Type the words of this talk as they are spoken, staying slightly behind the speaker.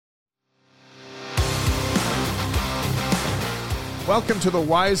Welcome to the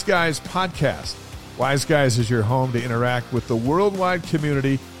Wise Guys podcast. Wise Guys is your home to interact with the worldwide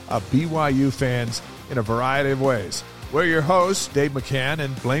community of BYU fans in a variety of ways. We're your hosts, Dave McCann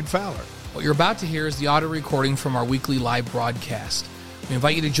and Blaine Fowler. What you're about to hear is the audio recording from our weekly live broadcast. We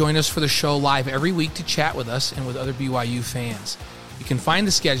invite you to join us for the show live every week to chat with us and with other BYU fans. You can find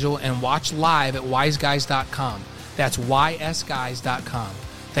the schedule and watch live at wiseguys.com. That's ysguys.com.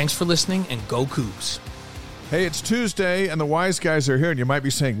 Thanks for listening, and go Cougs. Hey, it's Tuesday, and the Wise Guys are here, and you might be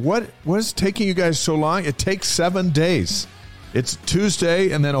saying, what is taking you guys so long? It takes 7 days. It's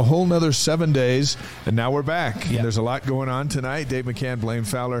Tuesday, and then a whole nother 7 days, and now we're back. Yep. There's a lot going on tonight. Dave McCann, Blaine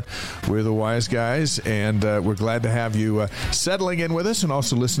Fowler, we're the Wise Guys, and we're glad to have you settling in with us and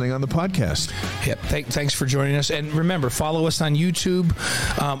also listening on the podcast. Yep. Thanks for joining us. And remember, follow us on YouTube.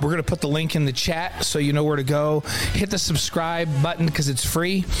 We're going to put the link in the chat so you know where to go. Hit the subscribe button because it's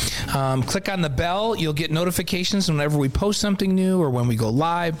free. Click on the bell. You'll get notifications whenever we post something new or when we go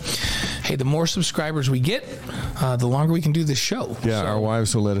live. Hey, the more subscribers we get, the longer we can do this show. Yeah, so, our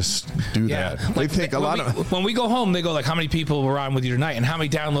wives will let us do that. They think when we go home, they go like, how many people were on with you tonight and how many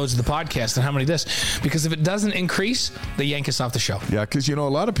downloads of the podcast and how many this? Because if it doesn't increase, they yank us off the show. Yeah, because, a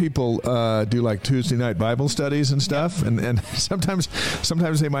lot of people do like Tuesday night Bible studies and stuff, and sometimes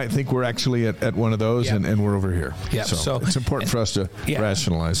they might think we're actually at one of those, and we're over here. Yeah, so it's important for us to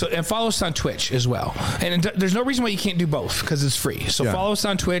rationalize. So, and follow us on Twitch as well. And there's no reason why you can't do both because it's free. So follow us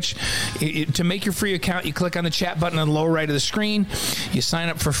on Twitch. To make your free account, you click on the chat button on the lower right of the screen. You sign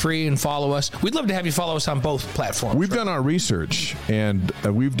up for free and follow us. We'd love to have you follow us on both platforms. We've done our research, and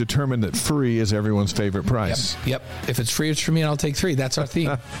we've determined that free is everyone's favorite price. Yep. If it's free, it's for me, and I'll take three. That's our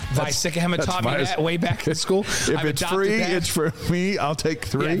theme. Vi Sikahema taught me that way back in school. If it's free, it's for me, I'll take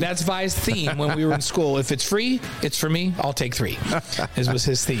three. Yeah, that's Vi's theme when we were in school. If it's free, it's for me, I'll take three. This was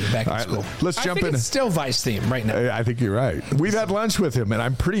his theme back in school. Let's jump in. It's still Vi's theme right now. I think you're right. We've had lunch with him, and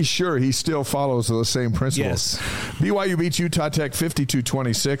I'm pretty sure he still follows those same principles. Yes. BYU beats Utah Tech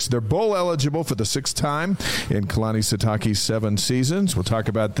 52-26. They're bowl eligible for the sixth time in Kalani Sitake's 7 seasons. We'll talk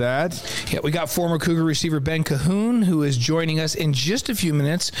about that. Yeah, we got former Cougar receiver Ben Cahoon, who is joining us in just a few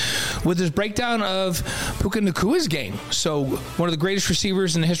minutes with his breakdown of Puka Nacua's game. So one of the greatest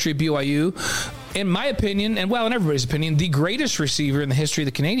receivers in the history of BYU. In my opinion, and in everybody's opinion, the greatest receiver in the history of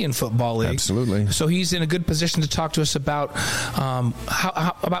the Canadian Football League. Absolutely. So he's in a good position to talk to us about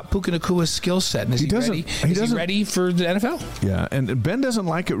about Puka Nacua's skill set. And is he ready for the NFL? Yeah, and Ben doesn't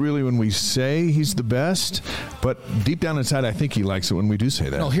like it really when we say he's the best, but deep down inside, I think he likes it when we do say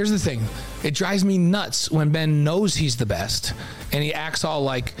that. No, here's the thing. It drives me nuts when Ben knows he's the best, and he acts all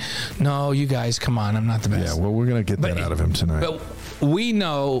like, no, you guys, come on, I'm not the best. Yeah, well, we're going to get that out of him tonight. But we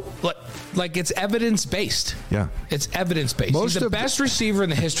know, like it's evidence-based. Yeah. It's evidence-based. He's the best receiver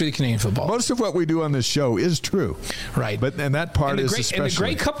in the history of Canadian football. Most of what we do on this show is true. Right. And that part is especially. And the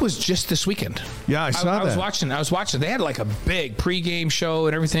Grey Cup was just this weekend. Yeah, I saw that. I was watching. They had like a big pregame show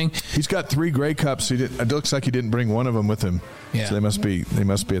and everything. He's got 3 Grey Cups. It looks like he didn't bring one of them with him. Yeah. So they must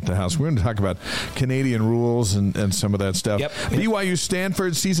be at the house. We're going to talk about Canadian rules and some of that stuff. Yep. BYU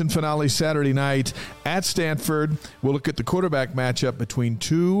Stanford season finale Saturday night at Stanford. We'll look at the quarterback matchup between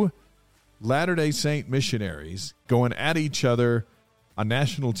 2 Latter-day Saint missionaries going at each other on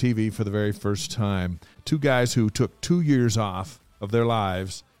national TV for the very first time. 2 guys who took 2 years off of their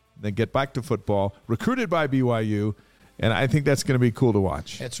lives, then get back to football, recruited by BYU, and I think that's going to be cool to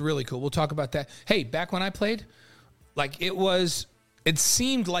watch. It's really cool. We'll talk about that. Hey, back when I played, it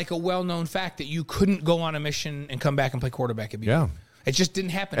seemed like a well-known fact that you couldn't go on a mission and come back and play quarterback at BYU. Yeah. It just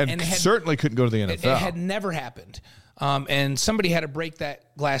didn't happen. And it certainly couldn't go to the NFL. It had never happened. And somebody had to break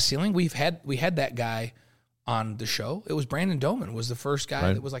that glass ceiling. We had that guy on the show. It was Brandon Doman was the first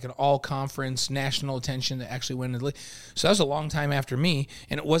guy that was like an all-conference national attention that actually went into the league. So that was a long time after me,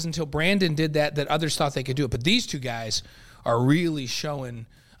 and it wasn't until Brandon did that others thought they could do it. But these 2 guys are really showing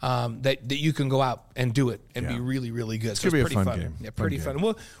that you can go out and do it and be really, really good. It's going to be a fun game. Yeah, pretty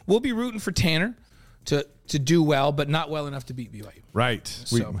fun. We'll be rooting for Tanner to do well, but not well enough to beat BYU. Right.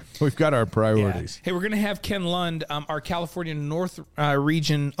 So, we've got our priorities. Yeah. Hey, we're going to have Ken Lund, our California North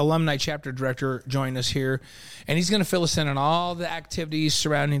Region Alumni Chapter Director, join us here, and he's going to fill us in on all the activities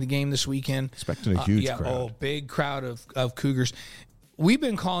surrounding the game this weekend. Expecting a huge crowd. Oh, big crowd of Cougars. We've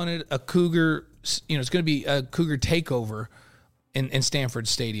been calling it a Cougar, it's going to be a Cougar takeover in Stanford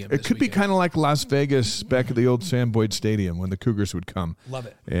Stadium. It could be kind of like Las Vegas back at the old Sam Boyd Stadium when the Cougars would come. Love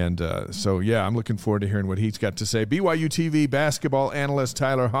it. And I'm looking forward to hearing what he's got to say. BYU TV basketball analyst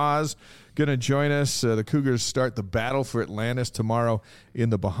Tyler Haws going to join us. The Cougars start the battle for Atlantis tomorrow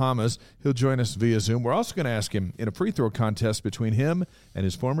in the Bahamas. He'll join us via Zoom. We're also going to ask him, in a free throw contest between him and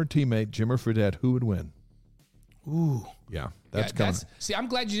his former teammate Jimmer Fredette, who would win? Ooh. Yeah, that's coming. See, I'm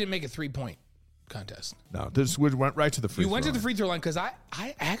glad you didn't make a 3-point contest. No, this we went right to the free throw. You went to the free throw line because I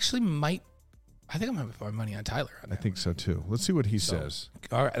actually might. I think I'm going to put my money on Tyler. I think so too. Let's see what he says.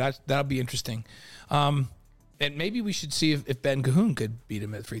 All right, that'll be interesting. And maybe we should see if Ben Cahoon could beat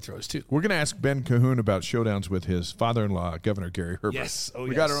him at free throws too. We're going to ask Ben Cahoon about showdowns with his father-in-law, Governor Gary Herbert. Yes.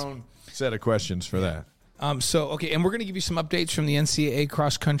 We got our own set of questions for that. Okay, and we're going to give you some updates from the NCAA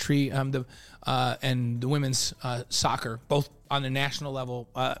cross country and the women's soccer, both on the national level,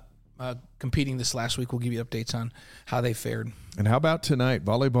 competing this last week. We'll give you updates on how they fared. And how about tonight?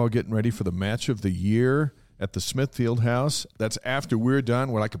 Volleyball getting ready for the match of the year at the Smith Fieldhouse. That's after we're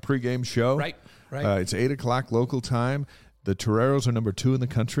done. We're like a pregame show. Right. It's 8 o'clock local time. The Toreros are number 2 in the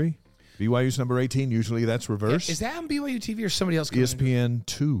country. BYU's number 18. Usually that's reversed. Is that on BYU TV or somebody else? ESPN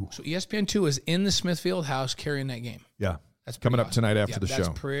 2. So ESPN 2 is in the Smith Fieldhouse carrying that game. Yeah. That's coming up awesome. tonight after the show.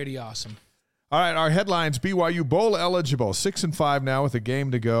 That's pretty awesome. All right, our headlines: BYU bowl eligible, 6-5 now with a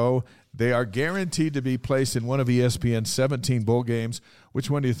game to go. They are guaranteed to be placed in one of ESPN's 17 bowl games. Which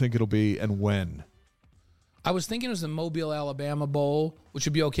one do you think it'll be and when? I was thinking it was the Mobile, Alabama Bowl, which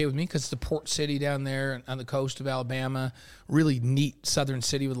would be okay with me because it's the port city down there on the coast of Alabama. Really neat southern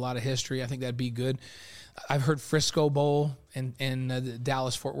city with a lot of history. I think that'd be good. I've heard Frisco Bowl in the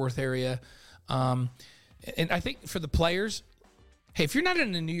Dallas-Fort Worth area. And I think for the players, hey, if you're not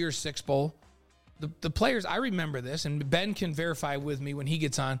in the New Year's Six Bowl, the players, I remember this, and Ben can verify with me when he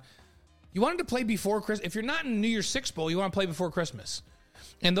gets on, you wanted to play before Christmas. If you're not in the New Year's Six Bowl, you want to play before Christmas.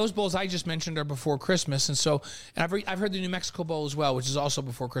 And those bowls I just mentioned are before Christmas. And so I've heard the New Mexico Bowl as well, which is also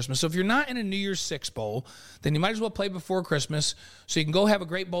before Christmas. So if you're not in a New Year's Six Bowl, then you might as well play before Christmas so you can go have a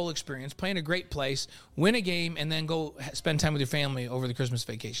great bowl experience, play in a great place, win a game, and then go spend time with your family over the Christmas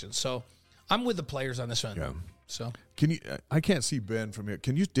vacation. So I'm with the players on this one. Yeah. So can you? I can't see Ben from here.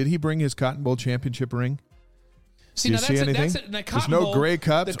 Can you? Did he bring his Cotton Bowl championship ring? See, do you now see anything? There's no Grey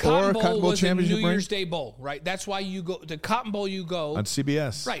Cups or Cotton Bowl championship New ring? Year's Day Bowl, right? That's why you go the Cotton Bowl. You go on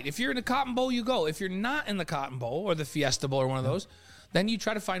CBS, right? If you're in the Cotton Bowl, you go. If you're not in the Cotton Bowl or the Fiesta Bowl or one of those, then you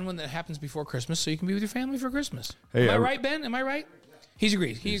try to find one that happens before Christmas so you can be with your family for Christmas. Hey, Am I right, Ben? Am I right? He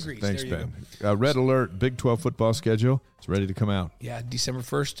agrees. Thanks, there you Ben. go. Red Alert Big 12 football schedule. It's ready to come out. Yeah, December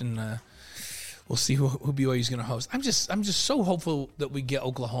 1st, and we'll see who BYU is going to host. I'm just so hopeful that we get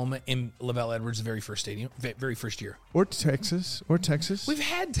Oklahoma in Lavelle Edwards the very first year. Or Texas. We've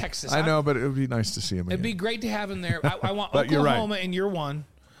had Texas. I know, but it would be nice to see them again. It'd be great to have them there. I want But you're right. Oklahoma in year 1,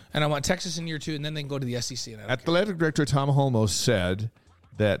 and I want Texas in year 2, and then they can go to the SEC. And Athletic Director Tom Holmoe said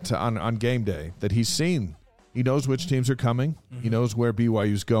that on game day that he knows which teams are coming. Mm-hmm. He knows where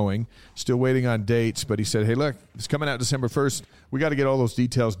BYU's going. Still waiting on dates, but he said, hey, look, it's coming out December 1st. We got to get all those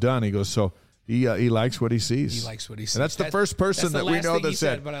details done. He goes, so he likes what he sees. He likes what he sees. And that's the first person that we know that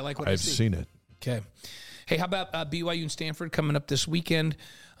said, but I like what I've seen it. Okay. Hey, how about BYU and Stanford coming up this weekend?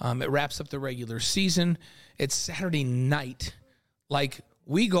 It wraps up the regular season. It's Saturday night. Like,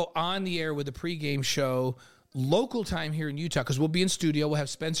 we go on the air with a pregame show local time here in Utah because we'll be in studio. We'll have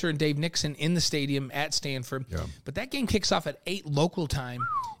Spencer and Dave Nixon in the stadium at Stanford. Yeah. But that game kicks off at 8 local time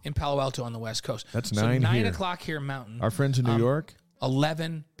in Palo Alto on the West Coast. That's so 9 here. 9 o'clock here in Mountain. Our friends in New York?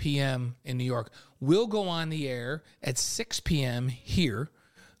 11 p.m. in New York. We'll go on the air at 6 p.m. here,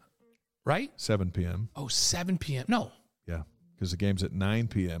 right? 7 p.m. Oh, 7 p.m. No. Yeah, because the game's at 9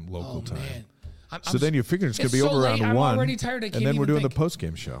 p.m. local time. Man. Then you figure it's going to be so over late, around I'm 1. already tired. I can't and then we're even doing think. the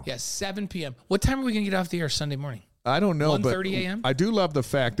post-game show. Yeah, 7 p.m. What time are we going to get off the air Sunday morning? I don't know, 1:30 a.m.? I do love the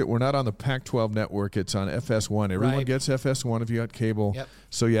fact that we're not on the Pac-12 network. It's on FS1. Everyone gets FS1 if you got cable. Yep.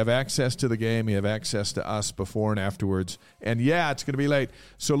 So you have access to the game. You have access to us before and afterwards. And, yeah, it's going to be late.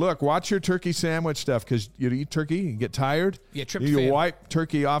 So, look, watch your turkey sandwich stuff because you eat turkey, you get tired. Yeah, you wipe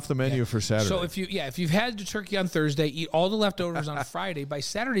turkey off the menu for Saturday. So if you've had the turkey on Thursday, eat all the leftovers on Friday. By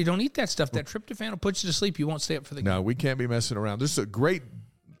Saturday, don't eat that stuff. That tryptophan will put you to sleep. You won't stay up for the game. No, we can't be messing around. There's a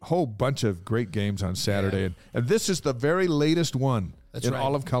whole bunch of great games on Saturday, and this is the very latest one in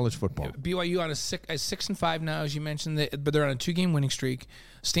all of college football. BYU on a 6-5 now, as you mentioned, but they're on a 2-game winning streak.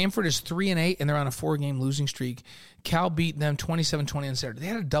 Stanford is 3-8, and they're on a 4-game losing streak. Cal beat them 27-20 on Saturday. They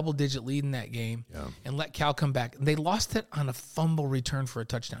had a double-digit lead in that game and let Cal come back. They lost it on a fumble return for a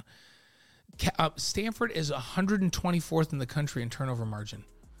touchdown. Stanford is 124th in the country in turnover margin.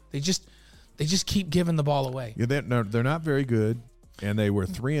 They just keep giving the ball away. Yeah, they're not very good. And they were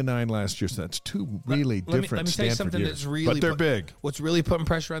 3-9 last year, so that's two really different Let me tell you something years. that's really, but they're big. What's really putting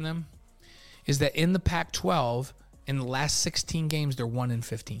pressure on them is that in the Pac-12, in the last 16 games, they're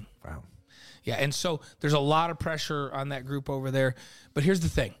 1-15. Wow. Yeah, and so there's a lot of pressure on that group over there. But here's the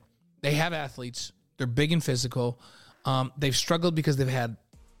thing: they have athletes. They're big and physical. They've struggled because they've had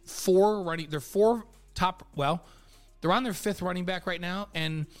 4 they're on their 5th running back right now.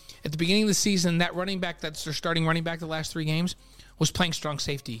 And at the beginning of the season, that running back that's their starting running back the last 3 games was playing strong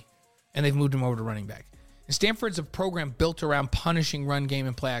safety, and they've moved him over to running back. And Stanford's a program built around punishing run game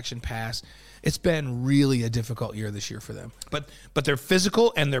and play action pass. It's been really a difficult year this year for them. But they're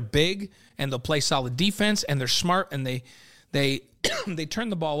physical, and they're big, and they'll play solid defense, and they're smart, and they they turn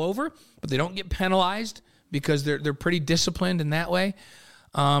the ball over, but they don't get penalized because they're pretty disciplined in that way.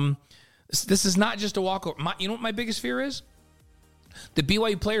 This is not just a walkover. You know what my biggest fear is? The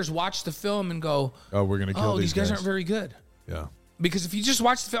BYU players watch the film and go, "Oh, we're going to kill these guys aren't very good." Yeah. Because if you just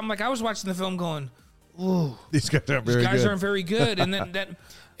watch the film, like I was watching the film going, "Ooh, these guys aren't very good."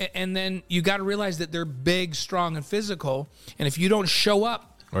 And then you got to realize that they're big, strong, and physical. And if you don't show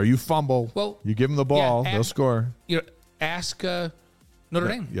up, or you fumble, you give them the ball, they'll score. Ask Notre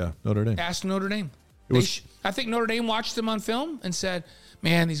Dame. Yeah, Notre Dame. Ask Notre Dame. I think Notre Dame watched them on film and said,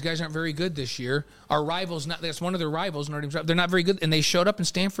 "Man, these guys aren't very good this year. Our rivals, that's one of their rivals. Notre Dame's, they're not very good." And they showed up, and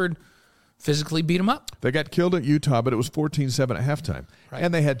Stanford physically beat them up. They got killed at Utah, but it was 14-7 at halftime. Right.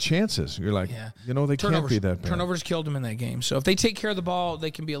 And they had chances. You're like, they can't be that bad. Turnovers killed them in that game. So if they take care of the ball, they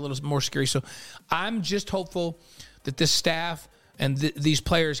can be a little more scary. So I'm just hopeful that this staff and these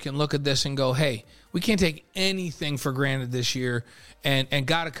players can look at this and go, hey, we can't take anything for granted this year and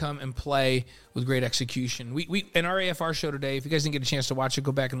got to come and play with great execution. We in our AFR show today, if you guys didn't get a chance to watch it,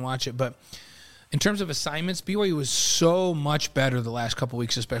 go back and watch it. But in terms of assignments, BYU was so much better the last couple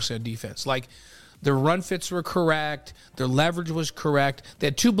weeks, especially on defense. Like, their run fits were correct. Their leverage was correct. They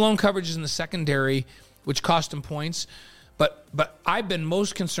had 2 blown coverages in the secondary, which cost them points. But I've been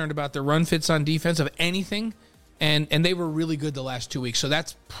most concerned about their run fits on defense of anything, and they were really good the last 2 weeks. So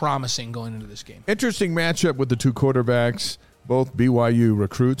that's promising going into this game. Interesting matchup with the 2 quarterbacks, both BYU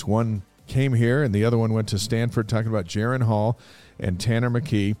recruits. One came here, and the other one went to Stanford, talking about Jaren Hall and Tanner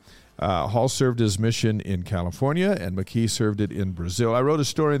McKee. Hall served his mission in California, and McKee served it in Brazil. I wrote a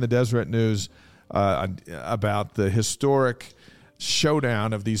story in the Deseret News about the historic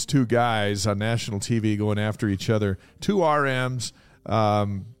showdown of these 2 guys on national TV going after each other. 2 RMs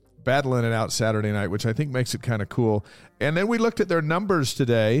battling it out Saturday night, which I think makes it kind of cool. And then we looked at their numbers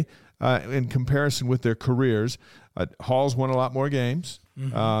today in comparison with their careers. Hall's won a lot more games,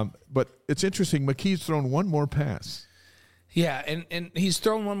 but it's interesting. McKee's thrown 1 more pass. Yeah, and he's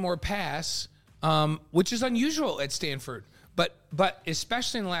thrown 1 more pass, which is unusual at Stanford. But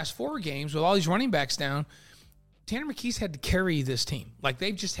especially in the last 4 games, with all these running backs down, Tanner McKee's had to carry this team. Like,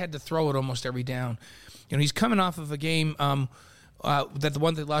 they've just had to throw it almost every down. He's coming off of a game that the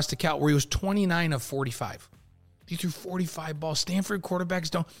one that lost to Cal, where he was 29 of 45. He threw 45 balls. Stanford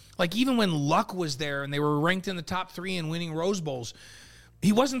quarterbacks don't. Like, even when Luck was there and they were ranked in the top 3 and winning Rose Bowls,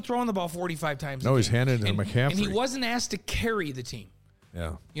 he wasn't throwing the ball 45 times. No, he's handed it to McCaffrey. And he wasn't asked to carry the team.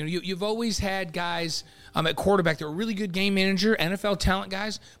 Yeah. You've always had guys at quarterback that were really good game manager, NFL talent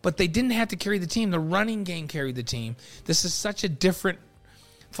guys, but they didn't have to carry the team. The running game carried the team. This is such a different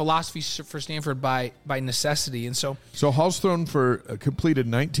philosophy for Stanford by necessity. And so Hall's thrown completed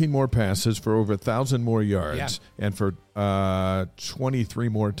 19 more passes for over 1,000 more yards and for 23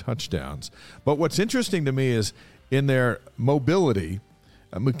 more touchdowns. But what's interesting to me is in their mobility,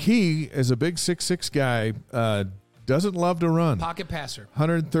 McKee is a big 6'6" guy, doesn't love to run. Pocket passer.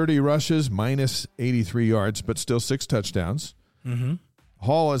 130 rushes, minus 83 yards, but still 6 touchdowns. Mm-hmm.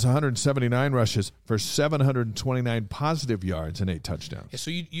 Hall has 179 rushes for 729 positive yards and 8 touchdowns. Yeah,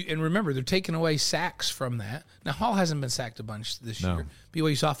 so you and remember, they're taking away sacks from that. Now, Hall hasn't been sacked a bunch this year.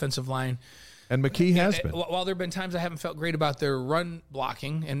 BYU's offensive line. And McKee has been. While there have been times I haven't felt great about their run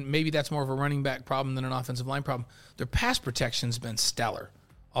blocking, and maybe that's more of a running back problem than an offensive line problem, their pass protection's been stellar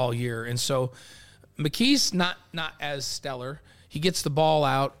all year. And so McKee's not as stellar. He gets the ball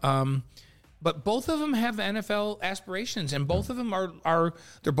out. But both of them have NFL aspirations, and both of them are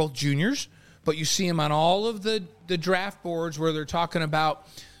they're both juniors, but you see them on all of the draft boards where they're talking about,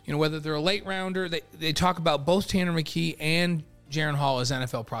 whether they're a late rounder, they talk about both Tanner McKee and Jaren Hall as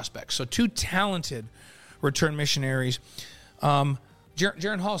NFL prospects. So 2 talented return missionaries.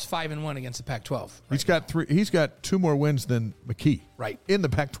 Jaren Hall's 5-1 against the Pac-12. Right? He's got 2 more wins than McKee. Right. In the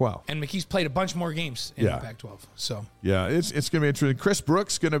Pac-12. And McKee's played a bunch more games in the Pac-12. So yeah, it's going to be interesting. Chris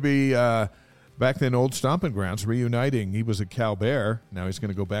Brooks going to be back then old stomping grounds, reuniting. He was a Cal Bear. Now he's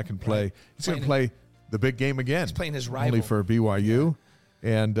going to go back and play. Right. He's going to play the big game again. He's playing his rival. Only for BYU.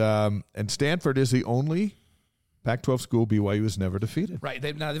 Yeah. And Stanford is the only Pac-12 school BYU has never defeated. Right.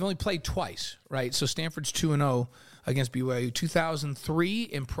 They've only played twice, right? So Stanford's 2-0 against BYU. 2003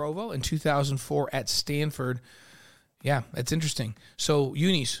 in Provo and 2004 at Stanford. Yeah, that's interesting. So,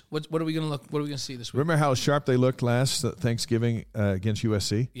 unis, what are we going to look? What are we going to see this week? Remember how sharp they looked last Thanksgiving against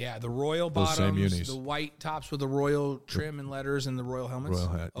USC? Yeah, the royal Those same bottoms, unis. the white tops with the royal trim and letters, and the royal helmets. Royal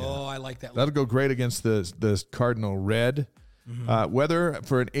hat, yeah. Oh, I like that. That'll go great against the Cardinal red. Weather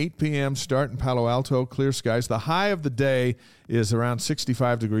for an 8 p.m. start in Palo Alto, clear skies. The high of the day is around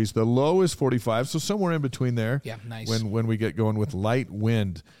 65 degrees. The low is 45, so somewhere in between there. Yeah, nice. When we get going with light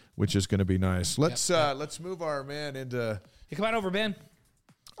wind, which is going to be nice. Let's move our man into. Hey, come on over, Ben.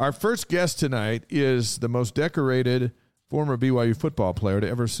 Our first guest tonight is the most decorated former BYU football player to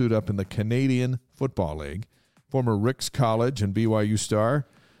ever suit up in the Canadian Football League. Former Ricks College and BYU star.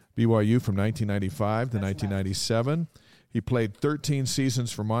 BYU from 1995 to 1997. He played 13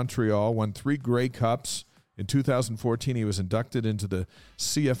 seasons for Montreal, won 3 Grey Cups. In 2014, he was inducted into the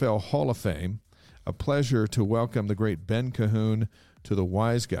CFL Hall of Fame. A pleasure to welcome the great Ben Cahoon to the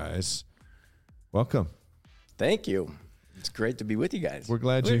Wise Guys. Welcome. Thank you. It's great to be with you guys. We're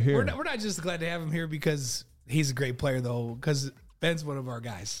glad you're here. We're not just glad to have him here because he's a great player, though, because Ben's one of our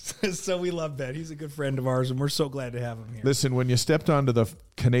guys. So we love Ben. He's a good friend of ours, and we're so glad to have him here. Listen, when you stepped onto the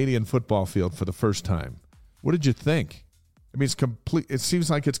Canadian football field for the first time, what did you think? I mean, it seems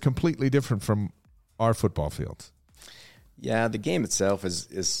like it's completely different from our football fields. Yeah, the game itself is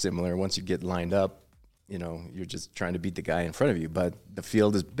similar. Once you get lined up, you're just trying to beat the guy in front of you. But the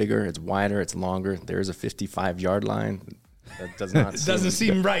field is bigger, it's wider, it's longer. There's a 55-yard line. That does not doesn't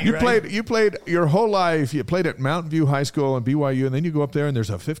seem right. You played your whole life. You played at Mountain View High School and BYU, and then you go up there and there's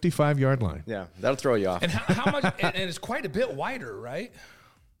a 55-yard line. Yeah, that'll throw you off. And how much? And it's quite a bit wider, right?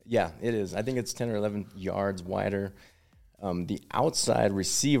 Yeah, it is. I think it's 10 or 11 yards wider. The outside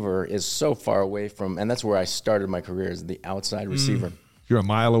receiver is so far away from, and that's where I started my career, is the outside receiver. You're a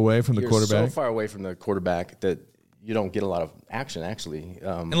mile away from the quarterback? You're so far away from the quarterback that you don't get a lot of action, actually.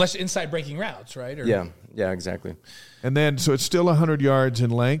 Unless inside breaking routes, right? Or, Yeah, exactly. And then, so it's still 100 yards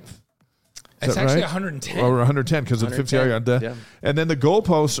in length? It's actually right? 110. Or 110 because of the 50-yard. Yeah. And then the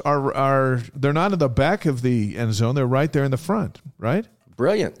goalposts they're not in the back of the end zone. They're right there in the front, right?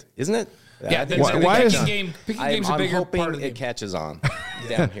 Brilliant, isn't it? Yeah, why is picking game's a bigger hoping part of the it game. catches on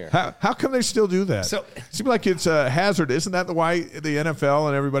down here. How come they still do that? So, it seems like it's a hazard. Isn't that why the NFL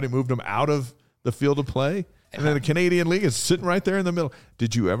and everybody moved them out of the field of play? And then the Canadian League is sitting right there in the middle.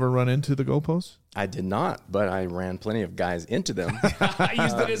 Did you ever run into the goalposts? I did not, but I ran plenty of guys into them. I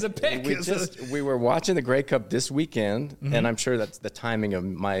used it as a pick. We were watching the Grey Cup this weekend, and I'm sure that's the timing of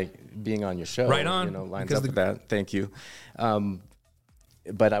my being on your show. Right on. Lines up with that. Thank you.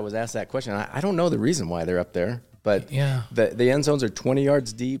 But I was asked that question. I don't know the reason why they're up there, but the end zones are 20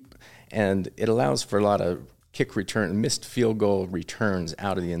 yards deep, and it allows for a lot of kick return, missed field goal returns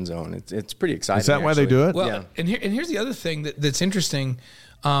out of the end zone. It's pretty exciting. Is that why they do it? Well, yeah. and here's the other thing that's interesting.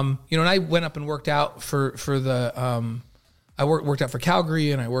 And I went up and worked out for the I worked out for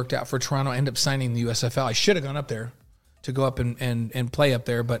Calgary and I worked out for Toronto. I ended up signing the USFL. I should have gone up there to go up and play up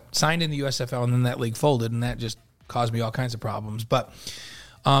there, but signed in the USFL, and then that league folded, and that just caused me all kinds of problems. But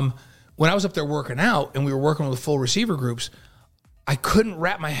when I was up there working out and we were working with full receiver groups, I couldn't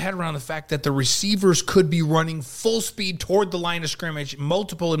wrap my head around the fact that the receivers could be running full speed toward the line of scrimmage,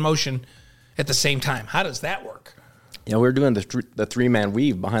 multiple in motion at the same time. How does that work? Yeah, we're doing the three-man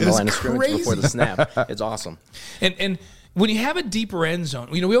weave behind the line of scrimmage before the snap. It's awesome. And when you have a deeper end zone,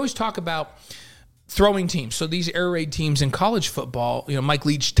 we always talk about throwing teams. So these air raid teams in college football, Mike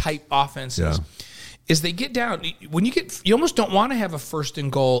Leach type offenses, is they get down. When you almost don't want to have a first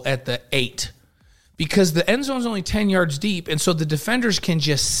and goal at the 8 because the end zone's only 10 yards deep, and so the defenders can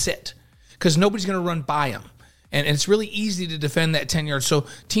just sit because nobody's going to run by them. And it's really easy to defend that 10 yards. So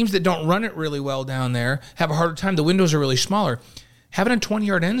teams that don't run it really well down there have a harder time. The windows are really smaller. Having a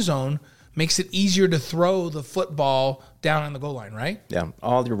 20-yard end zone makes it easier to throw the football down on the goal line, right? Yeah,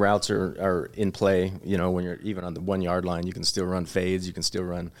 all your routes are in play. When you're even on the 1-yard line, you can still run fades. You can still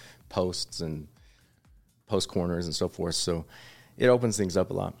run posts and post corners and so forth. So it opens things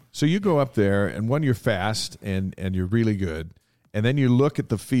up a lot. So you go up there, and when you're fast and you're really good, and then you look at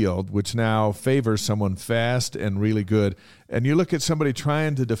the field, which now favors someone fast and really good, and you look at somebody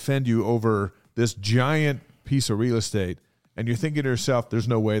trying to defend you over this giant piece of real estate, and you're thinking to yourself, there's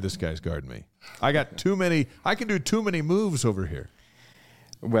no way this guy's guarding me. I can do too many moves over here.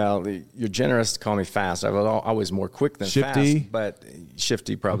 Well, you're generous to call me fast. I was always more quick than shifty. Fast, but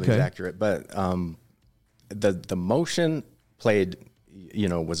shifty probably is accurate. But the motion played,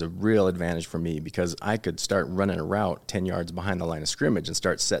 was a real advantage for me because I could start running a route 10 yards behind the line of scrimmage and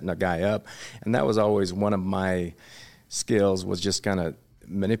start setting a guy up. And that was always one of my skills, was just kind of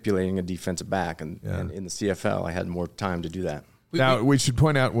manipulating a defensive back. And in the CFL, I had more time to do that. Now, we should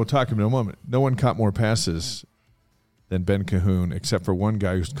point out, we'll talk in a moment, no one caught more passes than Ben Cahoon, except for one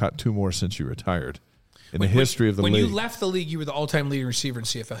guy who's caught 2 more since you retired in the history of the league. When you left the league, you were the all-time leading receiver in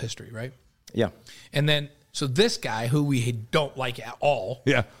CFL history, right? Yeah. And then, so this guy who we don't like at all.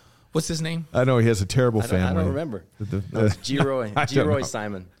 Yeah. What's his name? I know he has a terrible family. I don't remember. It's G-Roy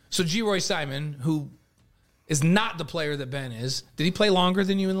Simon. So G-Roy Simon, who is not the player that Ben is, did he play longer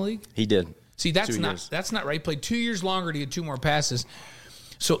than you in the league? He did. See, that's not right. He played 2 years longer to get 2 more passes.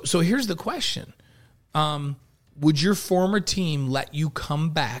 So here's the question. Would your former team let you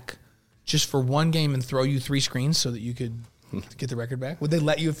come back just for one game and throw you 3 screens so that you could get the record back? Would they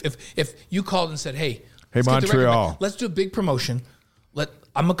let you if you called and said, hey Montreal, let's do a big promotion.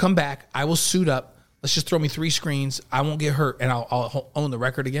 I'm going to come back. I will suit up. Let's just throw me 3 screens. I won't get hurt, and I'll own the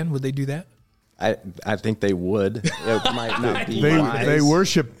record again. Would they do that? I think they would. It might not be wise. They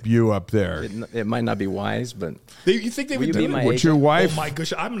worship you up there. It might not be wise, but you think they would do it? Would your wife? Oh my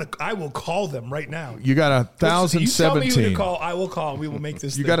gosh! I will call them right now. You got 1,017. You tell me who to call. I will call. We will make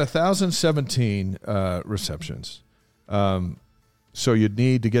this. You got 1,017 receptions. So you'd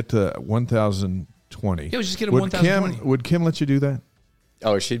need to get to 1,020. Yeah, just get a 1,020. Would Kim let you do that?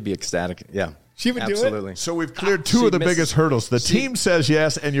 Oh, she'd be ecstatic. Yeah. She would Absolutely. do it? So we've cleared 2 of the biggest hurdles. The team says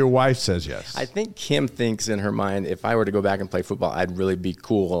yes, and your wife says yes. I think Kim thinks in her mind, if I were to go back and play football, I'd really be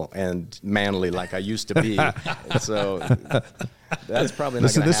cool and manly like I used to be. So that's probably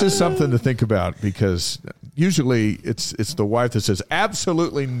not going to happen. This is something to think about, because usually it's the wife that says,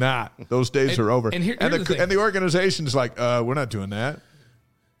 absolutely not. Those days are over. And the organization's like, we're not doing that.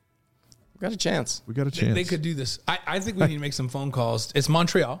 We got a chance. They could do this. I think we need to make some phone calls. It's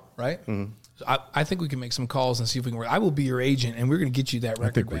Montreal, right? Mm-hmm. So I think we can make some calls and see if we can work. I will be your agent, and we're going to get you that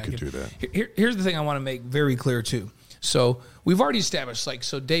record back. I think we could do that. Here's the thing I want to make very clear, too. So we've already established,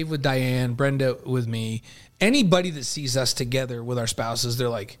 so Dave with Diane, Brenda with me. Anybody that sees us together with our spouses, they're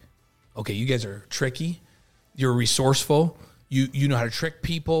like, okay, you guys are tricky. You're resourceful. You know how to trick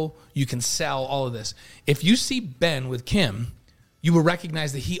people. You can sell all of this. If you see Ben with Kim, you will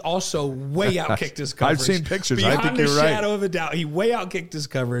recognize that he also way outkicked his coverage. I've seen pictures. Beyond I think you're right. shadow of a doubt, he way outkicked his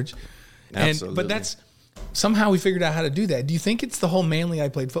coverage. Absolutely. But that's somehow we figured out how to do that. Do you think it's the whole Manly I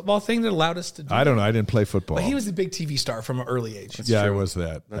played football thing that allowed us to do I don't know. I didn't play football. But he was a big TV star from an early age. I was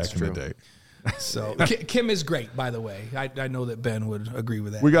that back in the day. So Kim is great, by the way. I know that Ben would agree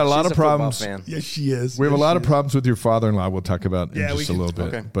with that. We got a lot of problems. Yes, she is. We have a lot of problems with your father-in-law. We'll talk about in just a little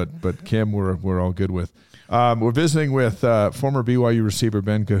bit. Okay. But Kim, we're all good with. We're visiting with former BYU receiver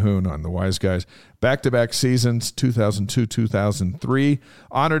Ben Cahoon on the Wise Guys. Back-to-back seasons, 2002-2003.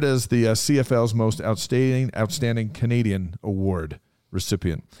 Honored as the CFL's most outstanding Canadian award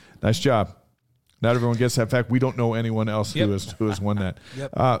recipient. Nice job. Not everyone gets that. In fact, we don't know anyone else who has won that.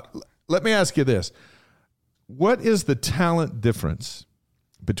 Yep. Let me ask you this. What is the talent difference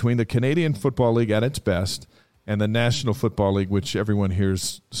between the Canadian Football League at its best and the National Football League, which everyone here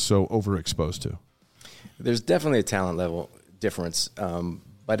is so overexposed to? There's definitely a talent level difference,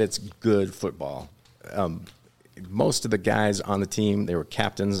 but it's good football. Most of the guys on the team, they were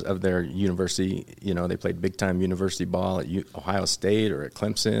captains of their university. You know, they played big-time university ball at Ohio State or at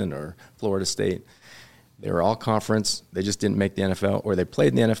Clemson or Florida State. They were all conference. They just didn't make the NFL, or they played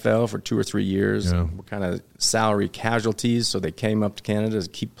in the NFL for 2 or 3 years. Yeah. Were kind of salary casualties, so they came up to Canada to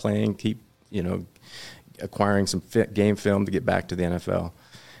keep playing, acquiring some game film to get back to the NFL.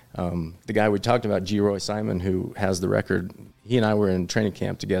 The guy we talked about, G-Roy Simon, who has the record, he and I were in training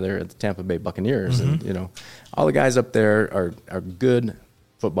camp together at the Tampa Bay Buccaneers. Mm-hmm. And, all the guys up there are good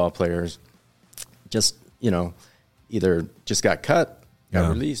football players. Just, either just got cut, got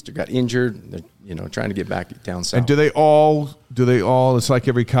released, or got injured. They're, trying to get back down south. And do they all, it's like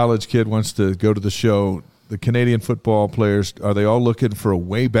every college kid wants to go to the show. The Canadian football players, are they all looking for a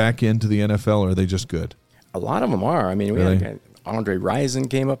way back into the NFL, or are they just good? A lot of them are. I mean, we had Andre Rison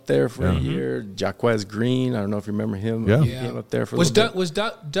came up there for a year. Jaquez Green, I don't know if you remember him. Yeah. He came up there for a little bit. Was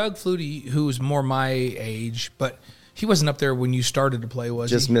Doug Flutie, who was more my age, but he wasn't up there when you started to play, was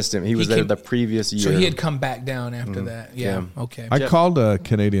he? Just missed him. He was there the previous year. So he had come back down after that. Yeah. Okay. I called a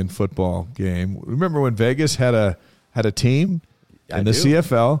Canadian football game. Remember when Vegas had a team in the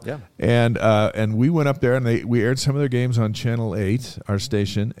CFL? Yeah. And we went up there and we aired some of their games on Channel 8, our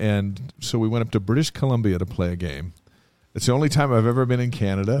station, and so we went up to British Columbia to play a game. It's the only time I've ever been in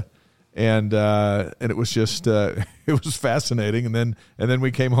Canada, and it was just it was fascinating. And then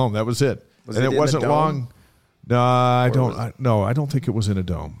we came home. That was it. It wasn't long. No, I don't think it was in a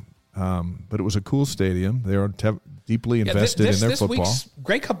dome. But it was a cool stadium. They are deeply invested in their football. This week's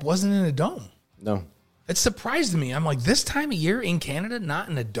Grey Cup wasn't in a dome. No. It surprised me. I'm like, this time of year in Canada, not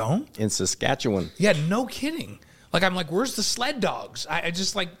in a dome? In Saskatchewan. Yeah, no kidding. Like, I'm like, where's the sled dogs? I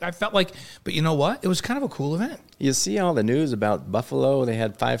just like, I felt like, but you know what? It was kind of a cool event. You see all the news about Buffalo. They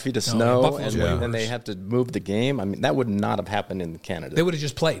had 5 feet of snow, Buffalo's and way then they had to move the game. I mean, that would not have happened in Canada. They would have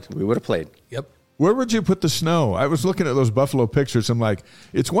just played. We would have played. Yep. Where would you put the snow? I was looking at those Buffalo pictures. I'm like,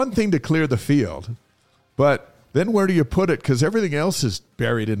 it's one thing to clear the field, but then where do you put it? Because everything else is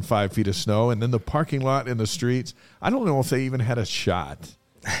buried in 5 feet of snow, and then the parking lot and the streets. I don't know if they even had a shot.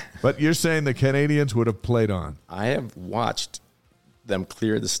 But you're saying the Canadians would have played on. I have watched them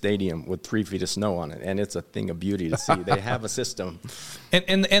clear the stadium with 3 feet of snow on it, and it's a thing of beauty to see. They have a system.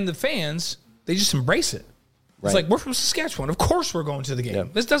 And the fans, they just embrace it. It's Right. like, we're from Saskatchewan. Of course we're going to the game. Yeah.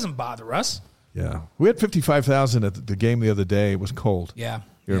 This doesn't bother us. Yeah. We had 55,000 at the game the other day. It was cold. Yeah.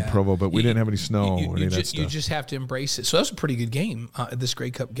 Here in Provo, but we didn't have any snow or any of that You stuff. just have to embrace it. So that was a pretty good game, this Grey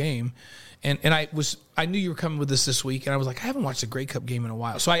Cup game. And I knew you were coming with this week, and I was like, I haven't watched a Grey Cup game in a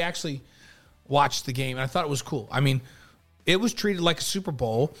while. So I actually watched the game, and I thought it was cool. I mean, it was treated like a Super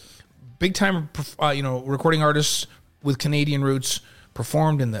Bowl. Big time, recording artists with Canadian roots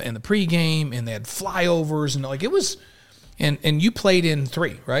performed in the pregame, and they had flyovers, and like it was. And you played in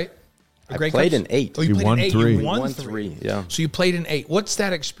 3, right? I played in 8. Oh, you played won in 8. 3. You won Won 3. 3, yeah. So you played in 8. What's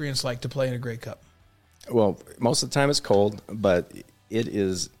that experience like to play in a Grey Cup? Well, most of the time it's cold, but it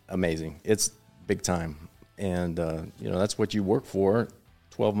is amazing. It's big time. And, that's what you work for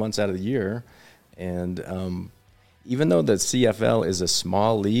 12 months out of the year. And even though the CFL is a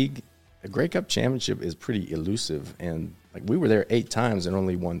small league, the Grey Cup Championship is pretty elusive. And, like, we were there 8 times and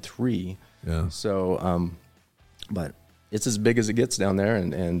only won 3. Yeah. So, but it's as big as it gets down there.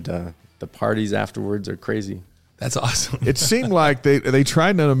 And the parties afterwards are crazy. That's awesome. It seemed like they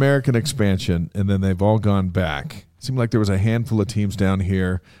tried an American expansion, and then they've all gone back. It seemed like there was a handful of teams down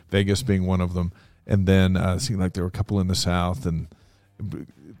here, Vegas being one of them, and then it seemed like there were a couple in the South. And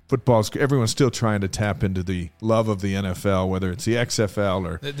everyone's still trying to tap into the love of the NFL, whether it's the XFL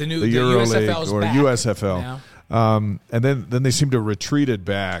or the EuroLeague or back USFL. And then they seem to have retreated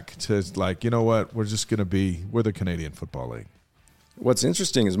back to like, you know what, we're the Canadian Football League. What's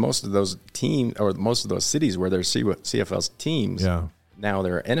interesting is most of those teams, or most of those cities where there's CFL's teams, now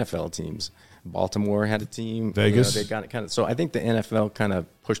they're NFL teams. Baltimore had a team. Vegas. They got it kind of. So I think the NFL kind of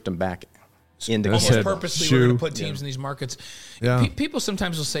pushed them back into almost Canada. purposely. We're going to put teams in these markets. Yeah. People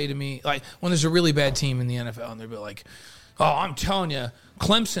sometimes will say to me, like when there's a really bad team in the NFL, and they'll be like, "Oh, I'm telling you,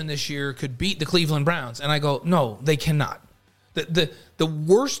 Clemson this year could beat the Cleveland Browns," and I go, "No, they cannot. The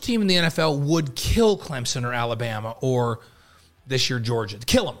worst team in the NFL would kill Clemson or Alabama or this year Georgia, to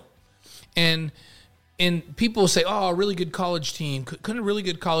kill them." And people say, "Oh, a really good college team, couldn't a really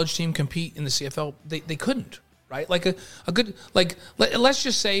good college team compete in the CFL?" They couldn't, right? Like a good, like let's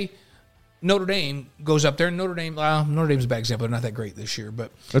just say Notre Dame goes up there, and Notre Dame's a bad example. They're not that great this year,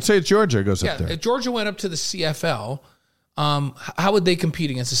 but let's say Georgia goes up there. If Georgia went up to the CFL, how would they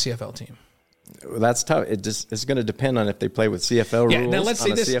compete against a CFL team? That's tough. It's going to depend on if they play with CFL rules. Yeah, now let's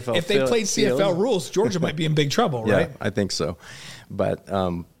say this: if they played CFL rules, Georgia might be in big trouble, right? Yeah, I think so. But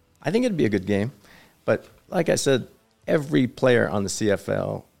I think it'd be a good game. But like I said, every player on the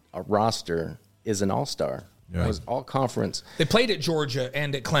CFL roster is an all-star. Yeah. It was all conference. They played at Georgia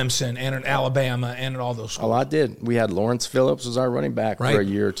and at Clemson and at Alabama and at all those schools. A lot did. We had Lawrence Phillips was our running back for a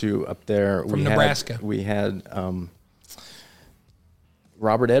year or two up there. From Nebraska. We had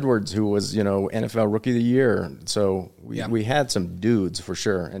Robert Edwards, who was, NFL Rookie of the Year. So we had some dudes for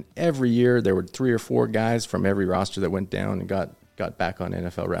sure. And every year there were 3 or 4 guys from every roster that went down and got back on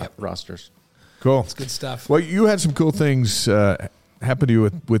NFL rosters. Cool. That's good stuff. Well, you had some cool things happen to you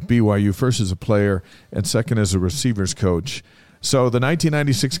with BYU, first as a player and second as a receivers coach. So the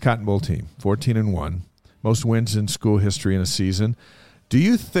 1996 Cotton Bowl team, 14-1, most wins in school history in a season. Do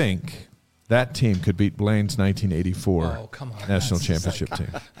you think that team could beat Blaine's 1984 national championship team?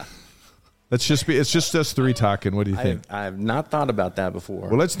 It's just us 3 talking. What do you think? I have not thought about that before.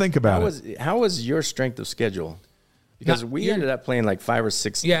 Well, let's think about it. How was your strength of schedule? Because we ended up playing like 5 or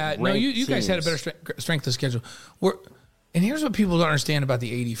 6. Yeah, no, you guys had a better strength of schedule. And here's what people don't understand about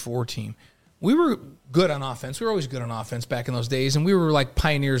the 84 team. We were good on offense. We were always good on offense back in those days, and we were like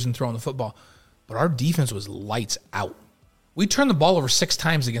pioneers in throwing the football. But our defense was lights out. We turned the ball over 6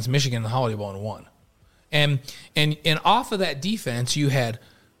 times against Michigan in the Holiday Bowl and won. And off of that defense, you had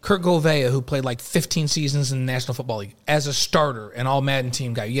Kurt Govea, who played like 15 seasons in the National Football League as a starter, an all-Madden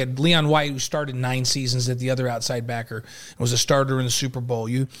team guy. You had Leon White, who started 9 seasons at the other outside backer and was a starter in the Super Bowl.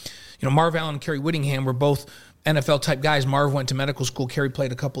 You Marv Allen and Kerry Whittingham were both NFL-type guys. Marv went to medical school. Kerry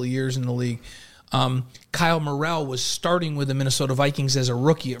played a couple of years in the league. Kyle Morrell was starting with the Minnesota Vikings as a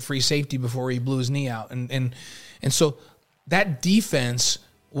rookie at free safety before he blew his knee out. And so that defense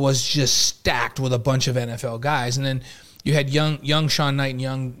was just stacked with a bunch of NFL guys. And then you had young Sean Knight and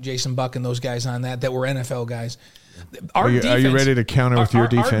young Jason Buck and those guys on that were NFL guys. Are you ready to counter with your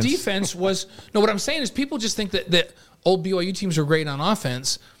defense? Our defense was – no, what I'm saying is people just think that old BYU teams are great on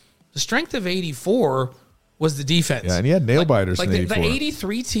offense. The strength of 84 was the defense. Yeah, and he had nail-biters in 84. The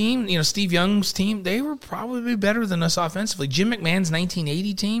 83 team, Steve Young's team, they were probably better than us offensively. Jim McMahon's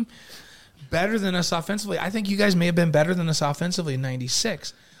 1980 team, better than us offensively. I think you guys may have been better than us offensively in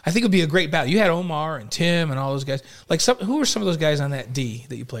 96. I think it would be a great battle. You had Omar and Tim and all those guys. Who were some of those guys on that D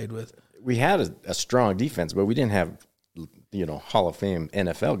that you played with? We had a strong defense, but we didn't have, Hall of Fame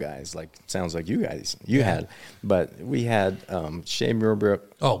NFL guys. Sounds like you guys had, but we had Shea Muirbrook.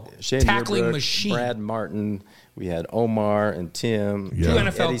 Tackling Muirbrook, machine. Brad Martin. We had Omar and Tim. Two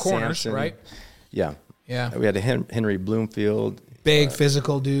NFL Eddie corners, Sampson. Right? Yeah. We had Henry Bloomfield. Big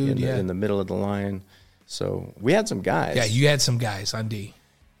physical dude. In the middle of the line. So we had some guys. Yeah, you had some guys on D.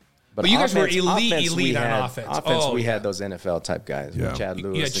 But you guys were elite on offense. We had those NFL type guys. Yeah. Chad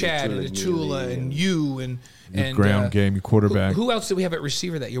Lewis. You had Chad and Tula and you and ground game, your quarterback. Who else did we have at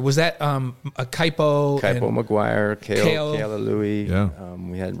receiver that year? Was that a Kaipo? McGuire, Kale Louie. Yeah.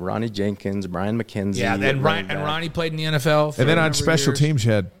 We had Ronnie Jenkins, Brian McKenzie. Yeah, and Ronnie played in the NFL. And then on special teams,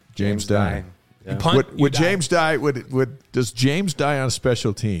 you had James Dye. Yeah. Would James Dye? Does James Dye on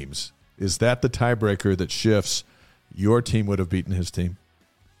special teams? Is that the tiebreaker that shifts? Your team would have beaten his team.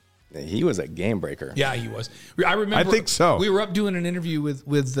 He was a game breaker. Yeah, he was. I remember. I think so. We were up doing an interview with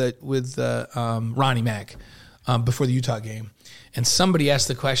Ronnie Mack before the Utah game, and somebody asked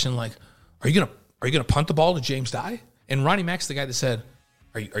the question "Are you gonna punt the ball to James Dye?" And Ronnie Mack's the guy that said,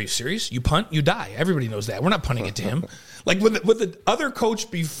 "Are you serious? You punt, you die. Everybody knows that. We're not punting it to him." When the other coach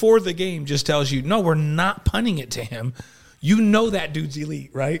before the game just tells you, "No, we're not punting it to him." You know that dude's elite,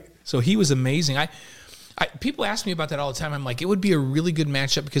 right? So he was amazing. People ask me about that all the time. I'm like, it would be a really good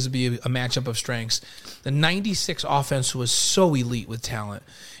matchup because it'd be a matchup of strengths. The 96 offense was so elite with talent,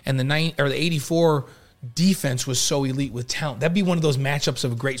 and the 84 defense was so elite with talent. That'd be one of those matchups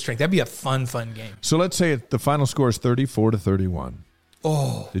of great strength. That'd be a fun game. So let's say the final score is 34-31.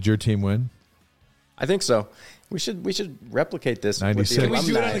 Oh, did your team win? I think so. We should replicate this. 96. Can we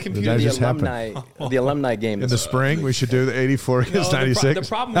do it on the computer? The alumni game in the spring. We should do the 84 against 96.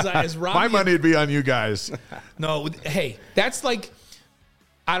 The problem is Robbie. My money would be on you guys. No, hey, that's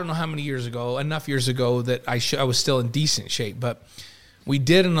I don't know how many years ago. Enough years ago that I was still in decent shape, but we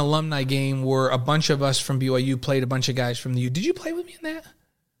did an alumni game where a bunch of us from BYU played a bunch of guys from the U. Did you play with me in that?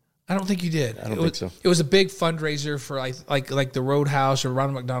 I don't think you did. I don't think so. It was a big fundraiser for like the Roadhouse or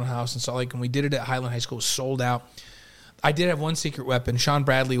Ronald McDonald House and Salt Lake, and we did it at Highland High School. It was sold out. I did have one secret weapon. Sean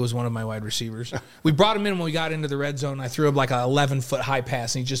Bradley was one of my wide receivers. We brought him in when we got into the red zone. I threw him like an 11-foot high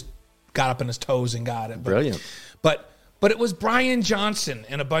pass, and he just got up on his toes and got it. Brilliant. But it was Brian Johnson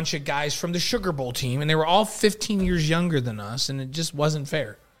and a bunch of guys from the Sugar Bowl team, and they were all 15 years younger than us, and it just wasn't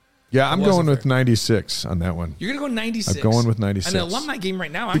fair. Yeah, I'm going with 96 on that one. You're going to go 96? I'm going with 96. And the alumni game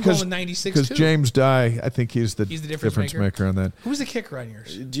right now, I'm going with 96 because James Dye, I think he's the difference maker on that. Who was the kicker on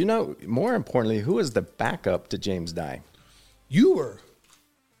yours? Do you know, more importantly, who was the backup to James Dye? You were.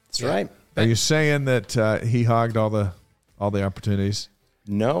 That's right. Are you saying that he hogged all the opportunities?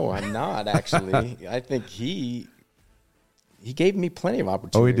 No, I'm not, actually. I think he gave me plenty of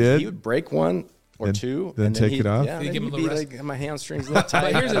opportunities. Oh, he did? He would break one or two. Then take it off? Yeah, he'd give him be like, my hamstrings not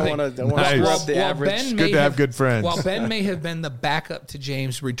tight. Here's the thing. I don't want to screw up the average. It's good to have good friends. While Ben may have been the backup to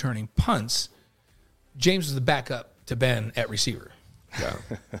James returning punts, James was the backup to Ben at receiver. Yeah,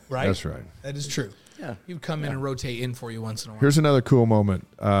 right? That's right. That is true. Yeah. He would come in and rotate in for you once in a while. Here's another cool moment.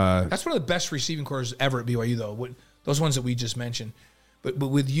 That's one of the best receiving corps ever at BYU, though. Those ones that we just mentioned. But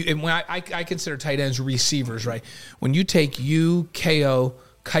with you, and when I consider tight ends receivers, right? When you take you, KO,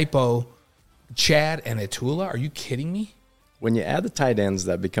 Kaipo, Chad, and Atula, are you kidding me? When you add the tight ends,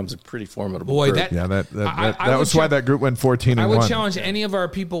 that becomes a pretty formidable group. That was why that group went 14-1. I would challenge any of our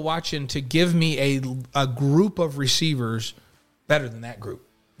people watching to give me a group of receivers better than that group.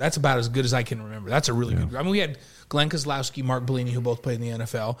 That's about as good as I can remember. That's a really good group. I mean, we had Glenn Kozlowski, Mark Bellini, who both played in the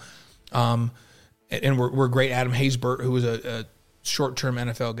NFL. And we're great. Adam Haysbert, who was a short-term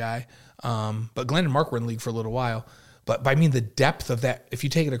NFL guy. But Glenn and Mark were in the league for a little while. But I mean, the depth of that, if you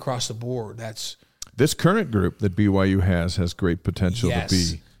take it across the board, that's... This current group that BYU has great potential to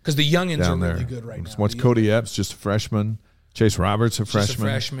be because the youngins are there. really good right now. Once Cody Epps, just a freshman. Chase Roberts, a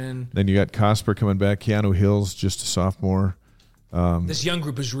freshman. Then you got Cosper coming back. Keanu Hills, just a sophomore. This young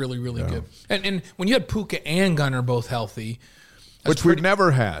group is really, really good. And when you had Puka and Gunner both healthy, which we've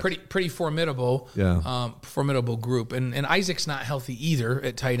never had, pretty formidable, formidable group. And Isaac's not healthy either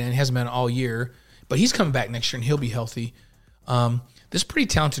at tight end. He hasn't been all year, but he's coming back next year and he'll be healthy. this pretty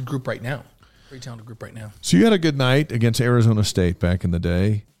talented group right now. So you had a good night against Arizona State back in the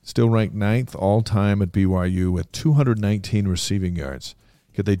day. Still ranked 9th all-time at BYU with 219 receiving yards.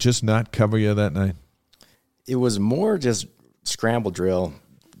 Could they just not cover you that night? It was more just scramble drill.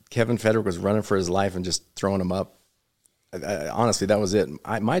 Kevin Federick was running for his life and just throwing them up. Honestly, that was it.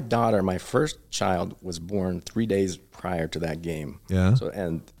 My daughter, my first child, was born 3 days prior to that game. Yeah. So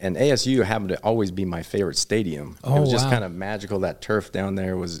and ASU happened to always be my favorite stadium. Oh, it was just kind of magical. That turf down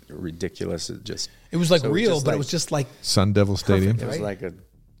there was ridiculous. It was like real, but it was just like Sun Devil Stadium. It was like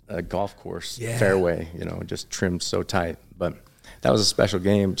a golf course fairway, just trimmed so tight. But that was a special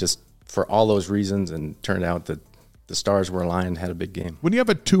game just for all those reasons, and turned out that the stars were aligned, had a big game. When you have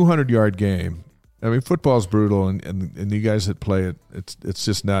a 200-yard game, I mean, football's brutal, and you guys that play it, it's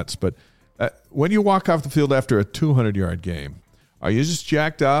just nuts. But when you walk off the field after a 200-yard game, are you just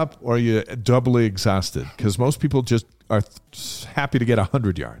jacked up, or are you doubly exhausted? Because most people just are happy to get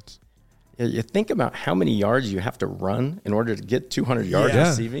 100 yards. You think about how many yards you have to run in order to get 200 yards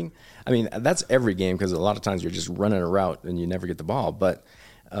receiving. I mean, that's every game, because a lot of times you're just running a route and you never get the ball. But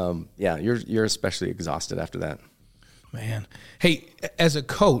you're especially exhausted after that. Man, hey, as a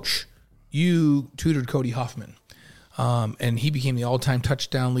coach, you tutored Cody Hoffman, and he became the all-time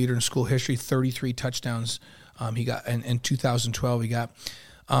touchdown leader in school history. 33 touchdowns he got in 2012. He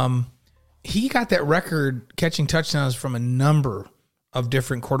got that record catching touchdowns from a number of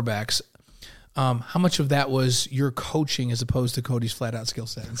different quarterbacks. How much of that was your coaching as opposed to Cody's flat-out skill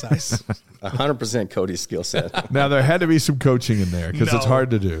set and size? 100% Cody's skill set. Now, there had to be some coaching in there, because it's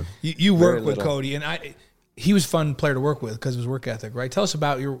hard to do. You work with Cody, and he was a fun player to work with because of his work ethic, right? Tell us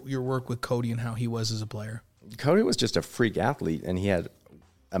about your work with Cody and how he was as a player. Cody was just a freak athlete, and he had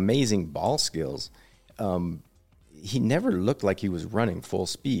amazing ball skills. He never looked like he was running full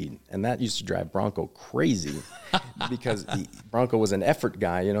speed, and that used to drive Bronco crazy because Bronco was an effort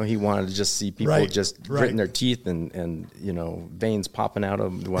guy. He wanted to just see people gritting their teeth and veins popping out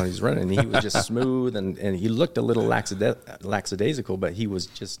of him while he's running. And he was just smooth, and he looked a little lackadaisical, but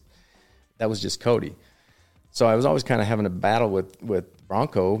that was just Cody. So I was always kind of having a battle with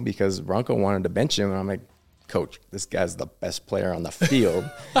Bronco, because Bronco wanted to bench him, and I'm like, Coach, this guy's the best player on the field.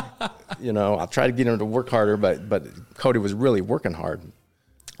 I'll try to get him to work harder, but Cody was really working hard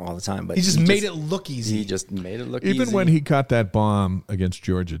all the time. But he just made it look easy. He just made it look easy. Even when he caught that bomb against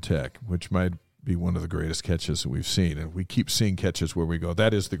Georgia Tech, which might be one of the greatest catches that we've seen, and we keep seeing catches where we go,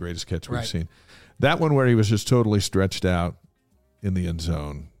 that is the greatest catch we've seen. That one where he was just totally stretched out in the end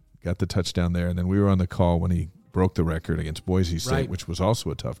zone, got the touchdown there, and then we were on the call when he broke the record against Boise State, which was also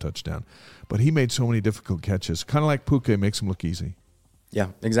a tough touchdown. But he made so many difficult catches, kind of like Puka, makes him look easy. Yeah,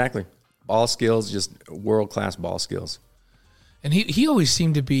 exactly. Ball skills, just world-class ball skills. And he always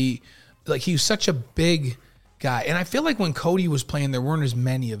seemed to be, like, he was such a big guy. And I feel like when Cody was playing, there weren't as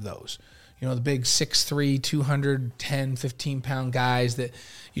many of those. The big 6'3", 210, 15-pound guys that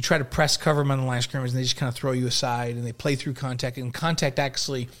you try to press cover them on the line of scrimmage, and they just kind of throw you aside, and they play through contact. And contact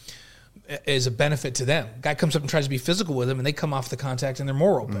actually is a benefit to them. Guy comes up and tries to be physical with them, and they come off the contact, and they're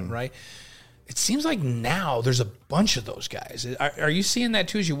more open, right? It seems like now there's a bunch of those guys. Are you seeing that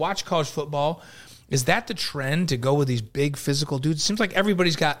too as you watch college football? Is that the trend to go with these big physical dudes? It seems like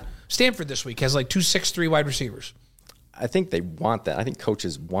everybody's got – Stanford this week has like 2 6'3" wide receivers. I think they want that. I think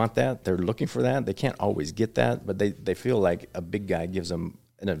coaches want that. They're looking for that. They can't always get that, but they feel like a big guy gives them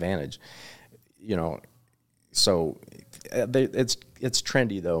an advantage. So it's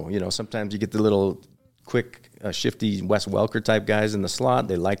trendy, though. Sometimes you get the little quick, shifty Wes Welker type guys in the slot.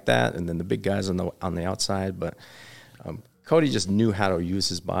 They like that, and then the big guys on the outside. But Cody just knew how to use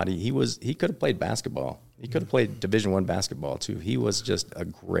his body. He could have played basketball. He could have played Division I basketball too. He was just a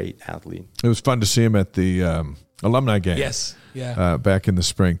great athlete. It was fun to see him at the alumni game. Yes, yeah, back in the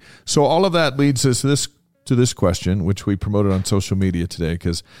spring. So all of that leads us to this question, which we promoted on social media today,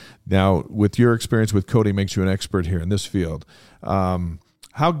 because now with your experience with Cody makes you an expert here in this field.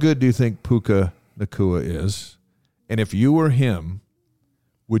 How good do you think Puka Nacua is? And if you were him,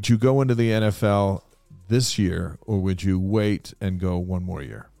 would you go into the NFL this year, or would you wait and go one more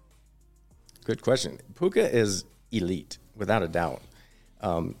year? Good question. Puka is elite, without a doubt.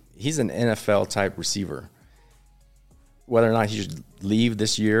 He's an NFL-type receiver. Whether or not he should leave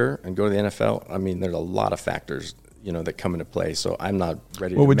this year and go to the NFL, I mean, there's a lot of factors, that come into play. So I'm not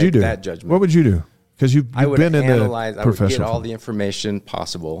ready to make that judgment. What would you do? Because you've been in the professional. I would get all the information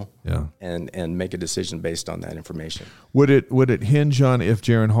possible, and make a decision based on that information. Would it hinge on if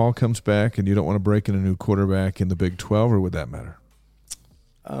Jaren Hall comes back and you don't want to break in a new quarterback in the Big 12, or would that matter?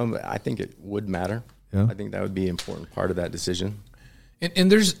 I think it would matter. Yeah. I think that would be an important part of that decision.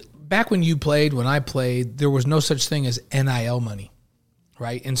 And there's back when I played, there was no such thing as NIL money.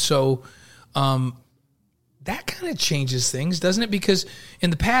 right? And so that kind of changes things, doesn't it? Because in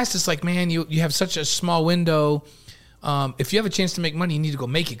the past, it's like, man, you have such a small window. If you have a chance to make money, you need to go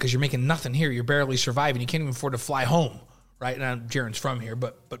make it because you're making nothing here. You're barely surviving. You can't even afford to fly home, right? Now, Jaron's from here,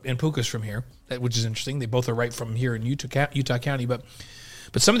 and Puka's from here, which is interesting. They both are right from here in Utah County. But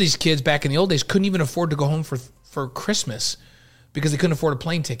some of these kids back in the old days couldn't even afford to go home for Christmas because they couldn't afford a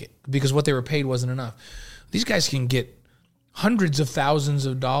plane ticket because what they were paid wasn't enough. These guys can get hundreds of thousands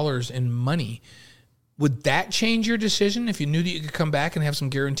of dollars in money. Would that change your decision if you knew that you could come back and have some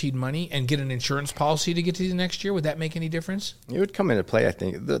guaranteed money and get an insurance policy to get to the next year? Would that make any difference? It would come into play, I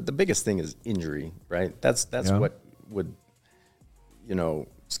think. The biggest thing is injury, right? That's what would,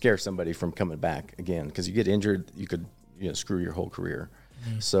 scare somebody from coming back again. Because you get injured, you could screw your whole career.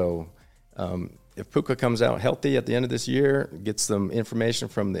 Mm-hmm. So if Puka comes out healthy at the end of this year, gets some information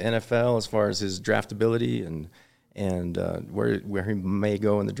from the NFL as far as his draftability and where he may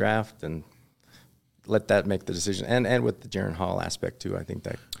go in the draft, and let that make the decision. And with the Jaren Hall aspect too, I think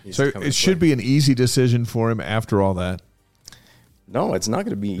that so it should be an easy decision for him after all that. No, it's not going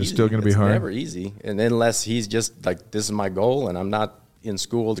to be easy. It's still going to be hard. It's never easy, and unless he's just like, this is my goal, and I'm not in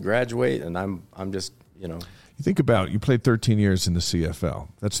school to graduate, and I'm just You think about, you played 13 years in the CFL.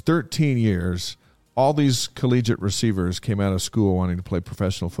 That's 13 years. All these collegiate receivers came out of school wanting to play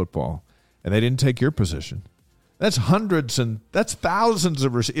professional football, and they didn't take your position. That's hundreds and that's thousands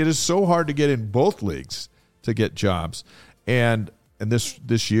of receivers. It is so hard to get in both leagues to get jobs. And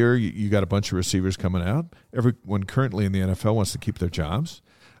this year, you got a bunch of receivers coming out. Everyone currently in the NFL wants to keep their jobs.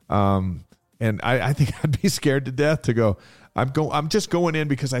 And I think I'd be scared to death to go, I'm just going in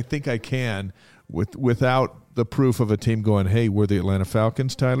because I think I can without the proof of a team going, hey, we're the Atlanta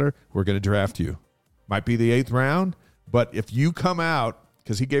Falcons, Tyler. We're going to draft you. Might be the 8th round, but if you come out,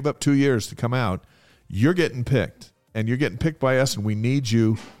 because he gave up 2 years to come out, you're getting picked, and you're getting picked by us, and we need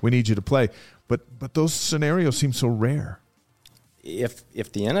you. We need you to play. But those scenarios seem so rare. If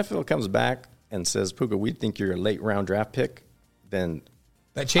the NFL comes back and says, Puka, we think you're a late round draft pick, then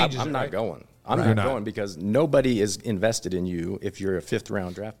that changes. I'm not going. I'm not going because nobody is invested in you if you're a 5th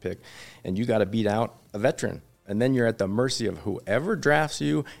round draft pick, and you got to beat out a veteran. And then you're at the mercy of whoever drafts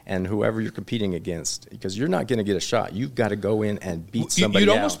you and whoever you're competing against, because you're not going to get a shot. You've got to go in and beat somebody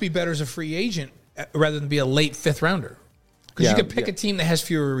You'd almost be better as a free agent rather than be a late 5th rounder, because you could pick a team that has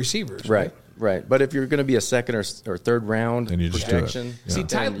fewer receivers. Right. But if you're going to be a 2nd or 3rd round projection, see,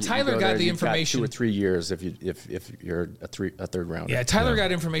 Tyler got the information. 2 or 3 years if you're a 3rd rounder. Yeah, Tyler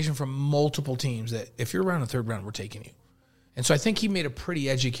got information from multiple teams that if you're around a 3rd round, we're taking you. And so I think he made a pretty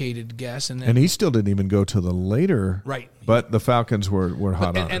educated guess. And he still didn't even go to the later. Right. But the Falcons were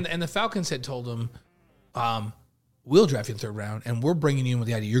hot on it. And the Falcons had told him, we'll draft you in the 3rd round, and we're bringing you in with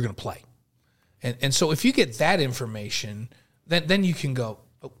the idea you're going to play. And so if you get that information, then you can go,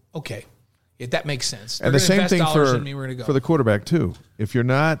 oh, okay, that makes sense. And the same thing for the quarterback, too. If you're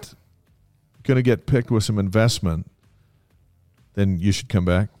not going to get picked with some investment, then you should come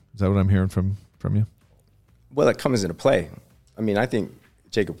back. Is that what I'm hearing from you? Well, that comes into play. I mean, I think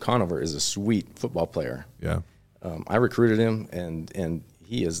Jacob Conover is a sweet football player. Yeah. I recruited him, and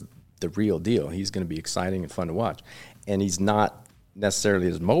he is the real deal. He's going to be exciting and fun to watch. And he's not necessarily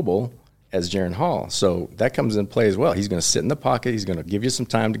as mobile as Jaren Hall. So that comes into play as well. He's going to sit in the pocket. He's going to give you some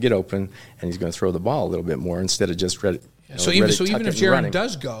time to get open, and he's going to throw the ball a little bit more instead of just ready. So even if Jaren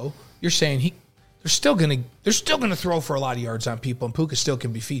does go, you're saying they're still going to throw for a lot of yards on people, and Puka still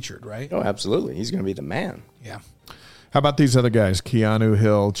can be featured, right? Oh, absolutely. He's going to be the man. Yeah. How about these other guys? Keanu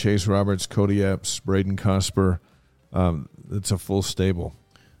Hill, Chase Roberts, Cody Epps, Braden Cosper. It's a full stable.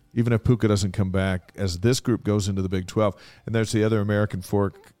 Even if Puka doesn't come back, as this group goes into the Big 12. And there's the other American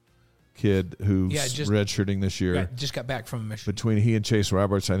Fork kid who's redshirting this year. Just got back from Michigan. Between he and Chase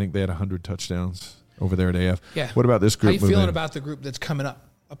Roberts, I think they had 100 touchdowns over there at AF. Yeah. What about this group? How are you feeling about the group that's coming up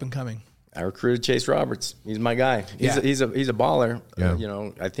and coming? I recruited Chase Roberts. He's my guy. He's a baller.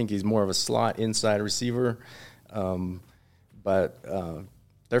 Yeah. I think he's more of a slot inside receiver. But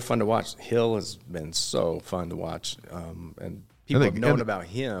they're fun to watch. Hill has been so fun to watch. And people have known about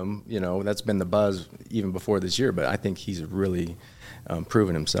him. That's been the buzz even before this year. But I think he's really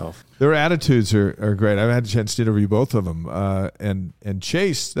proven himself. Their attitudes are great. I've had a chance to interview both of them. And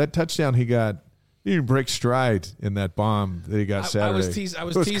Chase, that touchdown he got, he didn't break stride in that bomb that he got Saturday. I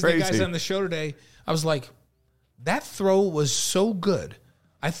was teasing the guys on the show today. I was like, that throw was so good.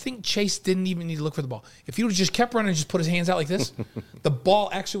 I think Chase didn't even need to look for the ball. If he would have just kept running and just put his hands out like this, the ball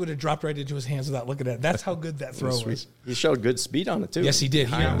actually would have dropped right into his hands without looking at it. That's how good that throw was. He showed good speed on it, too. Yes, he did.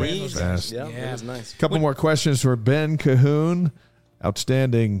 He ran those guys. Yeah, it was nice. A couple more questions for Ben Cahoon,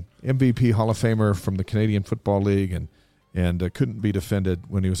 outstanding MVP Hall of Famer from the Canadian Football League and and couldn't be defended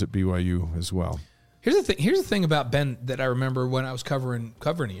when he was at BYU as well. Here's the thing about Ben that I remember when I was covering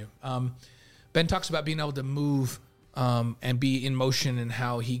you. Ben talks about being able to move and be in motion and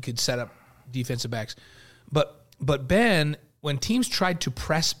how he could set up defensive backs. But Ben, when teams tried to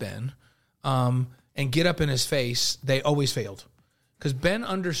press Ben and get up in his face, they always failed. Because Ben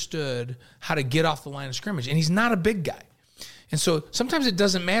understood how to get off the line of scrimmage, and he's not a big guy. And so sometimes it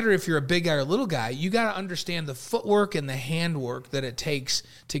doesn't matter if you're a big guy or a little guy. You got to understand the footwork and the handwork that it takes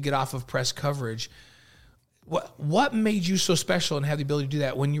to get off of press coverage. What made you so special and have the ability to do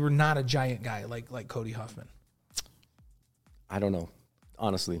that when you were not a giant guy like Cody Huffman? I don't know.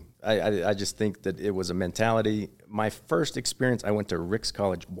 Honestly, I just think that it was a mentality. My first experience, I went to Ricks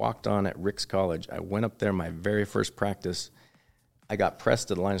College, walked on at Ricks College. I went up there my very first practice. I got pressed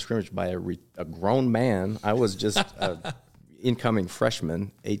at the line of scrimmage by a grown man. I was just an incoming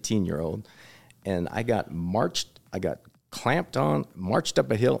freshman, 18-year-old, and I got clamped on, marched up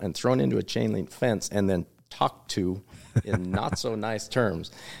a hill, and thrown into a chain link fence, and then talked to in not so nice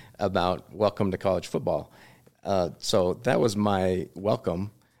terms about welcome to college football. So that was my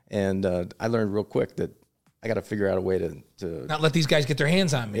welcome, and I learned real quick that I got to figure out a way to not let these guys get their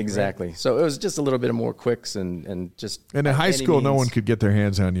hands on me. Exactly. Right? So it was just a little bit more quicks and just. And in high school, no one could get their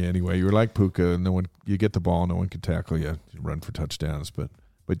hands on you anyway. You were like Puka, and you get the ball, no one could tackle you. You run for touchdowns, but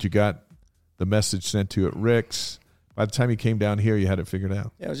you got the message sent to you at Ricks. By the time you came down here, you had it figured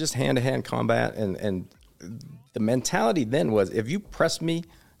out. Yeah, it was just hand-to-hand combat, and the mentality then was, if you press me,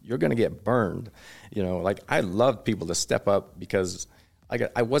 you're going to get burned. Like I loved people to step up because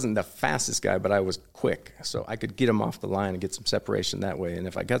I wasn't the fastest guy, but I was quick. So I could get them off the line and get some separation that way. And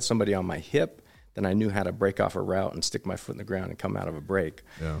if I got somebody on my hip, then I knew how to break off a route and stick my foot in the ground and come out of a break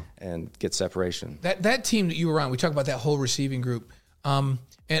and get separation. That team that you were on, we talk about that whole receiving group.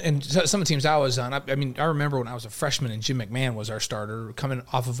 And some of the teams I was on, I remember when I was a freshman and Jim McMahon was our starter, coming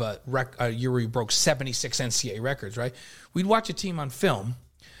off of a year where he broke 76 NCAA records, right? We'd watch a team on film,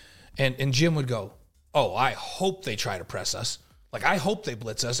 and Jim would go, "Oh, I hope they try to press us. Like, I hope they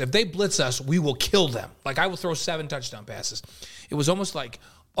blitz us. If they blitz us, we will kill them. Like, I will throw 7 touchdown passes." It was almost like,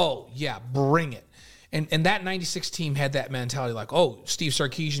 oh, yeah, bring it. And that 96 team had that mentality like, oh, Steve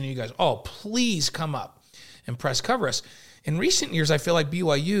Sarkisian and you guys, oh, please come up and press cover us. In recent years, I feel like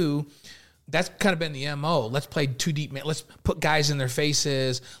BYU, that's kind of been the MO. Let's play too deep, man. Let's put guys in their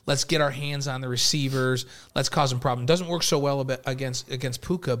faces. Let's get our hands on the receivers. Let's cause them problems. Doesn't work so well against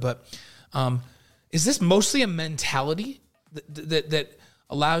Puka, but is this mostly a mentality that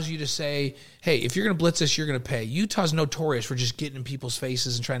allows you to say, hey, if you're going to blitz us, you're going to pay? Utah's notorious for just getting in people's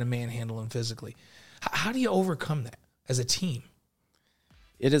faces and trying to manhandle them physically. How do you overcome that as a team?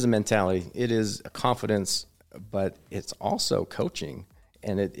 It is a mentality. It is a confidence, but it's also coaching.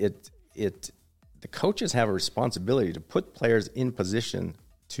 And the coaches have a responsibility to put players in position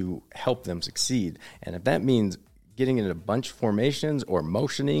to help them succeed. And if that means getting into bunch formations or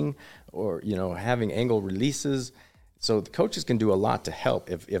motioning or, having angle releases, so the coaches can do a lot to help.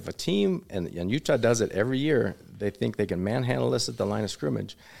 If a team, and Utah does it every year, they think they can manhandle us at the line of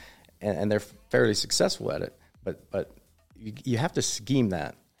scrimmage, and they're fairly successful at it. But you have to scheme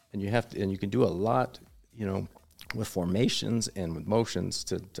that, and you can do a lot, with formations and with motions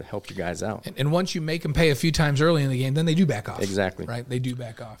to help you guys out. And once you make them pay a few times early in the game, then they do back off. Exactly. Right? They do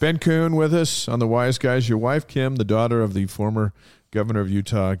back off. Ben Kuhn with us on the Wise Guys. Your wife, Kim, the daughter of the former governor of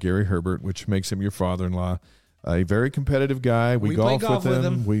Utah, Gary Herbert, which makes him your father-in-law. A very competitive guy. We golf with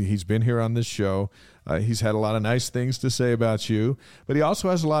him. He's been here on this show. He's had a lot of nice things to say about you, but he also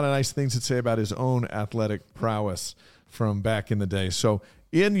has a lot of nice things to say about his own athletic prowess from back in the day. So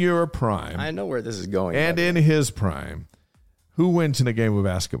in your prime. I know where this is going. And in his prime, who wins in a game of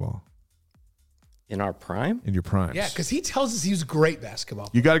basketball? In our prime? In your prime. Yeah, because he tells us he was great basketball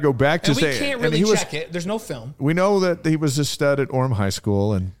player. You got to go back to say. We can't really check it. There's no film. We know that he was a stud at Orem High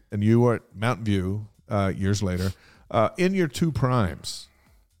School, and you were at Mountain View years later. In your 2 primes,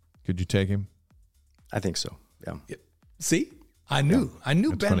 could you take him? I think so, yeah. See? I knew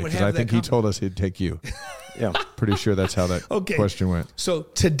Ben would have that. I think he told us he'd take you. Yeah. Pretty sure that's how that question went. So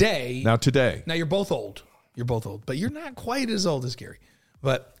today. Now you're both old. But you're not quite as old as Gary.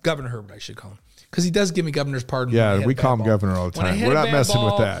 But Governor Herbert, I should call him. Because he does give me governor's pardon. Yeah, we call him governor all the time. We're not messing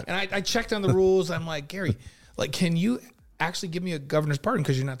with that. And I checked on the rules. I'm like, Gary, can you actually give me a governor's pardon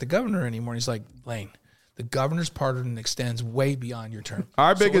because you're not the governor anymore? And he's like, Lane, the governor's pardon extends way beyond your term.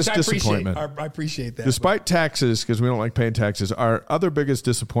 Our biggest disappointment. I appreciate that. Despite taxes, because we don't like paying taxes, our other biggest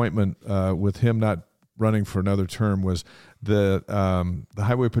disappointment with him not running for another term was the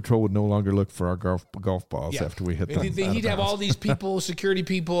highway patrol would no longer look for our golf balls after we hit them. He'd have all these people, security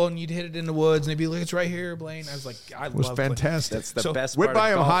people, and you'd hit it in the woods, and they'd be like, "It's right here, Blaine." I was like, "It was fantastic." That's the best. We'd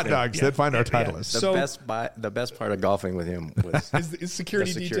buy them hot dogs. They'd find our Titleist. The best part of golfing with him was is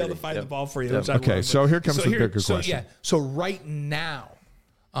security detail to find the ball for you. Okay, so here comes the bigger question. So right now,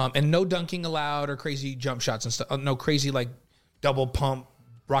 and no dunking allowed or crazy jump shots and stuff. No crazy like double pump,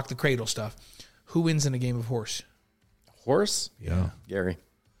 rock the cradle stuff. Who wins in a game of horse? Horse? Yeah. Gary.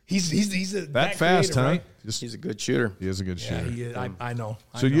 He's that fast, creative, huh? right? He's a good shooter. He is a good shooter. He is. I know.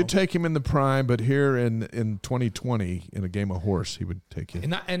 So you take him in the prime, but here in 2020, in a game of horse, he would take you.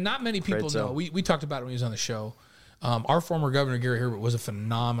 And not many people know. We talked about it when he was on the show. Our former governor, Gary Herbert, was a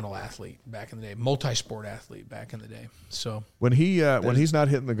phenomenal athlete back in the day, multi-sport athlete back in the day. So when he's not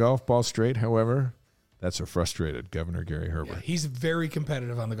hitting the golf ball straight, however, that's a frustrated Governor Gary Herbert. Yeah, he's very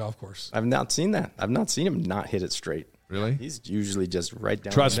competitive on the golf course. I've not seen that. I've not seen him not hit it straight. Really? He's usually just right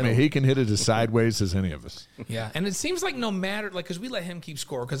down Trust the me, middle. he can hit it as sideways as any of us. Yeah, and it seems like no matter, like, because we let him keep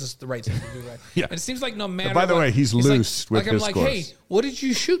score because it's the right thing to do, right? Yeah. And it seems like no matter. By the way, he's loose with I'm his like, scores. hey, what did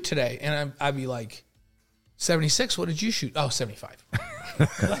you shoot today? And I'd be like, 76. What did you shoot? Oh, 75.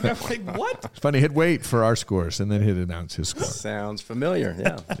 I'm like, what? It's funny. He'd wait for our scores and then he'd announce his score. Sounds familiar,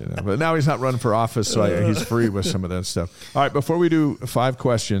 yeah. But now he's not running for office, so he's free with some of that stuff. All right, before we do 5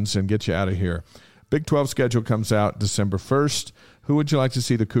 questions and get you out of here, Big 12 schedule comes out December 1st. Who would you like to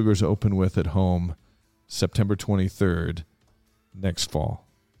see the Cougars open with at home September 23rd next fall?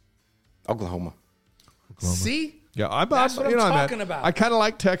 Oklahoma. See? Yeah, That's what I'm talking about. I kind of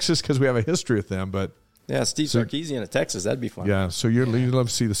like Texas because we have a history with them, but yeah, Steve Sarkisian at Texas, that'd be fun. Yeah, so you'd love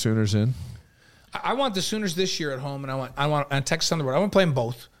to see the Sooners in? I want the Sooners this year at home, and I want Texas on the road. I want to play them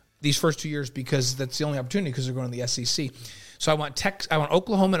both these first 2 years because that's the only opportunity because they're going to the SEC. So I want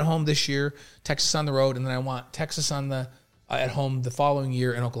Oklahoma at home this year, Texas on the road, and then I want Texas on the at home the following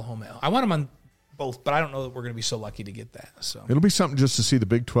year and Oklahoma. I want them on both, but I don't know that we're going to be so lucky to get that. So it'll be something just to see the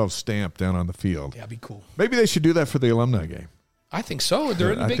Big 12 stamp down on the field. Yeah, it'd be cool. Maybe they should do that for the alumni game. I think so.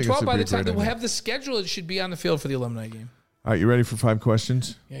 They're in the Big 12 by the time that we'll idea. have the schedule. It should be on the field for the alumni game. All right, you ready for 5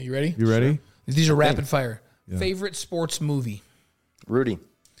 questions? Yeah, you ready? You ready? Sure. These are rapid fire. Yeah. Favorite sports movie? Rudy.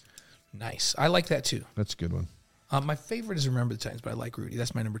 Nice. I like that too. That's a good one. My favorite is Remember the Titans, but I like Rudy.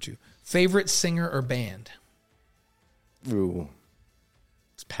 That's my number 2. Favorite singer or band? Ooh.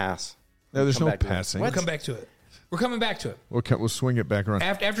 It's pass. No, there's no passing. We'll come back to it. We're coming back to it. We'll swing it back around.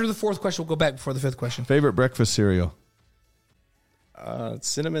 After the 4th question, we'll go back before the 5th question. Favorite breakfast cereal?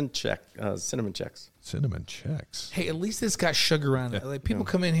 Cinnamon Chex. Cinnamon Chex. Hey, at least it's got sugar on it. Like people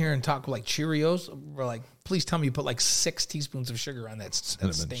come in here and talk like Cheerios. We're like, please tell me you put like 6 teaspoons of sugar on that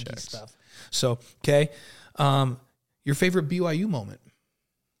stinky Chex stuff. So, okay. Your favorite BYU moment?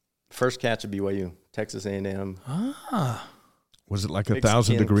 First catch of BYU, Texas A&M. Was it like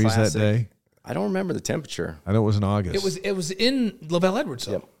 1,000 degrees classic. that day? I don't remember the temperature. I know it was in August. It was in Lavelle Edwards,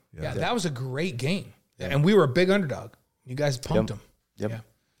 though. Yep. That was a great game. Yep. And we were a big underdog. You guys pumped them. Yep. Yeah.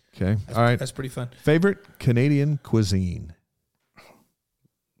 Okay. All right. That's pretty fun. Favorite Canadian cuisine?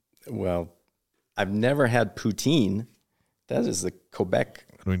 Well, I've never had poutine. That is the Quebec.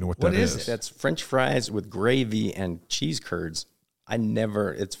 I don't even know what What that is is. That's French fries with gravy and cheese curds.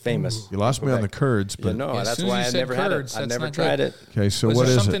 It's famous. You lost me on the curds, but That's why I never had it. I never tried it. Okay, so was what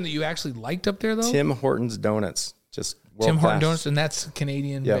there is something it? that you actually liked up there, though? Tim Hortons Donuts. Just Tim Hortons world-class. Donuts, and that's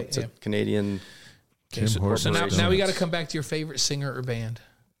Canadian. Yeah, it's a Canadian. Tim so Hortons now we got to Donuts. come back to your favorite singer or band.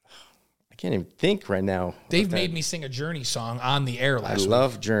 I can't even think right now. Dave made me sing a Journey song on the air I last week.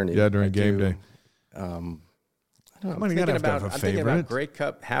 love Journey. Yeah, during I game do. day. I don't know. Come on, you gotta have to have a I'm thinking favorite. about Grey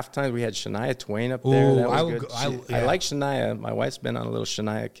Cup halftime. We had Shania Twain up there. That was good. I like Shania. My wife's been on a little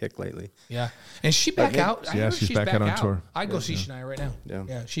Shania kick lately. Yeah. And she back out. I heard she's back out on tour. I'd go see Shania right now.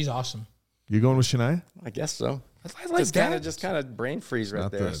 Yeah. She's awesome. You going with Shania? I guess so. I like that. Just kind of brain freeze right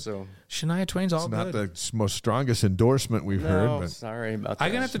Not there. the- So Shania Twain's all It's not good. the most strongest endorsement we've heard, no, but sorry about that.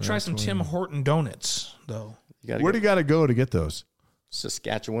 I'm going to have to try some Tim Horton donuts, though. where do you got to go to get those?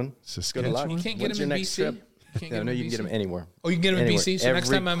 Saskatchewan. Saskatchewan? Good luck. You can't get When's them your in next BC? trip? You can't I know you can get BC? them anywhere. Oh, you can get them in Anywhere. BC? So next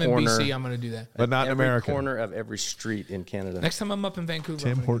Every time I'm in corner- BC, I'm going to do that. But not in every America. corner of every street in Canada. Next time I'm up in Vancouver, I'm Tim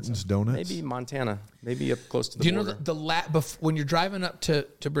gonna get Hortons some. Donuts? Maybe Montana. Maybe up close to the Do you know border. when you're driving up to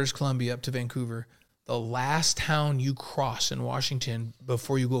British Columbia, up to Vancouver, the last town you cross in Washington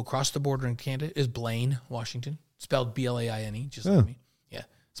before you go across the border in Canada is Blaine, Washington. Spelled Blaine, just like me. Yeah,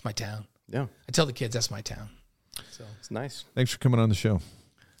 it's my town. Yeah, I tell the kids that's my town. So it's nice. Thanks for coming on the show.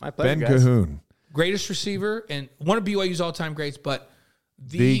 My pleasure, Ben guys. Cahoon. greatest receiver and one of BYU's all-time greats, but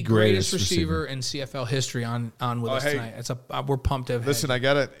The greatest receiver in CFL history on with us hey. tonight. We're pumped to have Listen, had I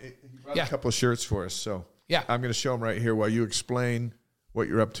got it. Yeah. A couple of shirts for us. So Yeah. I'm going to show them right here while you explain what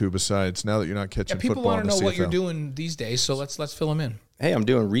you're up to besides now that you're not catching People football. want to know in the what you're CFL. doing these days, so let's fill them in. Hey, I'm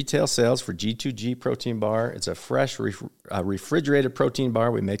doing retail sales for G2G Protein Bar. It's a fresh refrigerated protein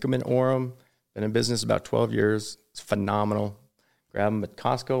bar. We make them in Orem. Been in business about 12 years. It's phenomenal. Grab them at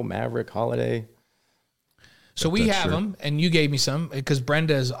Costco, Maverick, Holiday. So we have them, and you gave me some because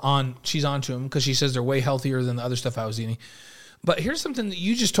Brenda's on. She's on to them because she says they're way healthier than the other stuff I was eating. But here's something that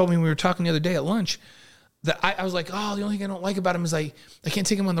you just told me when we were talking the other day at lunch. That I was like, oh, the only thing I don't like about them is I can't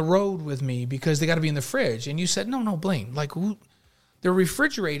take them on the road with me because they got to be in the fridge. And you said, no, Blaine, like they're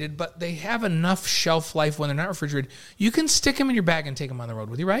refrigerated, but they have enough shelf life when they're not refrigerated. You can stick them in your bag and take them on the road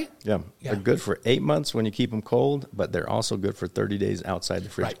with you, right? Yeah. They're good for 8 months when you keep them cold, but they're also good for 30 days outside the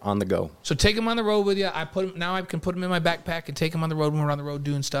fridge on the go. So take them on the road with you. I can put them in my backpack and take them on the road when we're on the road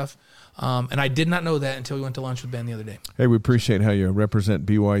doing stuff. And I did not know that until we went to lunch with Ben the other day. Hey, we appreciate how you represent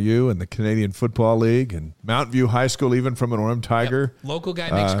BYU and the Canadian Football League and Mountain View High School, even from an Orem Tiger. Yep. Local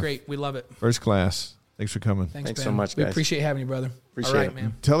guy makes great. We love it. First class. Thanks for coming. Thanks Ben. so much, We guys. appreciate having you, brother. Appreciate All right, it.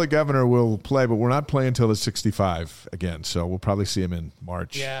 man. Tell the governor we'll play, but we're not playing until the 65 again. So we'll probably see him in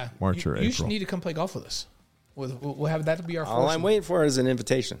March. Yeah. March or You April. should need to come play golf with us. We'll have that to be our All I'm waiting for is an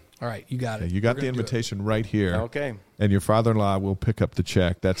invitation. All right, you got it. Yeah, you got We're the gonna do it. invitation right here. Okay. And your father-in-law will pick up the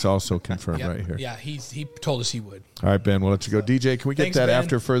check. That's also confirmed Yep. right here. Yeah, he told us he would. All right, Ben, we'll let you go. DJ, can we get Thanks, that Ben.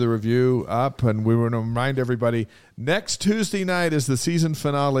 after further review up? And we want to remind everybody, next Tuesday night is the season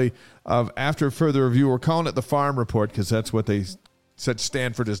finale of After Further Review. We're calling it the Farm Report because that's what they said.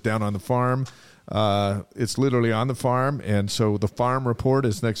 Stanford is down on the farm. It's literally on the farm. And so the Farm Report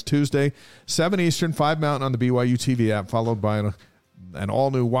is next Tuesday, 7 Eastern, 5 Mountain on the BYU TV app, followed by an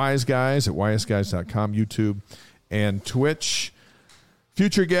all-new Wise Guys at wiseguys.com, YouTube, and Twitch.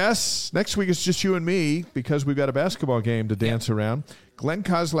 Future guests, next week it's just you and me because we've got a basketball game to dance around. Glenn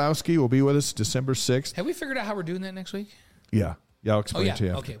Kozlowski will be with us December 6th. Have we figured out how we're doing that next week? Yeah, I'll explain to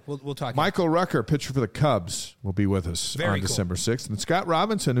you. Okay, we'll talk. Michael Rucker, pitcher for the Cubs, will be with us Very on cool. December 6th. And Scott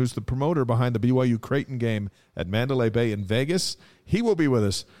Robinson, who's the promoter behind the BYU Creighton game at Mandalay Bay in Vegas, he will be with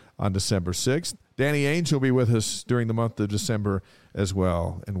us on December 6th. Danny Ainge will be with us during the month of December as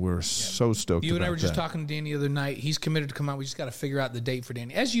well, and we're so stoked You about and I were just that. talking to Danny the other night. He's committed to come out. We just got to figure out the date for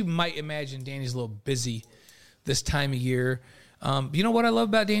Danny. As you might imagine, Danny's a little busy this time of year. You know what I love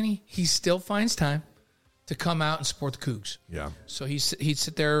about Danny? He still finds time to come out and support the Cougs. Yeah. So he'd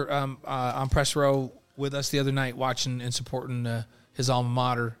sit there on press row with us the other night watching and supporting his alma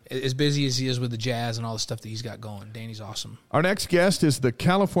mater, as busy as he is with the Jazz and all the stuff that he's got going. Danny's awesome. Our next guest is the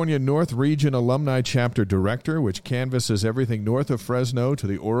California North Region Alumni Chapter Director, which canvasses everything north of Fresno to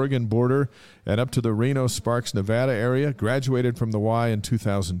the Oregon border and up to the Reno-Sparks, Nevada area. Graduated from the Y in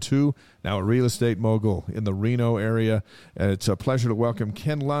 2002, now a real estate mogul in the Reno area. And it's a pleasure to welcome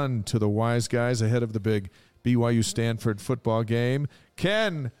Ken Lund to the Wise Guys ahead of the big BYU-Stanford football game.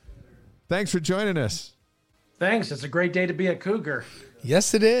 Ken, thanks for joining us. Thanks. It's a great day to be a Cougar.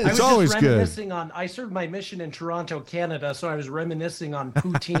 Yes, it is. I It's was always just good. reminiscing on. I served my mission in Toronto, Canada, so I was reminiscing on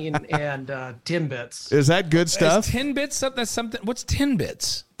poutine and Timbits. Is that good stuff? Is Tin Bits up? That's something. What's Tin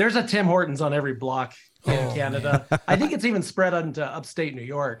Bits? There's a Tim Hortons on every block in Canada. I think it's even spread onto upstate New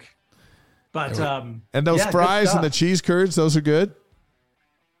York. But And those yeah, good fries and the stuff. cheese curds, those are good?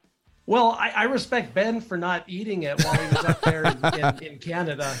 Well, I respect Ben for not eating it while he was up there in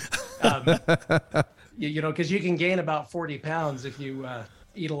Canada. You know, because you can gain about 40 pounds if you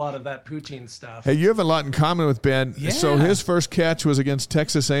eat a lot of that poutine stuff. Hey, you have a lot in common with Ben. Yeah. So his first catch was against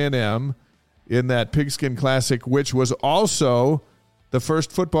Texas A&M in that Pigskin Classic, which was also the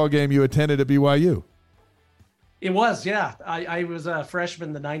first football game you attended at BYU. It was, yeah. I was a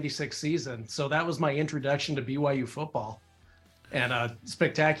freshman the 96 season, so that was my introduction to BYU football. And a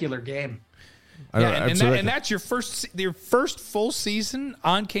spectacular game. And that's your first full season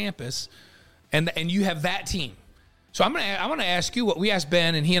on campus, and you have that team. So I want to ask you what we asked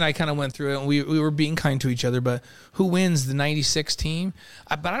Ben, and he and I kind of went through it, and we were being kind to each other. But who wins the 96 team?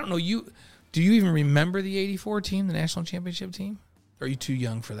 But I don't know. Do you even remember the 84 team, the national championship team? Or are you too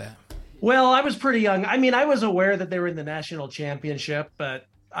young for that? Well, I was pretty young. I mean, I was aware that they were in the national championship, but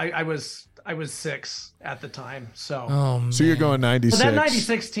I was 6 at the time. So, So you're going 96. But that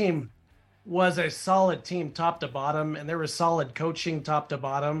 96 team was a solid team top to bottom, and there was solid coaching top to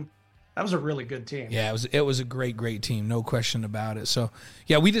bottom. That was a really good team. Yeah, it was a great team, no question about it. So,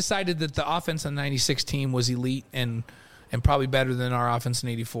 yeah, we decided that the offense on the 96 team was elite and probably better than our offense in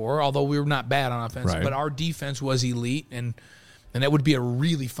 84, although we were not bad on offense. Right. But our defense was elite, and And that would be a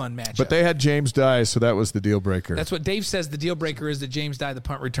really fun matchup. But they had James Dye, so that was the deal breaker. That's what Dave says. The deal breaker is that James Dye, the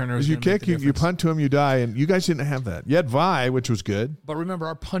punt returner, is you kick, you punt to him, you die, and you guys didn't have that. You had Vi, which was good. But remember,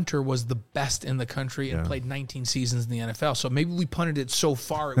 our punter was the best in the country and played 19 seasons in the NFL. So maybe we punted it so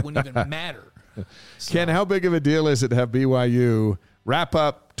far it wouldn't even matter. So. Ken, how big of a deal is it to have BYU wrap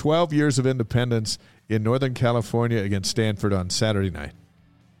up 12 years of independence in Northern California against Stanford on Saturday night?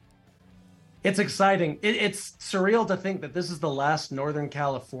 It's exciting. It's surreal to think that this is the last Northern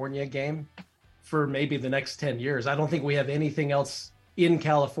California game for maybe the next 10 years. I don't think we have anything else in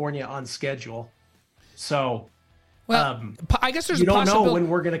California on schedule. So, I guess there's you a don't possibility.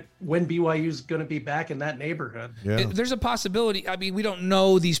 know when BYU's going to be back in that neighborhood. Yeah. There's a possibility. I mean, we don't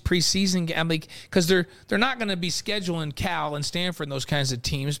know these preseason games because they're not going to be scheduling Cal and Stanford and those kinds of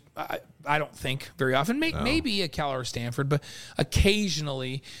teams. I don't think very often. Maybe a Cal or Stanford, but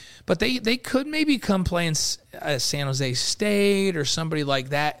occasionally. But they could maybe come play in San Jose State or somebody like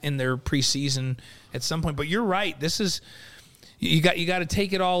that in their preseason at some point. But you're right. This is you got to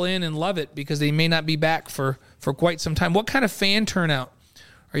take it all in and love it because they may not be back for quite some time. What kind of fan turnout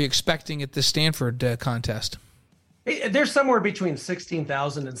are you expecting at the Stanford contest? There's somewhere between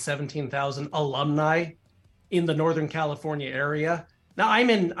 16,000 and 17,000 alumni in the Northern California area. Now I'm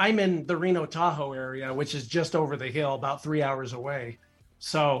in the Reno Tahoe area, which is just over the hill, about 3 hours away.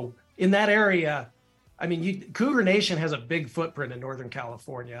 So in that area, I mean, Cougar Nation has a big footprint in Northern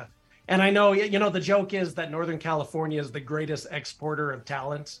California. And I know, the joke is that Northern California is the greatest exporter of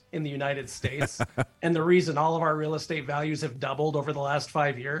talent in the United States. And the reason all of our real estate values have doubled over the last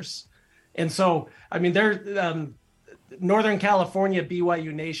 5 years. And so, I mean, Northern California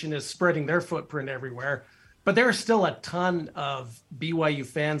BYU Nation is spreading their footprint everywhere. But there are still a ton of BYU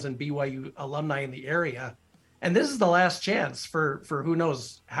fans and BYU alumni in the area. And this is the last chance for who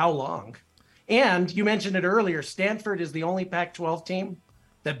knows how long. And you mentioned it earlier, Stanford is the only Pac-12 team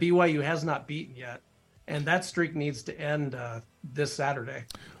that BYU has not beaten yet. And that streak needs to end this Saturday.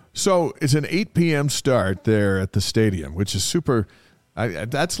 So it's an 8 p.m. start there at the stadium, which is super.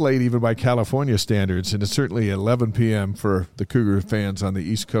 That's late even by California standards, and it's certainly 11 p.m. for the Cougar fans on the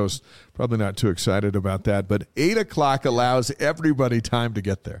East Coast. Probably not too excited about that, but 8 o'clock allows everybody time to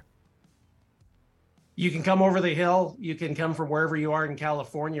get there. You can come over the hill. You can come from wherever you are in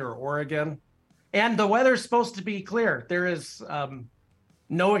California or Oregon. And the weather's supposed to be clear. There is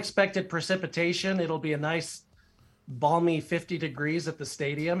no expected precipitation. It'll be a nice, balmy 50 degrees at the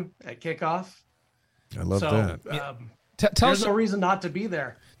stadium at kickoff. I love that. There's no reason not to be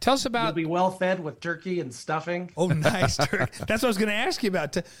there. Tell us about... You'll be well fed with turkey and stuffing. Oh, nice. That's what I was going to ask you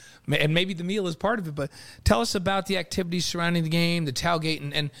about. And maybe the meal is part of it, but tell us about the activities surrounding the game, the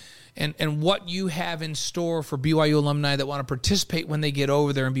tailgate, and what you have in store for BYU alumni that want to participate when they get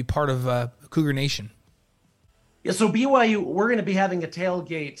over there and be part of Cougar Nation. Yeah, so BYU, we're going to be having a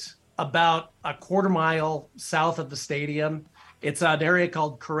tailgate about a quarter mile south of the stadium. It's an area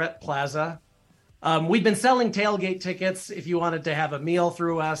called Corrette Plaza. We've been selling tailgate tickets if you wanted to have a meal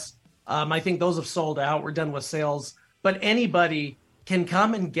through us. I think those have sold out. We're done with sales. But anybody can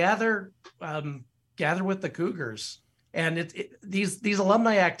come and gather with the Cougars. And these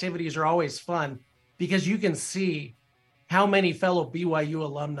alumni activities are always fun because you can see how many fellow BYU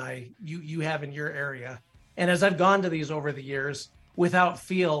alumni you have in your area. And as I've gone to these over the years, without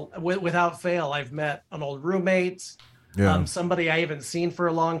fail, I've met an old roommate, somebody I haven't seen for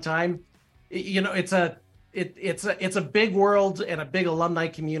a long time. It's a big world and a big alumni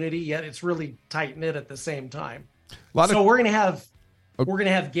community, yet it's really tight knit at the same time. So we're gonna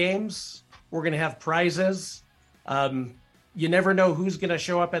have games, we're gonna have prizes. You never know who's gonna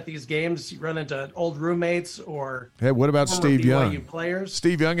show up at these games. You run into old roommates or what about Steve BYU Young? Players.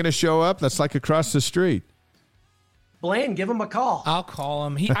 Steve Young gonna show up? That's like across the street. Blaine, give him a call. I'll call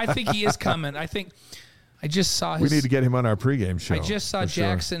him. I think he is coming. I just saw his... We need to get him on our pregame show. I just saw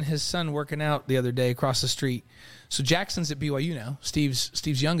Jackson, his son, working out the other day across the street. So Jackson's at BYU now,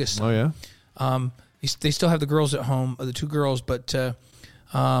 Steve's youngest son. Oh, yeah? They still have the girls at home, the two girls, but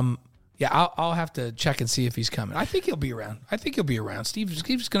I'll have to check and see if he's coming. I think he'll be around. Steve's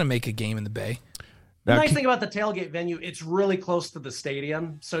going to make a game in the Bay. The nice thing about the tailgate venue, it's really close to the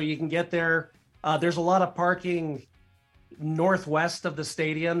stadium, so you can get there. There's a lot of parking northwest of the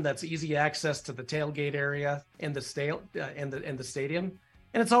stadium that's easy access to the tailgate area and the stadium,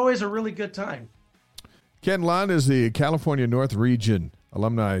 and it's always a really good time. Ken Lund is the California North Region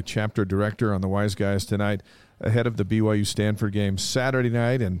Alumni Chapter Director on the Wise Guys tonight, ahead of the BYU Stanford game Saturday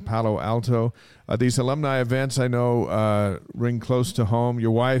night in Palo Alto. These alumni events, I know, ring close to home.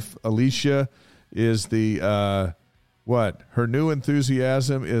 Your wife, Alicia, is the what? Her new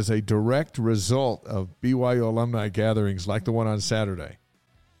enthusiasm is a direct result of BYU alumni gatherings like the one on Saturday.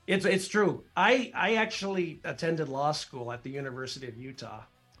 It's true. I actually attended law school at the University of Utah,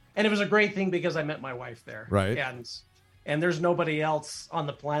 and it was a great thing because I met my wife there. Right. And there's nobody else on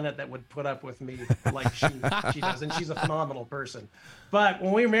the planet that would put up with me like she does, and she's a phenomenal person. But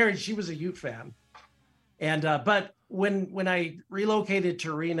when we were married, she was a Ute fan, and but when I relocated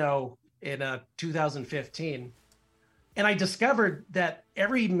to Reno in 2015, and I discovered that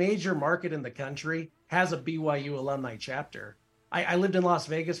every major market in the country has a BYU alumni chapter. I lived in Las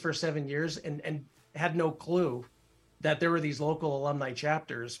Vegas for 7 years and had no clue that there were these local alumni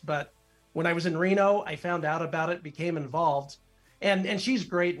chapters. But when I was in Reno, I found out about it, became involved, and she's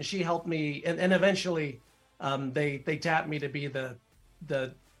great, and she helped me. And eventually, they tapped me to be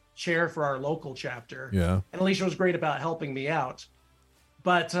the chair for our local chapter. Yeah. And Alicia was great about helping me out.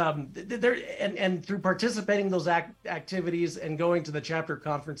 But and through participating in those activities and going to the chapter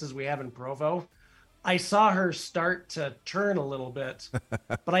conferences we have in Provo, I saw her start to turn a little bit.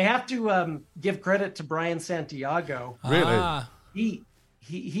 But I have to give credit to Brian Santiago. Really?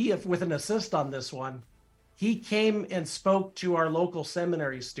 He with an assist on this one. He came and spoke to our local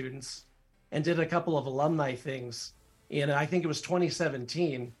seminary students and did a couple of alumni things in, I think it was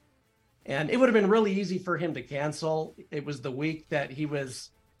 2017. And it would have been really easy for him to cancel. It was the week that he was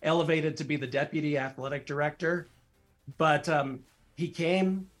elevated to be the deputy athletic director. But he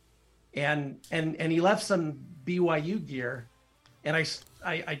came and he left some BYU gear. And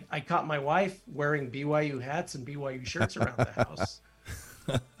I caught my wife wearing BYU hats and BYU shirts around the house.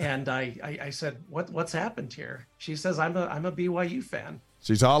 And I said, what's happened here? She says, I'm a BYU fan.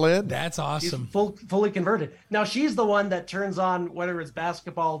 She's all in? That's awesome. She's fully converted. Now she's the one that turns on, whether it's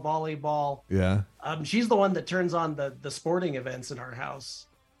basketball, volleyball. Yeah. She's the one that turns on the sporting events in our house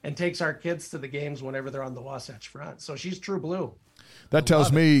and takes our kids to the games whenever they're on the Wasatch Front. So she's true blue. That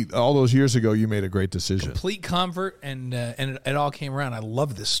tells me all those years ago you made a great decision. Complete convert, and it all came around. I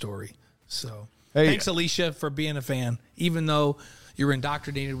love this story. So thanks, Alicia, for being a fan, even though you were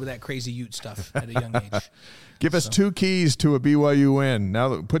indoctrinated with that crazy Ute stuff at a young age. Give us 2 keys to a BYU win.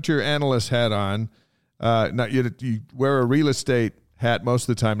 Now, put your analyst hat on. Now you wear a real estate hat most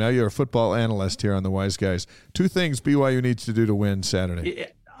of the time. Now you're a football analyst here on the Wise Guys. 2 things BYU needs to do to win Saturday.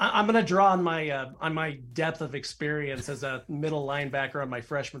 I'm going to draw on my depth of experience as a middle linebacker on my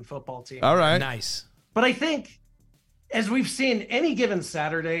freshman football team. All right. Nice. But I think, as we've seen, any given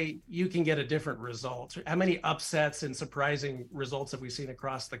Saturday, you can get a different result. How many upsets and surprising results have we seen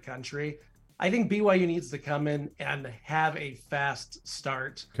across the country? I think BYU needs to come in and have a fast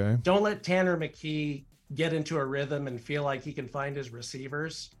start. Okay. Don't let Tanner McKee get into a rhythm and feel like he can find his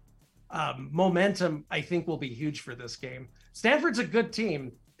receivers. Momentum, I think, will be huge for this game. Stanford's a good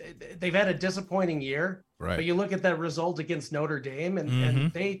team. They've had a disappointing year, right? But you look at that result against Notre Dame,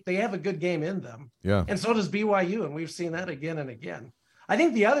 and they have a good game in them. Yeah. And so does BYU, and we've seen that again and again. I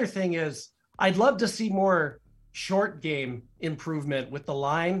think the other thing is I'd love to see more short game improvement with the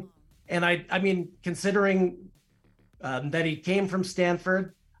line. And I mean, considering that he came from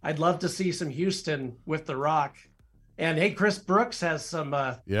Stanford, I'd love to see some Houston with the rock. And hey, Chris Brooks has some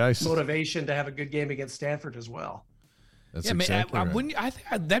motivation to have a good game against Stanford as well. That's exactly right. I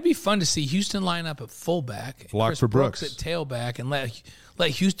think that'd be fun to see Houston line up at fullback, block for Brooks at tailback, and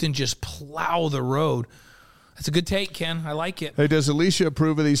let Houston just plow the road. That's a good take, Ken. I like it. Hey, does Alicia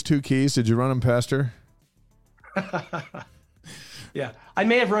approve of these 2 keys? Did you run them past her? Yeah, I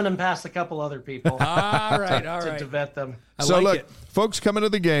may have run them past a couple other people. all right. To vet them. Look, folks coming to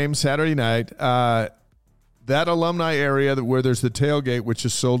the game Saturday night, that alumni area where there's the tailgate, which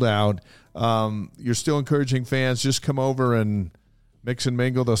is sold out, you're still encouraging fans, just come over and mix and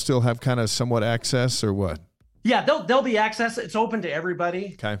mingle. They'll still have kind of somewhat access, or what? Yeah, there'll be access. It's open to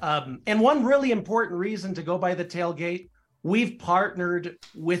everybody. Okay. And one really important reason to go by the tailgate, we've partnered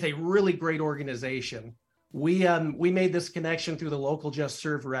with a really great organization. We made this connection through the local Just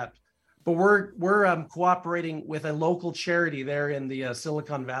Serve rep, but we're cooperating with a local charity there in the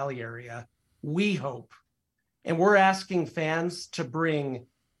Silicon Valley area. We Hope, and we're asking fans to bring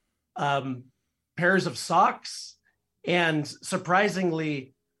pairs of socks and,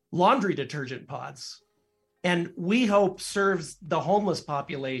 surprisingly, laundry detergent pods. And We Hope serves the homeless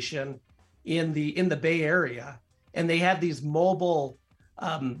population in the Bay Area, and they have these mobile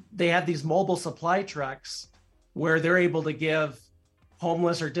supply trucks where they're able to give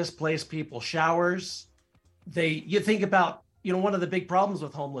homeless or displaced people showers. You think about, one of the big problems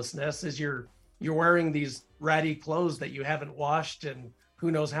with homelessness is you're wearing these ratty clothes that you haven't washed in who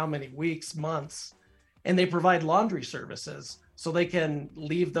knows how many weeks, months, and they provide laundry services so they can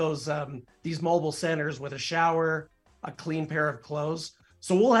leave those these mobile centers with a shower, a clean pair of clothes.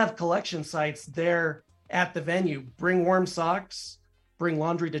 So we'll have collection sites there at the venue. Bring warm socks, bring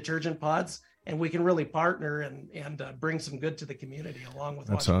laundry detergent pods, and we can really partner and bring some good to the community along with.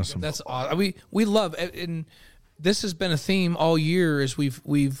 That's awesome. That's awesome. We love it. And this has been a theme all year as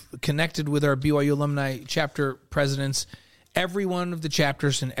we've connected with our BYU alumni chapter presidents. Every one of the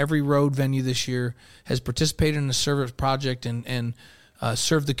chapters and every road venue this year has participated in a service project and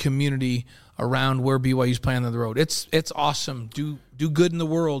served the community around where BYU's playing on the road. It's awesome. Do good in the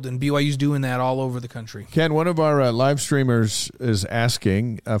world, and BYU's doing that all over the country. Ken, one of our live streamers is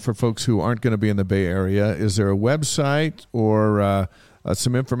asking for folks who aren't going to be in the Bay Area, is there a website or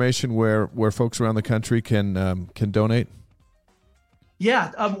some information where folks around the country can donate?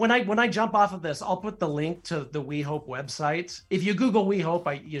 Yeah, when I jump off of this, I'll put the link to the We Hope website. If you Google We Hope,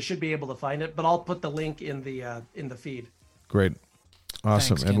 you should be able to find it. But I'll put the link in the feed. Great,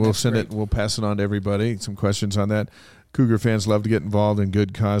 awesome, Thanks, and Ken. we'll That's send great. it. We'll pass it on to everybody. Some questions on that. Cougar fans love to get involved in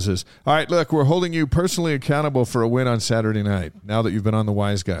good causes. All right, look, we're holding you personally accountable for a win on Saturday night. Now that you've been on the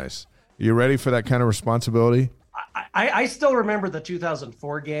Wise Guys, are you ready for that kind of responsibility? I still remember the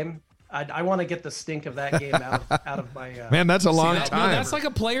 2004 game. I want to get the stink of that game out of my. Man, that's a long No, time. that's like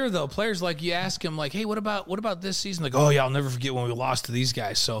a player though. Players like you ask him like, hey, what about this season? Like, oh yeah, I'll never forget when we lost to these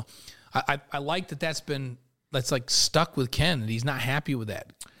guys. So I like that's like stuck with Ken, and he's not happy with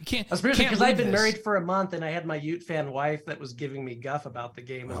that. You can't, especially because can't I've been leave this. married for a month and I had my Ute fan wife that was giving me guff about the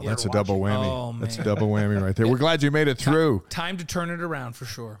game. Oh, that's a double whammy. Oh, That's a man. double whammy right there. We're glad you made it through. Time to turn it around for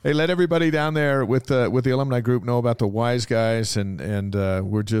sure. Hey, let everybody down there with the alumni group know about the Wise Guys, and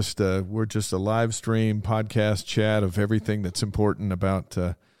we're just a live stream podcast chat of everything that's important about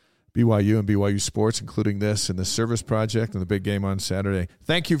BYU and BYU sports, including this and the service project and the big game on Saturday.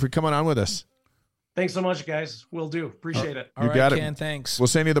 Thank you for coming on with us. Thanks so much, guys. Will do. Appreciate it. All right, got it. Ken, thanks. We'll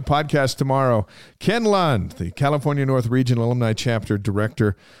send you the podcast tomorrow. Ken Lund, the California North Regional Alumni Chapter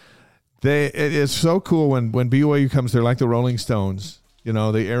Director. It is so cool when BYU comes there, like the Rolling Stones. You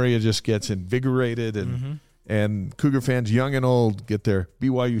know, the area just gets invigorated, and Cougar fans, young and old, get their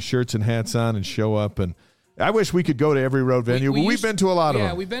BYU shirts and hats on and show up. And I wish we could go to every road venue, but we've been to a lot of them.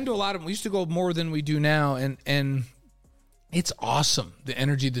 Yeah, we've been to a lot of them. We used to go more than we do now, and it's awesome, the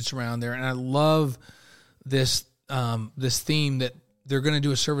energy that's around there. And I love this theme that they're going to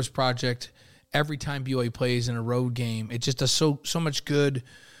do a service project every time BYU plays in a road game. It just does so much good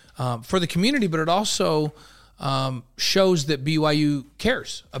for the community, but it also shows that BYU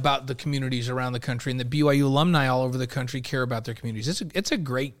cares about the communities around the country, and that BYU alumni all over the country care about their communities. It's a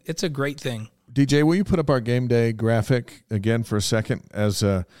great thing. DJ, will you put up our game day graphic again for a second as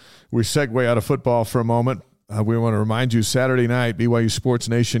we segue out of football for a moment? We want to remind you, Saturday night, BYU Sports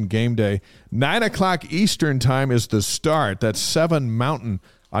Nation game day, 9 o'clock Eastern time is the start. That's 7 Mountain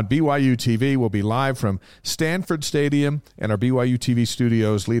on BYU TV. We'll be live from Stanford Stadium and our BYU TV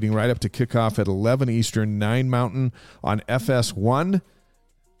studios leading right up to kickoff at 11 Eastern, 9 Mountain on FS1.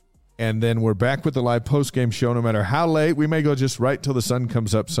 And then we're back with the live postgame show no matter how late. We may go just right till the sun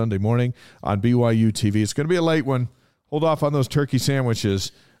comes up Sunday morning on BYU TV. It's going to be a late one. Hold off on those turkey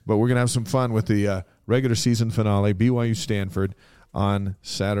sandwiches, but we're going to have some fun with the regular season finale, BYU Stanford, on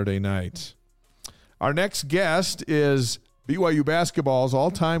Saturday night. Our next guest is BYU basketball's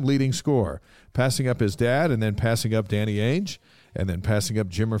all-time leading scorer, passing up his dad and then passing up Danny Ainge and then passing up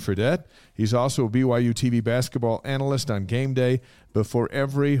Jimmer Fredette. He's also a BYU TV basketball analyst on game day before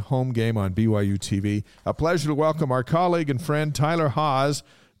every home game on BYU TV. A pleasure to welcome our colleague and friend Tyler Haws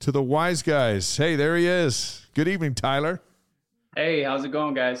to the Wise Guys. Hey, there he is. Good evening, Tyler. Hey, how's it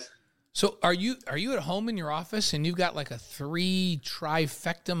going, guys? So are you at home in your office and you've got like a 3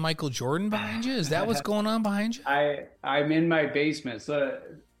 trifecta Michael Jordan behind you? Is that what's going on behind you? I'm in my basement. So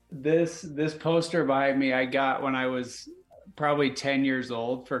this poster behind me I got when I was probably 10 years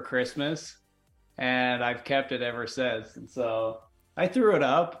old for Christmas, and I've kept it ever since. And so I threw it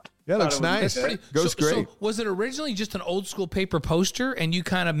up. Yeah, looks nice. Goes great. So was it originally just an old school paper poster and you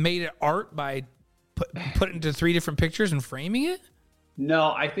kind of made it art by putting it into 3 different pictures and framing it?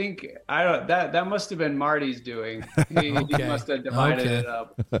 No, I think that must have been Marty's doing. He must have divided it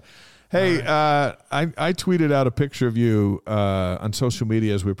up. Hey, I tweeted out a picture of you on social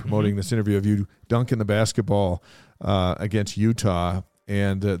media as we were promoting this interview of you dunking the basketball against Utah,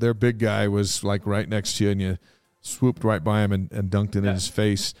 and their big guy was like right next to you, and you swooped right by him and dunked it in his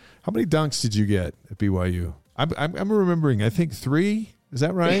face. How many dunks did you get at BYU? I'm remembering, I think 3. Is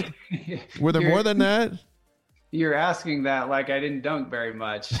that right? Were there more than that? You're asking that like I didn't dunk very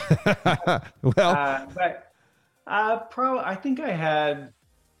much. Well, but I think I had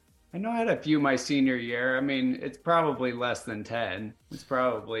a few my senior year. I mean, it's probably less than 10. It's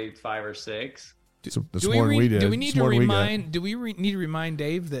probably 5 or 6. That's more than we did. Do we need to remind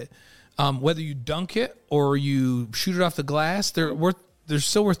Dave that whether you dunk it or you shoot it off the glass, they're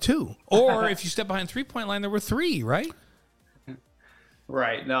still worth 2. Or if you step behind 3-point line, they're worth 3, right?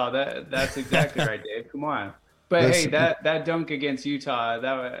 Right. No, that's exactly right, Dave. Come on. But hey, that dunk against Utah,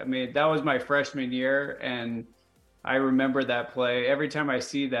 that was my freshman year, and I remember that play. Every time I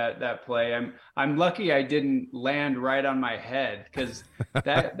see that play, I'm lucky I didn't land right on my head, because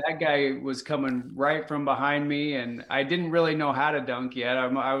that guy was coming right from behind me, and I didn't really know how to dunk yet.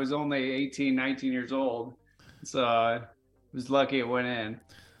 I was only 18, 19 years old, so I was lucky it went in.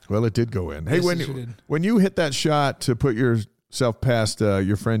 Well, it did go in. Hey, Yes, when you hit that shot to put yourself past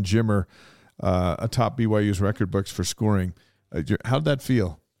your friend Jimmer, atop BYU's record books for scoring, how'd that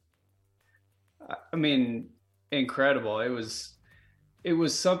feel? I mean, incredible. It was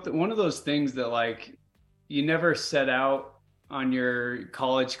something, one of those things that, like, you never set out on your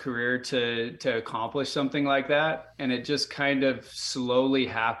college career to accomplish something like that, and it just kind of slowly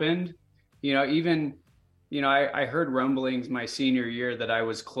happened. I heard rumblings my senior year that I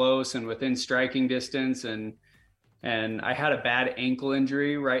was close and within striking distance, and I had a bad ankle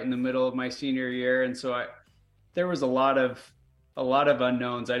injury right in the middle of my senior year, and so there was a lot of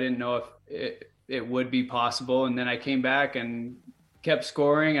unknowns. I didn't know if it would be possible, and then I came back and kept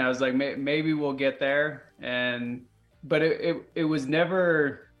scoring, and I was like, maybe we'll get there. But it was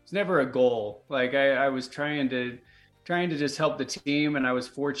never a goal. Like, I was trying to just help the team, and I was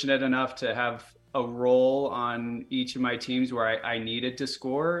fortunate enough to have a role on each of my teams where I needed to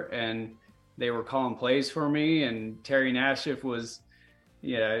score, and they were calling plays for me, and Terry Nashif was,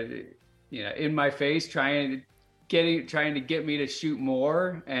 in my face trying to get me to shoot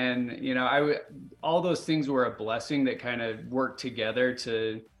more. And, all those things were a blessing that kind of worked together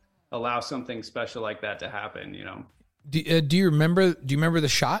to allow something special like that to happen, Do you remember the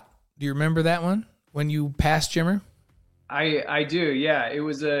shot? Do you remember that one when you passed Jimmer? I do. Yeah. It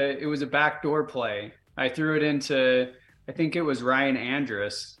was a backdoor play. I threw it into, I think it was Ryan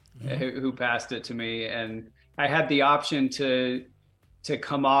Andrus who passed it to me. And I had the option to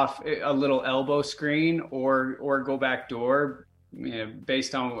come off a little elbow screen or go back door,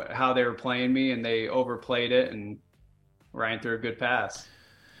 based on how they were playing me, and they overplayed it, and Ryan threw a good pass.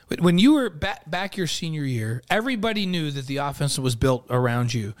 When you were back your senior year, everybody knew that the offense was built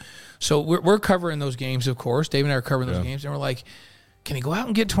around you. So we're covering those games, of course. Dave and I are covering those games, and we're like, can he go out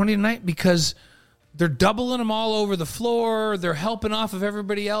and get 20 tonight? Because they're doubling him all over the floor. They're helping off of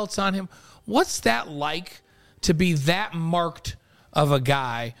everybody else on him. What's that like to be that marked of a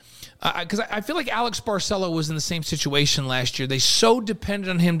guy? Because I feel like Alex Barcelo was in the same situation last year. They so depended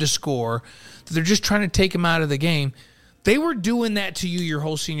on him to score that they're just trying to take him out of the game. They were doing that to you your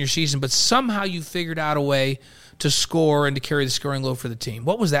whole senior season, but somehow you figured out a way to score and to carry the scoring load for the team.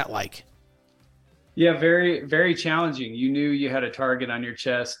 What was that like? Yeah, very, very challenging. You knew you had a target on your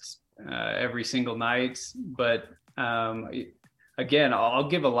chest every single night. But again, I'll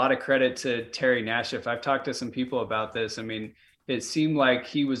give a lot of credit to Terry Nashif. I've talked to some people about this. I mean, it seemed like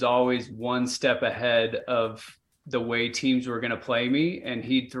he was always one step ahead of the way teams were going to play me, and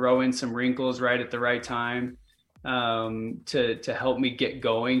he'd throw in some wrinkles right at the right time to help me get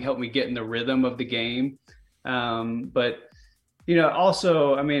going, help me get in the rhythm of the game. But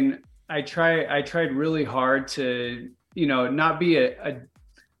also, I mean, I tried really hard to not be a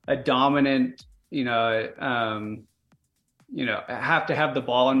dominant have to have the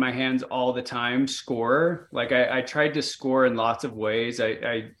ball in my hands all the time scorer. Like, I tried to score in lots of ways.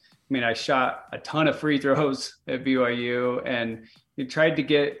 I shot a ton of free throws at BYU, and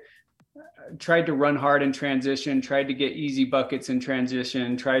tried to run hard in transition, tried to get easy buckets in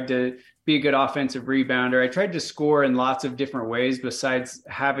transition, tried to be a good offensive rebounder. I tried to score in lots of different ways besides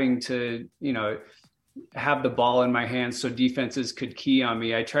having to, have the ball in my hands so defenses could key on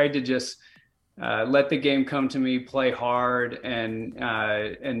me. I tried to just let the game come to me, play hard,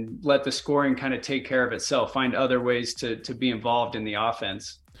 and let the scoring kind of take care of itself, find other ways to be involved in the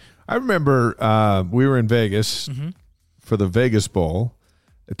offense. I remember we were in Vegas for the Vegas Bowl.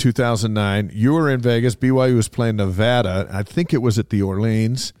 2009, you were in Vegas. BYU was playing Nevada. I think it was at the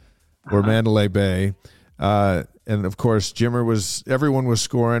Orleans or Mandalay Bay. And, of course, everyone was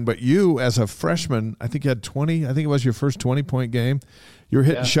scoring. But you, as a freshman, I think you had 20. I think it was your first 20-point game. You were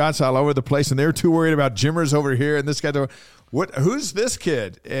hitting shots all over the place, and they were too worried about Jimmer's over here and this guy. Who's this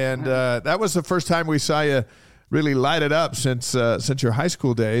kid? And that was the first time we saw you really light it up since your high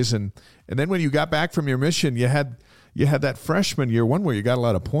school days. And then when you got back from your mission, you had that freshman year one where you got a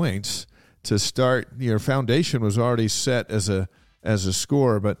lot of points to start. Your foundation was already set as a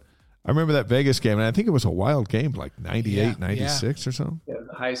scorer. But I remember that Vegas game, and I think it was a wild game, like 98, 96 or something. Yeah,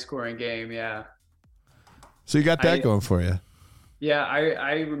 the high-scoring game, yeah. So you got that going for you. Yeah,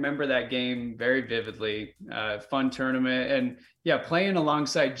 I remember that game very vividly. Fun tournament. And yeah, playing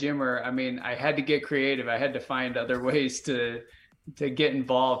alongside Jimmer, I mean, I had to get creative. I had to find other ways to get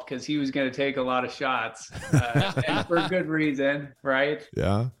involved because he was going to take a lot of shots and for good reason, right?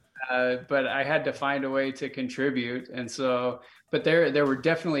 Yeah. But I had to find a way to contribute. And so, but there were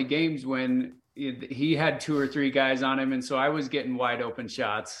definitely games when he had 2 or 3 guys on him. And so I was getting wide open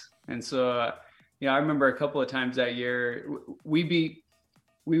shots. And so, I remember a couple of times that year we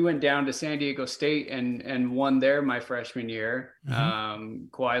went down to San Diego State and won there my freshman year.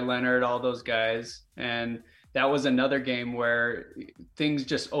 Kawhi Leonard, all those guys. And that was another game where things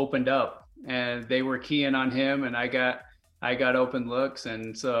just opened up and they were keying on him and I got open looks.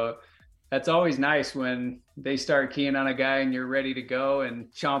 And so that's always nice when they start keying on a guy and you're ready to go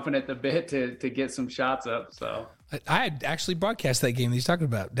and chomping at the bit to get some shots up. So I had actually broadcast that game that he's talking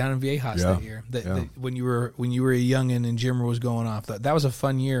about down in Viejas that year. When you were a youngin and Jimmer was going off. That was a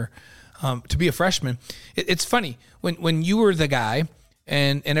fun year to be a freshman. It's funny when you were the guy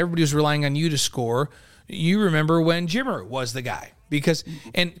and everybody was relying on you to score. You remember when Jimmer was the guy because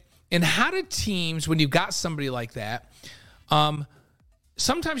and how do teams when you've got somebody like that?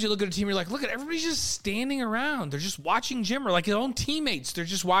 Sometimes you look at a team, you're like, look at everybody's just standing around. They're just watching Jimmer, like their own teammates. They're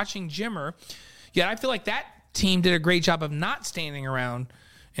just watching Jimmer. Yet I feel like that team did a great job of not standing around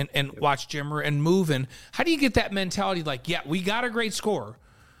and watch Jimmer and moving. How do you get that mentality? Like, yeah, we got a great score,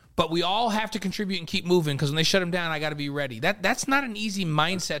 but we all have to contribute and keep moving because when they shut him down, I got to be ready. That's not an easy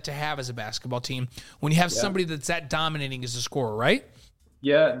mindset to have as a basketball team when you have somebody that's that dominating as a scorer, right?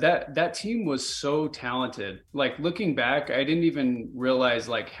 Yeah, that team was so talented. Like looking back, I didn't even realize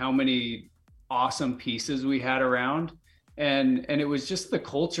like how many awesome pieces we had around. And it was just the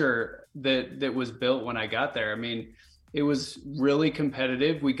culture that was built when I got there. I mean, it was really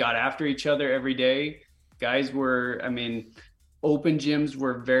competitive. We got after each other every day. Guys were, open gyms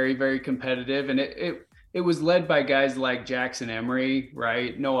were very, very competitive. And it was led by guys like Jackson Emery,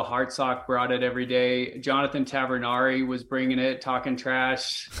 right? Noah Hartsock brought it every day. Jonathan Tavernari was bringing it, talking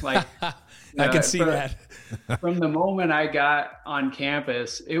trash. Like I can see that. From the moment I got on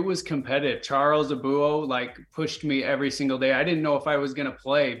campus, it was competitive. Charles Abuo pushed me every single day. I didn't know if I was going to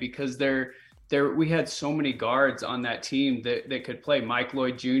play because we had so many guards on that team that could play. Mike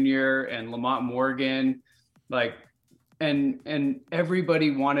Lloyd Jr. and Lamont Morgan, and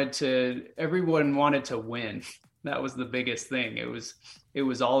everyone wanted to win. That was the biggest thing. It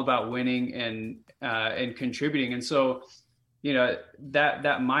was all about winning and contributing. And so, that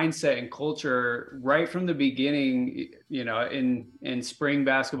mindset and culture right from the beginning, in spring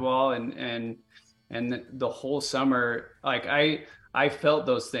basketball and the whole summer, I felt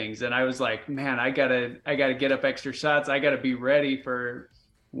those things and I was like, man, I gotta get up extra shots. I gotta be ready for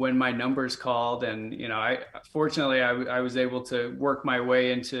when my numbers called. And, fortunately I was able to work my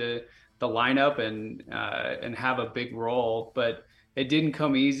way into the lineup and have a big role, but it didn't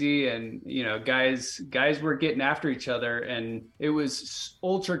come easy. And, guys were getting after each other and it was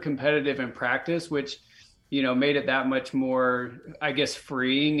ultra competitive in practice, which, made it that much more, I guess,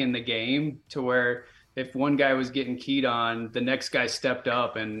 freeing in the game to where if one guy was getting keyed on, the next guy stepped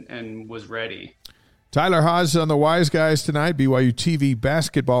up and was ready. Tyler Haws on the Wise Guys tonight, BYU TV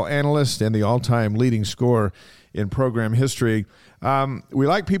basketball analyst and the all-time leading scorer in program history. We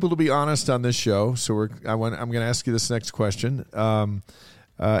like people to be honest on this show, so I'm going to ask you this next question,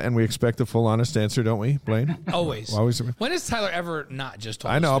 and we expect a full honest answer, don't we, Blaine? Always. Always. When has Tyler ever not just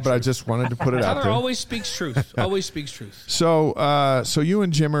told us I know, the but truth? I just wanted to put it out there. Tyler always speaks truth. Always speaks truth. So you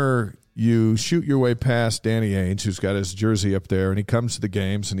and Jimmer, you shoot your way past Danny Ainge, who's got his jersey up there, and he comes to the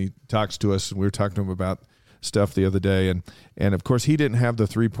games and he talks to us, and we were talking to him about stuff the other day, and of course he didn't have the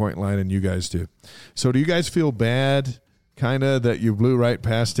 3-point line and you guys do. So do you guys feel bad kind of that you blew right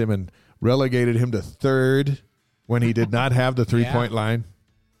past him and relegated him to third when he did not have the 3-point line?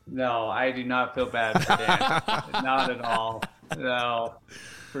 No, I do not feel bad for Dan. Not at all. No,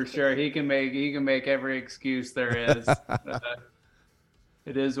 for sure. He can make every excuse there is.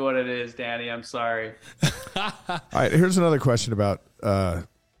 It is what it is, Danny. I'm sorry. All right, here's another question about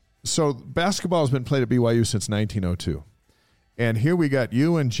so basketball has been played at BYU since 1902. And here we got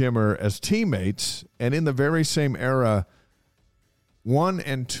you and Jimmer as teammates, and in the very same era, 1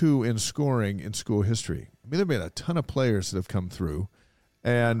 and 2 in scoring in school history. I mean, there have been a ton of players that have come through.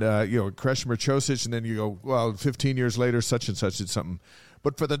 And, Kreshmer Chosic, and then you go, well, 15 years later, such and such did something.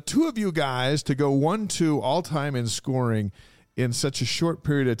 But for the two of you guys to go 1-2 all-time in scoring in such a short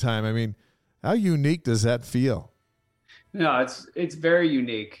period of time, I mean, how unique does that feel? No, it's very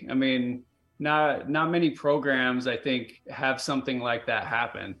unique. I mean, not many programs, I think, have something like that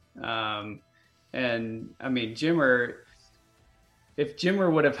happen. And I mean, if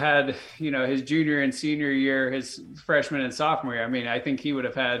Jimmer would have had, his junior and senior year, his freshman and sophomore year, I mean, I think he would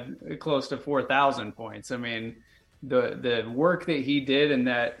have had close to 4,000 points. I mean, the work that he did in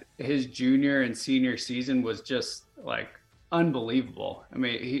that his junior and senior season was just like unbelievable. I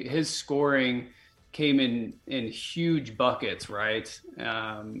mean, his scoring came in huge buckets, right?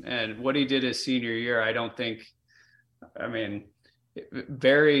 And what he did his senior year,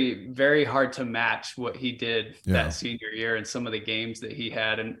 very, very hard to match what he did that senior year and some of the games that he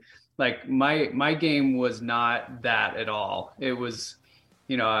had. And like my game was not that at all. It was,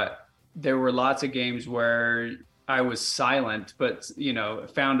 there were lots of games where I was silent, but,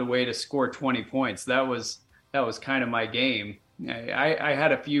 found a way to score 20 points. That was kind of my game. I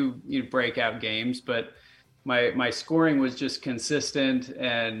had a few breakout games, but my scoring was just consistent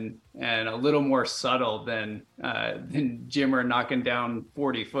and a little more subtle than Jimmer knocking down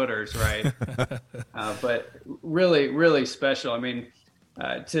 40-footers, right? But really, really special. I mean,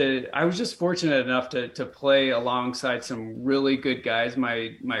 I was just fortunate enough to play alongside some really good guys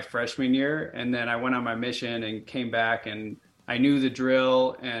my freshman year, and then I went on my mission and came back, and I knew the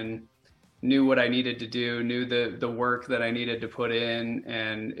drill and knew what I needed to do, knew the work that I needed to put in.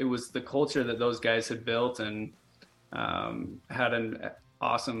 And it was the culture that those guys had built, and had an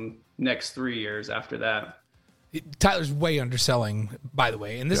awesome next 3 years after that. Tyler's way underselling, by the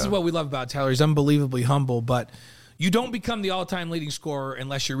way. And this is what we love about Tyler. He's unbelievably humble, but you don't become the all-time leading scorer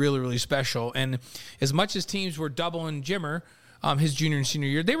unless you're really, really special. And as much as teams were doubling Jimmer, his junior and senior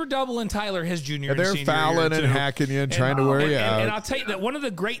year, they were doubling Tyler his junior and senior year. They're fouling and hacking you and trying to wear you out. And I'll tell you that one of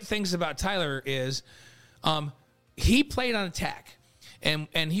the great things about Tyler is he played on attack.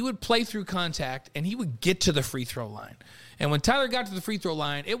 And he would play through contact, and he would get to the free throw line. And when Tyler got to the free throw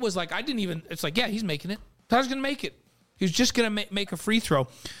line, it was like it's like, yeah, he's making it. Tyler's going to make it. He was just going to make a free throw.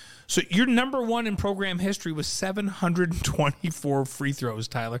 So your number one in program history was 724 free throws,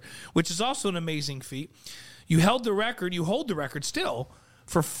 Tyler, which is also an amazing feat. You hold the record still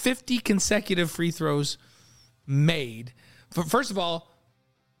for 50 consecutive free throws made. First of all,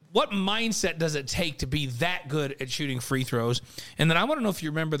 what mindset does it take to be that good at shooting free throws? And then I want to know if you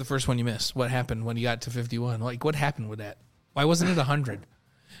remember the first one you missed. What happened when you got to 51? Like, what happened with that? Why wasn't it 100?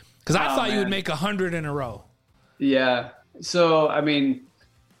 Because I thought you would make 100 in a row. Yeah. So, I mean,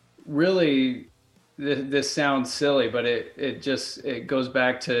 really, this sounds silly, but it goes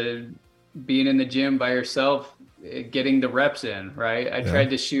back to being in the gym by yourself, getting the reps in, right? I tried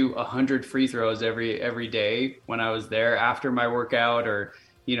to shoot 100 free throws every day when I was there after my workout, or,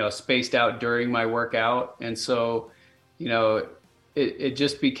 spaced out during my workout. And so, it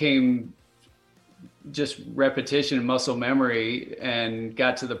just became just repetition, muscle memory, and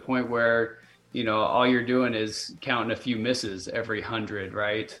got to the point where, all you're doing is counting a few misses every 100,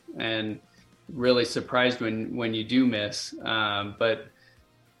 right? And really surprised when you do miss. But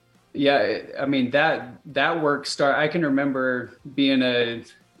yeah, I mean, that work I can remember being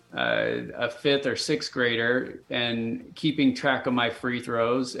a fifth or sixth grader and keeping track of my free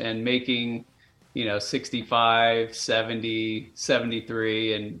throws and making, 65, 70,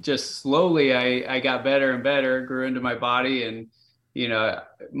 73. And just slowly I got better and better, grew into my body. And,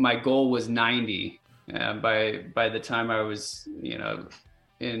 my goal was 90 by the time I was,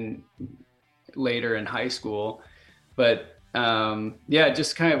 later in high school. But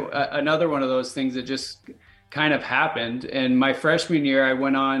just kind of another one of those things that just kind of happened. And my freshman year, I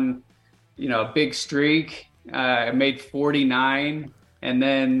went on, a big streak. I made 49, and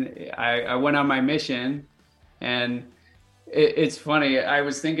then I went on my mission. And it's funny, I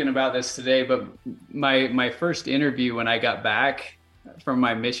was thinking about this today, but my first interview when I got back from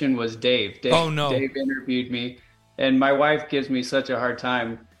my mission was Dave. Oh no! Dave interviewed me, and my wife gives me such a hard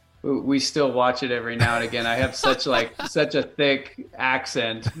time. We still watch it every now and again. I have such a thick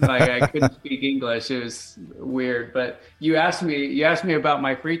accent. Like, I couldn't speak English. It was weird. But you asked me about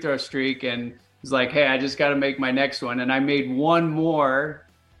my free throw streak, and it was like, hey, I just got to make my next one. And I made one more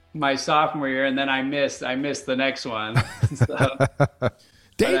my sophomore year, and then I missed the next one. So,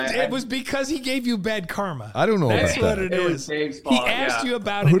 Dave, it was because he gave you bad karma. I don't know That's about what that. it is. Dave's fault, he asked you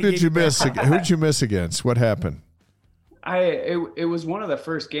about it. Who did you miss? Who did you miss against? What happened? It was one of the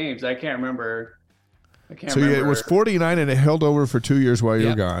first games. I can't remember. It was 49, and it held over for 2 years while you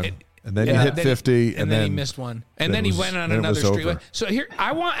were gone. And then you hit 50. And then he missed one. And then he went on another streak. So here,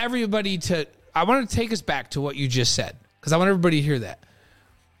 I want to take us back to what you just said, because I want everybody to hear that.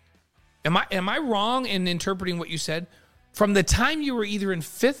 Am I wrong in interpreting what you said? From the time you were either in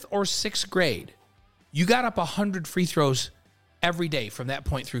 5th or 6th grade, you got up 100 free throws every day from that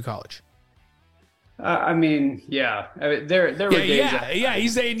point through college. I mean, yeah. There were days. Yeah.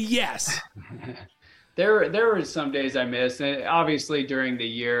 He's saying yes. There were some days I missed, and obviously during the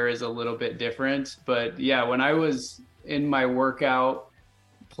year is a little bit different. But yeah, when I was in my workout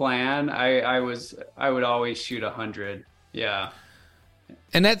plan, I would always shoot 100. Yeah.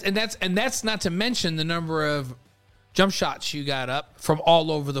 And that's not to mention the number of jump shots you got up from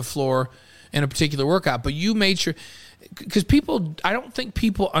all over the floor in a particular workout. But you made sure, because I don't think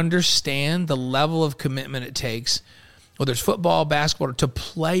people understand the level of commitment it takes, whether it's football, basketball, to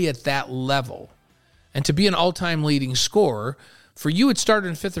play at that level and to be an all-time leading scorer. For you, it started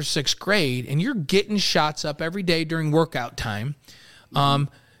in 5th or 6th grade, and you're getting shots up every day during workout time. And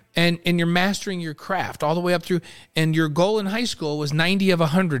you're mastering your craft all the way up through, and your goal in high school was 90 of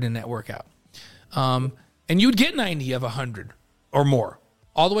 100 in that workout. And you'd get 90 of 100 or more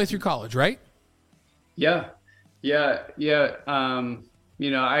all the way through college, right? Yeah.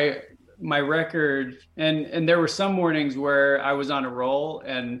 My record, and there were some mornings where I was on a roll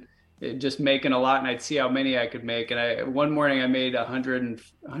and just making a lot, and I'd see how many I could make. And one morning I made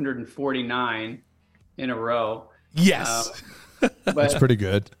 149 in a row. Yes. That's pretty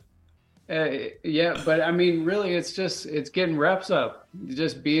good. But I mean, really, it's getting reps up,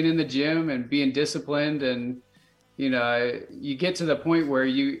 just being in the gym and being disciplined. And, you get to the point where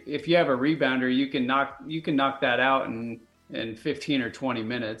if you have a rebounder, you can knock that out in 15 or 20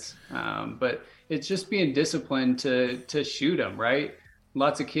 minutes. But it's just being disciplined to shoot them, right?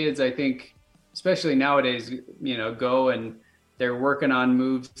 Lots of kids, I think, especially nowadays, go and they're working on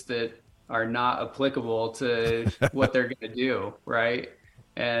moves that are not applicable to what they're going to do, right?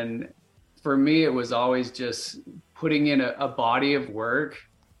 And for me, it was always just putting in a body of work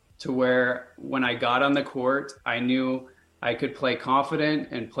to where when I got on the court, I knew I could play confident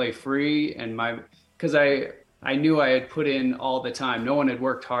and play free, and because I knew I had put in all the time. No one had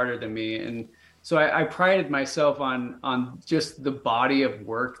worked harder than me, and so I prided myself on just the body of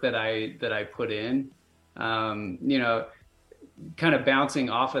work that I put in. Kind of bouncing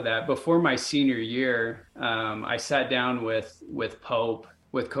off of that, before my senior year, I sat down with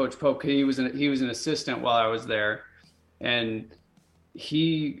Coach Pope. He was an assistant while I was there, and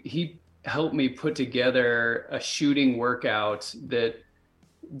he helped me put together a shooting workout that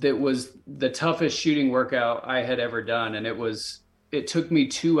was the toughest shooting workout I had ever done, and it took me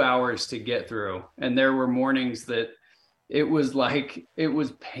 2 hours to get through. And there were mornings that it was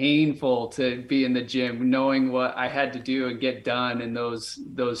painful to be in the gym, knowing what I had to do and get done in those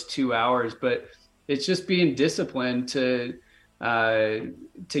 2 hours. But it's just being disciplined to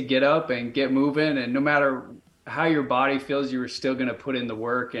get up and get moving. And no matter how your body feels, you were still going to put in the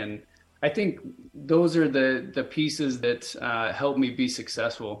work. And I think those are the pieces that help me be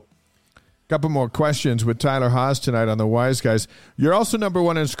successful. Couple more questions with Tyler Haws tonight on the Wise Guys. You're also number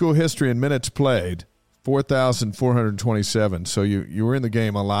 1 in school history in minutes played, 4,427. So you were in the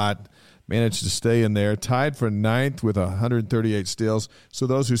game a lot, managed to stay in there, tied for 9th with 138 steals. So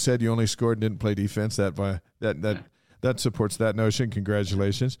those who said you only scored and didn't play defense, that supports that notion.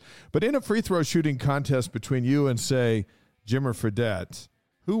 Congratulations. But in a free throw shooting contest between you and, say, Jimmer Fredette,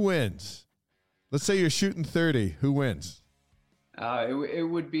 who wins? Let's say you're shooting 30. Who wins?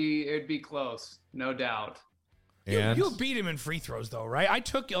 It'd be close, no doubt. You beat him in free throws, though, right? I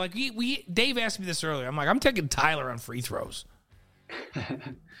took Dave asked me this earlier. I'm like, I'm taking Tyler on free throws.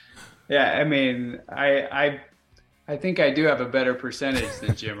 Yeah, I mean, I think I do have a better percentage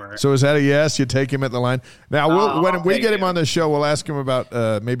than Jimmer. So is that a yes? You take him at the line? Now, when we get him on the show, we'll ask him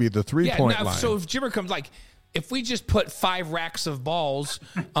about maybe the three-point line. So if Jimmer comes, if we just put 5 racks of balls,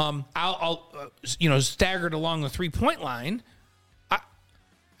 I'll staggered along the 3-point line,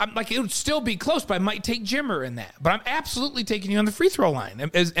 I'm like, it would still be close, but I might take Jimmer in that. But I'm absolutely taking you on the free throw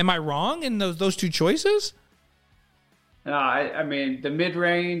line. Am I wrong in those two choices? No, I mean, the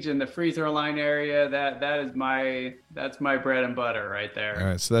mid-range and the free throw line area, that's my bread and butter right there. All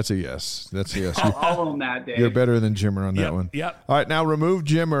right, so that's a yes. That's a yes. I'll own that, Dave. You're better than Jimmer on that one. Yep. All right, now remove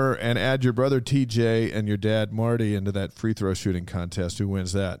Jimmer and add your brother TJ and your dad Marty into that free throw shooting contest. Who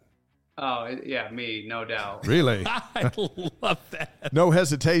wins that? Oh, yeah, me, no doubt. Really? I love that. No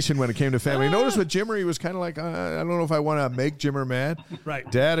hesitation when it came to family. Notice with Jimmer, he was kind of like, I don't know if I want to make Jimmer mad. Right.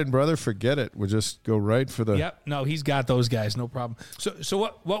 Dad and brother, forget it. We'll just go right for the... Yep. No, he's got those guys, no problem.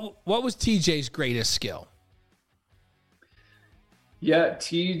 So what was TJ's greatest skill? Yeah,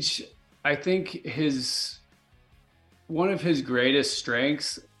 Tej, I think one of his greatest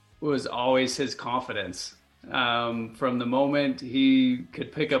strengths was always his confidence. From the moment he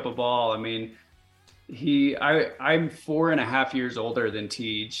could pick up a ball, I mean, I'm 4.5 years older than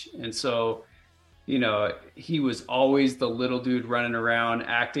Tej, and so he was always the little dude running around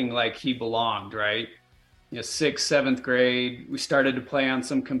acting like he belonged, right? 6th, 7th grade, we started to play on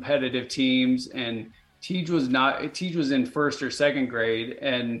some competitive teams, and Tej was in 1st or 2nd grade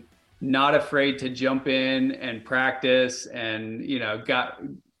and not afraid to jump in and practice, and,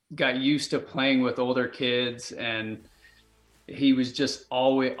 got used to playing with older kids, and he was just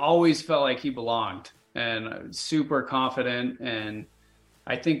always felt like he belonged and super confident. And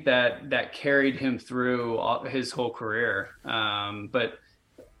I think that carried him through his whole career. But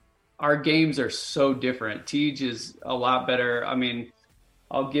our games are so different. Tej is a lot better. I mean,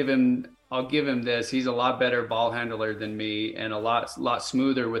 I'll give him this. He's a lot better ball handler than me, and a lot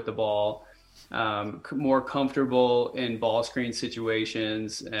smoother with the ball, more comfortable in ball screen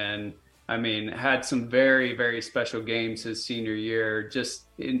situations. And I mean, had some very, very special games his senior year, just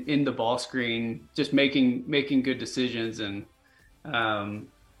in the ball screen, just making good decisions. And,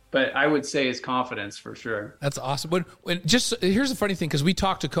 but I would say his confidence for sure. That's awesome. Here's the funny thing, because we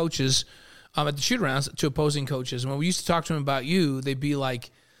talk to coaches at the shoot-arounds, to opposing coaches. And when we used to talk to them about you, they'd be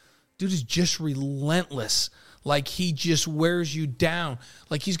like, dude is just relentless. Like, he just wears you down.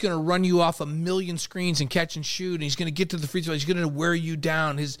 Like, he's going to run you off a million screens and catch and shoot, and he's going to get to the free throw. He's going to wear you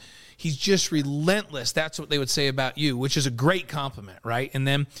down. He's just relentless. That's what they would say about you, which is a great compliment, right? And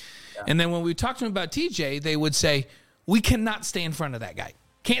then when we talked to him about TJ, they would say, we cannot stay in front of that guy.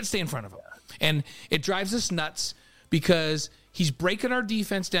 Can't stay in front of him. And it drives us nuts because he's breaking our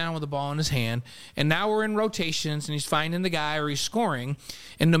defense down with the ball in his hand, and now we're in rotations, and he's finding the guy or he's scoring,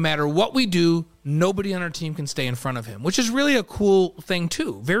 and no matter what we do, nobody on our team can stay in front of him, which is really a cool thing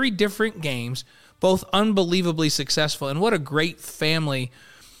too. Very different games, both unbelievably successful, and what a great family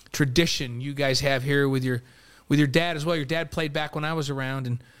tradition you guys have here with your dad as well. Your dad played back when I was around,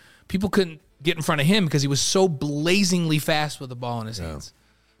 and people couldn't get in front of him because he was so blazingly fast with the ball in his hands.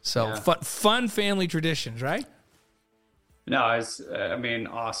 So fun family traditions, right? No, it's, I mean,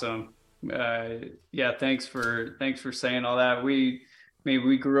 awesome. Thanks for saying all that.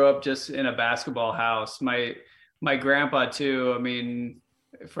 We grew up just in a basketball house. My grandpa too, I mean,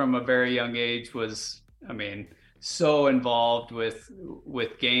 from a very young age was, I mean, so involved with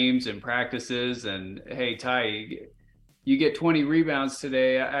games and practices. And hey, Ty, you get 20 rebounds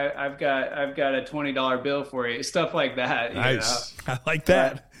today. I've got a $20 bill for you. Stuff like that. Nice. I like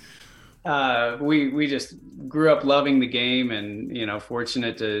that. We just grew up loving the game, and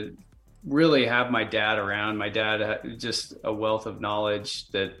fortunate to really have my dad around. My dad had just a wealth of knowledge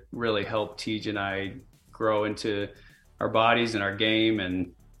that really helped Tej and I grow into our bodies and our game.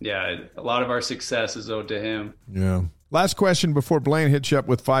 And a lot of our success is owed to him. Yeah. Last question before Blaine hits you up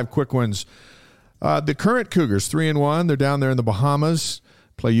with 5 quick ones. The current Cougars 3-1. They're down there in the Bahamas.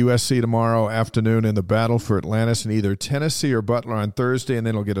 Play USC tomorrow afternoon in the battle for Atlantis, and either Tennessee or Butler on Thursday, and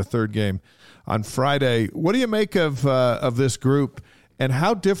then we'll get a third game on Friday. What do you make of this group, and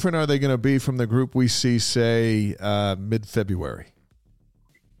how different are they going to be from the group we see, say, mid-February?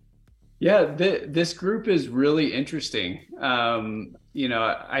 Yeah, this group is really interesting.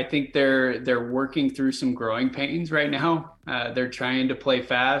 I think they're working through some growing pains right now. They're trying to play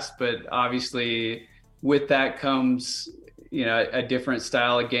fast, but obviously with that comes a different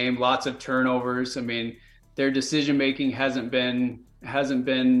style of game, lots of turnovers. I mean, their decision making hasn't been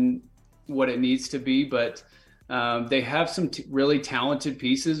what it needs to be, but they have some really talented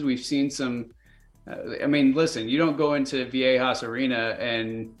pieces. We've seen some. Listen, you don't go into Viejas Arena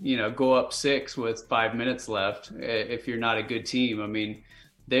and go up 6 with 5 minutes left if you're not a good team. I mean,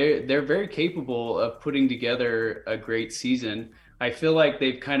 they're very capable of putting together a great season. I feel like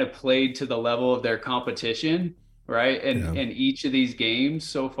they've kind of played to the level of their competition, right? And in each of these games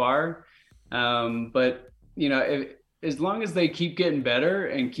so far. But as long as they keep getting better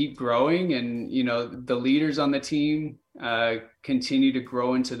and keep growing, and the leaders on the team continue to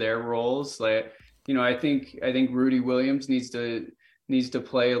grow into their roles, like I think Rudy Williams needs to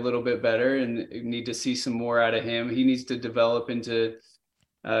play a little bit better, and need to see some more out of him. He needs to develop into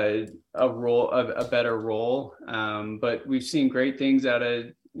a better role. But we've seen great things out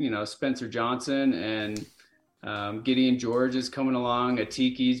of Spencer Johnson, and Gideon George is coming along.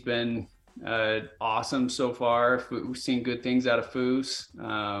 Atiki's been awesome so far. We've seen good things out of Foose.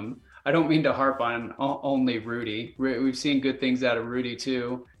 I don't mean to harp on only Rudy. We've seen good things out of Rudy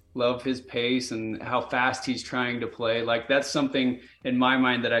too. Love his pace and how fast he's trying to play. Like, that's something in my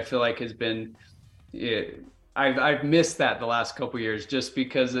mind that I feel like has been, I've missed that the last couple of years, just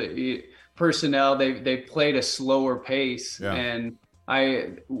because personnel, they played a slower pace. Yeah. And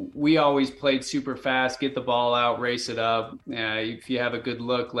we always played super fast, get the ball out, race it up. If you have a good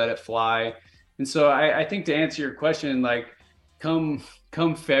look, let it fly. And so I think, to answer your question, like, come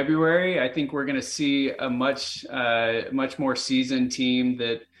February, I think we're going to see a much more seasoned team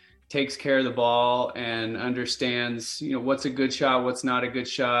that takes care of the ball and understands, what's a good shot, what's not a good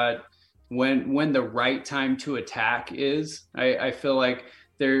shot, when the right time to attack is. I feel like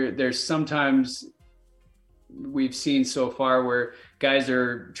there's sometimes we've seen so far where guys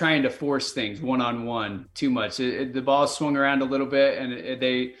are trying to force things one-on-one too much. The ball swung around a little bit,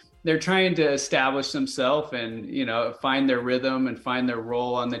 and they're trying to establish themselves and, find their rhythm and find their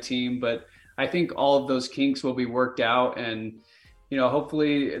role on the team. But I think all of those kinks will be worked out, and,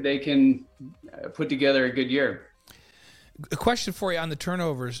 hopefully they can put together a good year. A question for you on the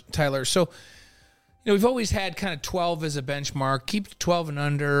turnovers, Tyler. So, we've always had kind of 12 as a benchmark. Keep 12 and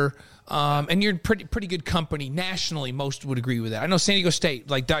under. And you're in pretty good company nationally. Most would agree with that. I know San Diego State,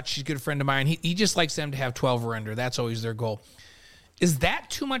 like Dutch, he's a good friend of mine. He just likes them to have 12 or under. That's always their goal. Is that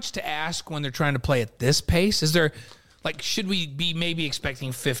too much to ask when they're trying to play at this pace? Is there, should we be maybe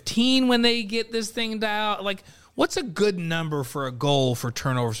expecting 15 when they get this thing dialed? What's a good number for a goal for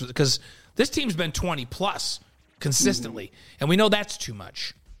turnovers? Because this team's been 20 plus consistently, and we know that's too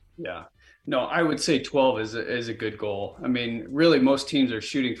much. Yeah. No, I would say 12 is a good goal. I mean, really, most teams are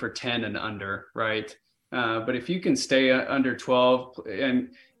shooting for 10 and under, right? But if you can stay under 12, and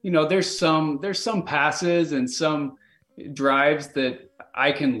there's some passes and some drives that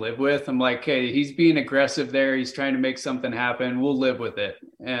I can live with. I'm like, hey, he's being aggressive there. He's trying to make something happen. We'll live with it.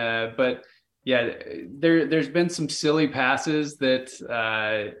 But yeah, there's been some silly passes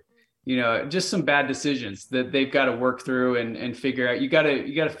that. Just some bad decisions that they've got to work through and figure out. You got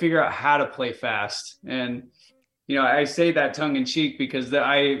to figure out how to play fast. And, I say that tongue in cheek because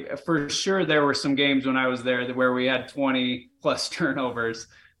for sure there were some games when I was there where we had 20 plus turnovers.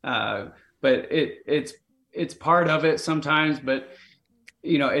 But it's part of it sometimes, but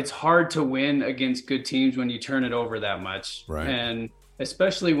it's hard to win against good teams when you turn it over that much. Right. And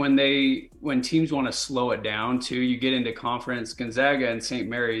especially when teams want to slow it down too. You get into conference, Gonzaga and St.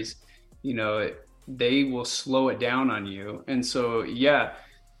 Mary's, they will slow it down on you. And so, yeah,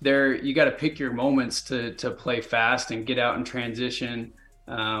 you got to pick your moments to play fast and get out and transition.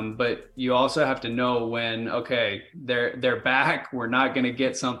 But you also have to know when, okay, they're back. We're not going to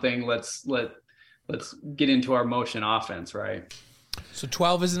get something. Let's get into our motion offense. Right. So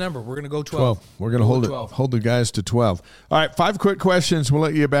 12 is the number. We're going to go 12. We're going to hold the guys to 12. All right, 5 quick questions. We'll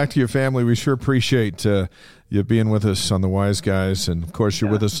let you get back to your family. We sure appreciate you being with us on the Wise Guys. And, of course,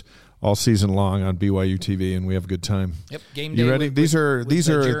 you're with us all season long on BYU TV, and we have a good time. Yep, game day. You ready? These are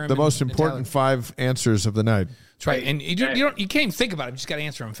the most important 5 answers of the night. That's right. And you can't even think about it. You just got to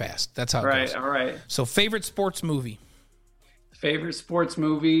answer them fast. That's how it goes. All right. So favorite sports movie? Favorite sports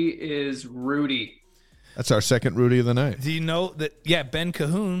movie is Rudy. That's our second Rudy of the night. Do you know that, Ben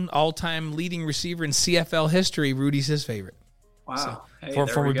Cahoon, all-time leading receiver in CFL history, Rudy's his favorite. Wow. So,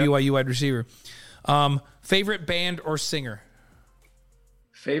 former BYU wide receiver. Favorite band or singer?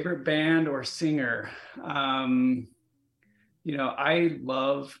 Favorite band or singer? I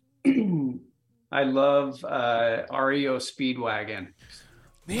love REO Speedwagon.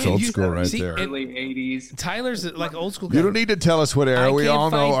 Man, it's old school right there. Early 80s. Tyler's like old school guy. You don't need to tell us what era. We all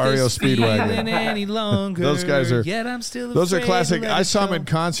know REO Speedwagon. Any longer, those guys are. Yet I'm still those are classic. I saw them in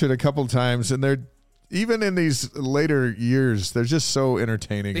concert a couple times, and they're even in these later years, they're just so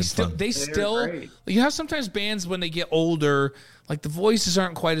entertaining. They still. You have sometimes bands when they get older, like the voices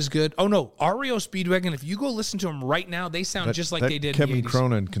aren't quite as good. Oh no, REO Speedwagon. If you go listen to them right now, they sound just like they did. Kevin in the 80s.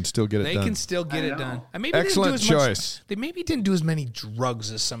 Cronin can still get it done. They can still get it done. And maybe excellent choice. They maybe didn't do as many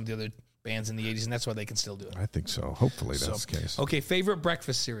drugs as some of the other bands in the 80s, and that's why they can still do it. I think so. Hopefully that's the case. Okay, favorite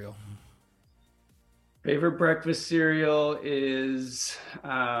breakfast cereal? Favorite breakfast cereal is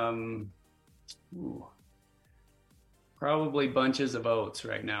probably Bunches of Oats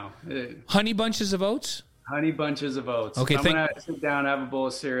right now. Honey Bunches of Oats? Honey Bunches of Oats. Okay, I'm going to sit down and have a bowl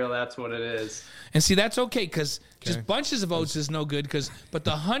of cereal. That's what it is. And see, that's okay because just Bunches of Oats is no good but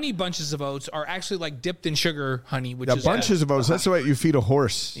the Honey Bunches of Oats are actually like dipped in sugar honey, which is Bunches of Oats. That's the way you feed a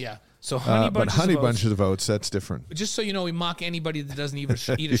horse. Yeah. So Bunches of Oats, that's different. Just so you know, we mock anybody that doesn't even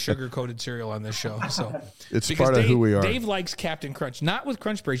eat a sugar-coated cereal on this show. So it's part of who we are. Dave likes Captain Crunch, not with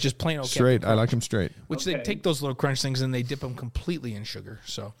Crunch Berries, just plain old straight. I like them straight. Which they take those little crunch things and they dip them completely in sugar.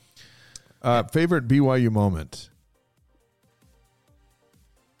 So, favorite BYU moment?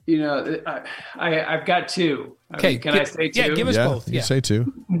 I've got 2. Okay, can I say 2? Yeah, give us both. You say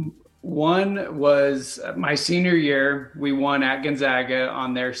 2. One was my senior year. We won at Gonzaga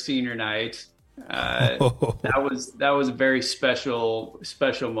on their senior night. That was a very special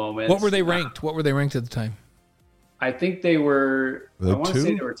moment. What were they ranked? What were they ranked at the time? I think they were. I want to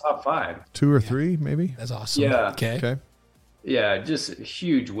say they were top 5. 2 or 3, maybe. That's awesome. Yeah. Okay. yeah, just a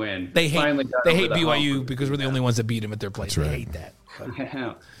huge win. They hate the BYU hump. because we're the only ones that beat them at their place. That's They right. hate that.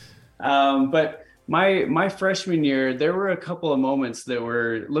 But my freshman year, there were a couple of moments that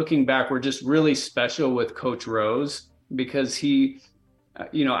were, looking back, were just really special with Coach Rose, because he,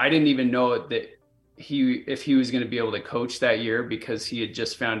 I didn't even know that if he was going to be able to coach that year, because he had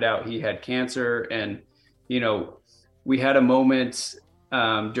just found out he had cancer. And, we had a moment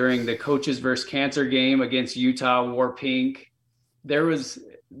during the Coaches versus Cancer game against Utah, wore pink. There was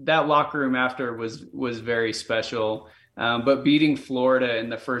that locker room after was very special. But beating Florida in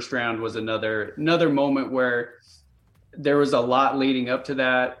the first round was another moment where there was a lot leading up to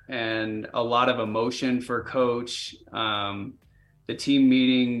that and a lot of emotion for Coach. The team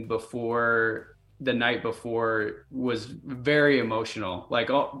meeting the night before was very emotional,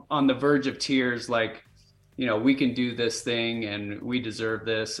 like on the verge of tears, like, we can do this thing and we deserve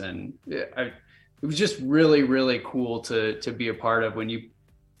this. And it was just really, really cool to be a part of, when you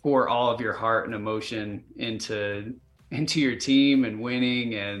pour all of your heart and emotion into your team and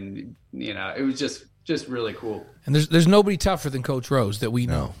winning. And, it was just really cool. And there's nobody tougher than Coach Rose that we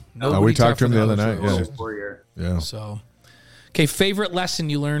know. We talked to him the other night. Yeah. So, okay, favorite lesson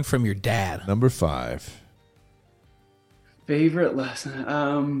you learned from your dad? Number 5. Favorite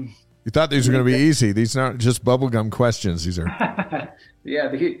lesson? You thought these were going to be easy. These aren't just bubblegum questions. These are. Yeah,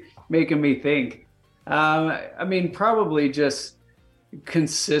 they're making me think. Probably just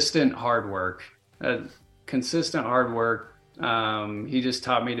consistent hard work. He just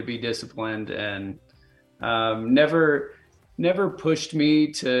taught me to be disciplined, and never pushed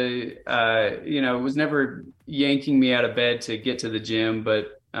me to, was never yanking me out of bed to get to the gym,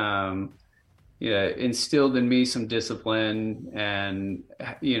 but instilled in me some discipline. And,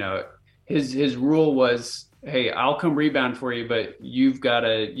 his rule was, hey, I'll come rebound for you, but you've got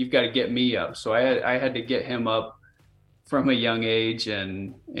to get me up. So I had to get him up from a young age,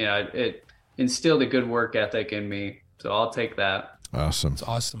 and, it instilled a good work ethic in me. So I'll take that. Awesome. It's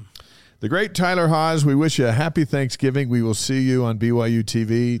awesome. The great Tyler Haws, we wish you a happy Thanksgiving. We will see you on BYU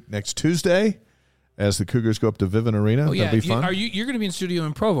TV next Tuesday as the Cougars go up to Vivint Arena. Oh, yeah. That'll be fun. You're going to be in studio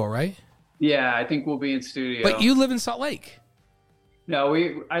in Provo, right? Yeah, I think we'll be in studio. But you live in Salt Lake. No,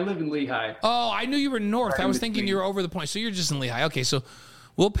 I live in Lehigh. Oh, I knew you were north. Right, I was thinking you were over the point. So you're just in Lehigh. Okay, so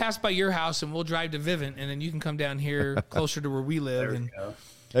we'll pass by your house and we'll drive to Vivint, and then you can come down here closer to where we live.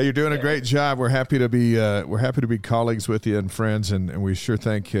 Hey, you're doing a great job. We're happy to be colleagues with you and friends, and we sure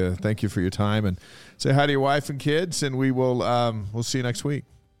thank you for your time. And say hi to your wife and kids, and we'll see you next week.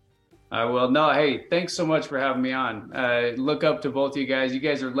 I will. No, hey, thanks so much for having me on. Look up to both of you guys. You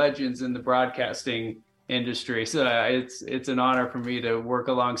guys are legends in the broadcasting industry, so it's an honor for me to work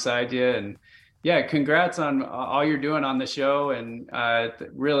alongside you. And yeah, congrats on all you're doing on the show. And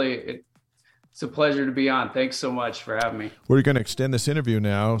really, it's a pleasure to be on. Thanks so much for having me. We're going to extend this interview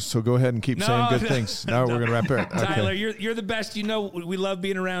now, so go ahead and keep saying good things. Now we're going to wrap it up. Okay. Tyler, you're the best. We love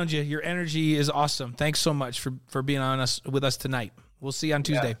being around you. Your energy is awesome. Thanks so much for being with us tonight. We'll see you on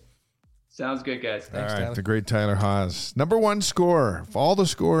Tuesday. Yeah. Sounds good, guys. Thanks, Tyler. The great Tyler Haws. Number one scorer. Of all the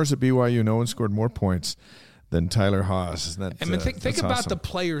scorers at BYU, no one scored more points than Tyler Haws. Isn't that, think about awesome. The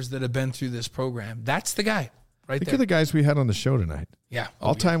players that have been through this program. That's the guy right there. Think of the guys we had on the show tonight. Yeah.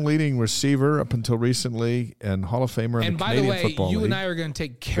 All-time leading receiver up until recently and Hall of Famer in the Canadian Football League. And by the way, you and I are going to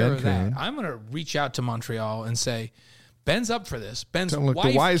take care of that. I'm going to reach out to Montreal and say, Ben's up for this. Ben's wife,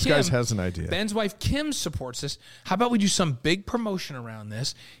 the wise Kim, guys has an idea. Ben's wife, Kim, supports this. How about we do some big promotion around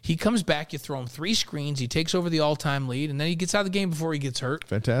this? He comes back, you throw him 3 screens, he takes over the all-time lead, and then he gets out of the game before he gets hurt.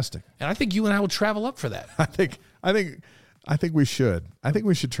 Fantastic. And I think you and I will travel up for that. I think we should. I think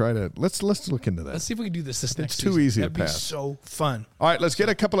we should try to let's look into that. Let's see if we can do this next season. It's too easy to pass. That'd be so fun. All right, let's get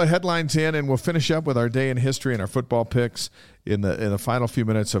a couple of headlines in, and we'll finish up with our day in history and our football picks in the final few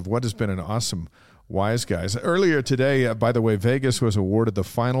minutes of what has been an awesome Wise Guys. Earlier today, by the way, Vegas was awarded the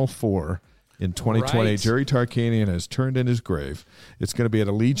Final Four in 2020. Right. Jerry Tarkanian has turned in his grave. It's going to be at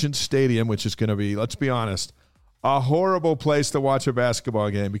Allegiant Stadium, which is going to be, let's be honest, a horrible place to watch a basketball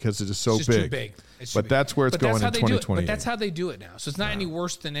game because it is so big. Too big. But that's where it's going in 2020. But that's how they do it now. So it's not any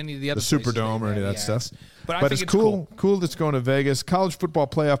worse than any of the other Superdome or any of that stuff. But it's cool. Cool that's going to Vegas. College football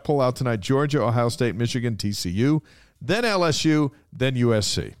playoff pull out tonight. Georgia, Ohio State, Michigan, TCU, then LSU, then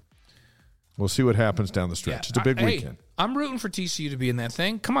USC. We'll see what happens down the stretch. It's a big weekend. I'm rooting for TCU to be in that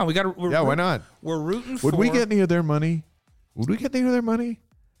thing. Come on, we got to. Why not? We're rooting for. Would we get any of their money?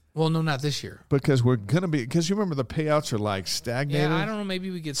 Well, no, not this year. Because we're going to be. Because you remember the payouts are like stagnated. Yeah, I don't know. Maybe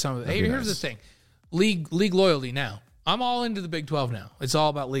we get some of it. Hey, here's the thing: league loyalty. Now, I'm all into the Big 12 now. It's all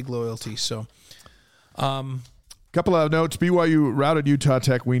about league loyalty. So, Couple of notes. BYU routed Utah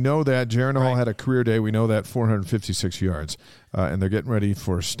Tech. We know that. Jaron Hall had a career day. We know that, 456 yards. And they're getting ready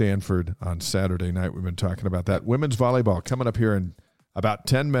for Stanford on Saturday night. We've been talking about that. Women's volleyball coming up here in about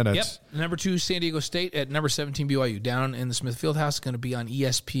 10 minutes. Yep. Number 2, San Diego State at number 17, BYU. Down in the Smith Fieldhouse. Going to be on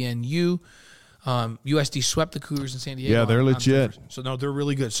ESPNU. USD swept the Cougars in San Diego. Yeah, they're legit. So, no, they're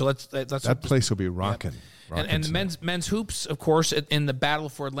really good. So that's that place will be rocking. Yep. And the men's hoops, of course, in the battle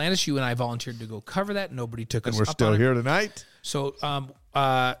for Atlantis, you and I volunteered to go cover that. Nobody took us up on it. And we're still here tonight. So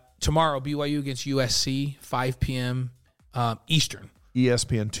tomorrow, BYU against USC, 5 p.m. Eastern.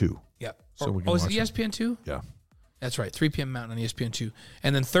 ESPN2. Yep. So is it ESPN2? Yeah. That's right, 3 p.m. Mountain on ESPN2.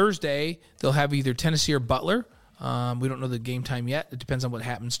 And then Thursday, they'll have either Tennessee or Butler. We don't know the game time yet. It depends on what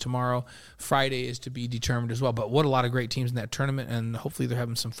happens tomorrow. Friday is to be determined as well. But what a lot of great teams in that tournament, and hopefully they're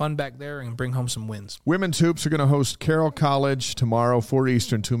having some fun back there and bring home some wins. Women's hoops are going to host Carroll College tomorrow, 4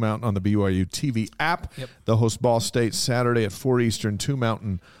 Eastern, 2 Mountain on the BYU TV app. Yep. They'll host Ball State Saturday at 4 Eastern, 2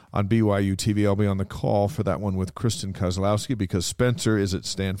 Mountain on BYU TV. I'll be on the call for that one with Kristen Kozlowski because Spencer is at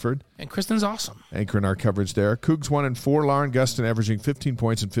Stanford. And Kristen's awesome. Anchoring our coverage there. Cougs 1-4. Lauren Gustin averaging 15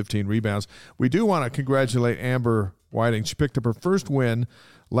 points and 15 rebounds. We do want to congratulate Amber Whiting. She picked up her first win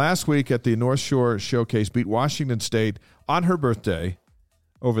last week at the North Shore Showcase, beat Washington State on her birthday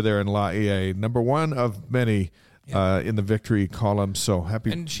over there in La EA. Number one of many in the victory column. So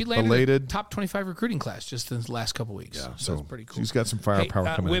happy, and she landed belated. a top 25 recruiting class just in the last couple weeks. Yeah, so that's pretty cool. She's got some firepower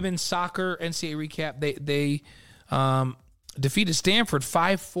coming in. Women's soccer NCAA recap. They defeated Stanford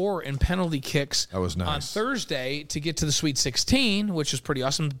 5-4 in penalty kicks. That was nice. On Thursday to get to the Sweet 16, which was pretty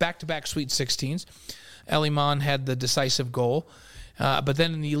awesome. Back-to-back Sweet 16s. Ellie Mon had the decisive goal. But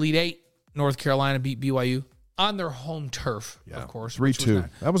then in the Elite Eight, North Carolina beat BYU on their home turf, of course. 3-2.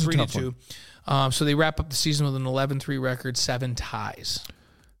 That was a tough 3-2. So they wrap up the season with an 11-3 record, 7 ties.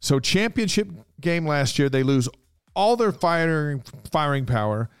 So championship game last year, they lose all their firing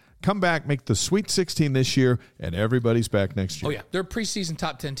power, come back, make the Sweet 16 this year, and everybody's back next year. Oh, yeah. They're a preseason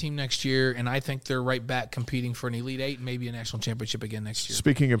top 10 team next year, and I think they're right back competing for an Elite Eight, maybe a national championship again next year.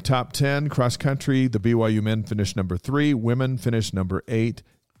 Speaking of top 10, cross country, the BYU men finished number 3. Women finished number 8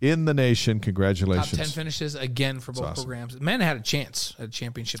 in the nation. Congratulations. Top 10 finishes again for both programs. Men had a chance at a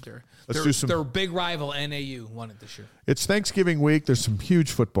championship there. Their big rival, NAU, won it this year. It's Thanksgiving week. There's some huge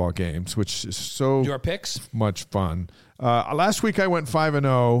football games, which is so Your picks? much fun. Last week I went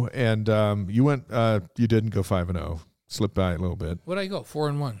 5-0, and you went. You didn't go 5-0. Slipped by a little bit. What did I go?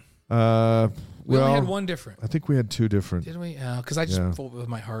 4-1. We Well, only had one different. I think we had 2 different. Did we? Because I just voted with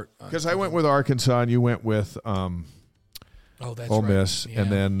my heart. Because I went with Arkansas, and you went with that's Ole right. Miss, Yeah.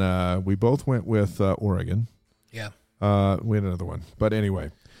 and then we both went with Oregon. Yeah. We had another one, but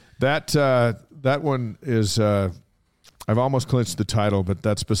anyway, that one is. I've almost clinched the title, but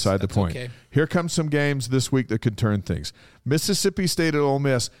that's beside the point. Okay. Here comes some games this week that could turn things. Mississippi State at Ole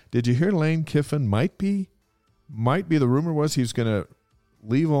Miss. Did you hear Lane Kiffin might be? The rumor was he was going to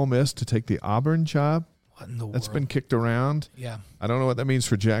leave Ole Miss to take the Auburn job. What in the world? That's been kicked around. Yeah. I don't know what that means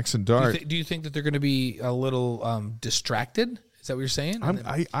for Jackson Dart. Do you think that they're going to be a little distracted? Is that what you're saying? I'm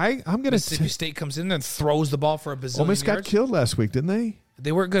going to. Mississippi State comes in and throws the ball for a bazillion Ole Miss got yards. killed last week, didn't they?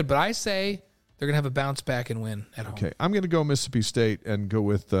 They were good, but I say they're going to have a bounce back and win at home. Okay, I'm going to go Mississippi State and go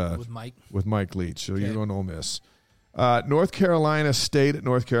with Mike. With Mike Leach. So Okay. you're going Ole Miss. North Carolina State at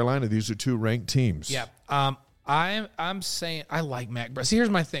North Carolina. These are 2 ranked teams. Yeah. I'm saying I like Mac Brown. See,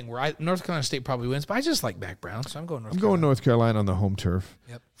 here's my thing. North Carolina State probably wins, but I just like Mac Brown, so I'm going North Carolina. North Carolina on the home turf.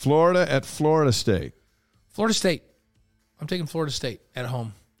 Yep. Florida at Florida State. Florida State. I'm taking Florida State at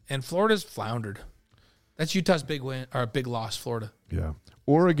home, and Florida's floundered. That's Utah's big win or big loss. Florida. Yeah.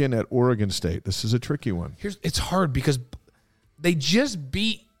 Oregon at Oregon State. This is a tricky one. It's hard because they just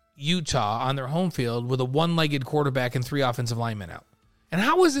beat Utah on their home field with a one-legged quarterback and 3 offensive linemen out. And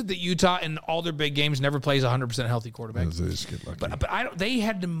how is it that Utah in all their big games never plays a 100% healthy quarterback? They just get lucky. But they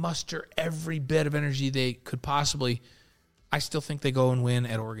had to muster every bit of energy they could possibly. I still think they go and win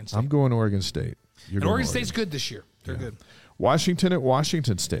at Oregon State. I'm going Oregon State. And Oregon State's good this year. They're good. Washington at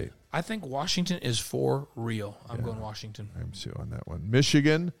Washington State. I think Washington is for real. I'm going Washington. I'm too on that one.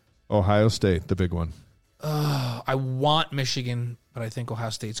 Michigan, Ohio State, the big one. I want Michigan, but I think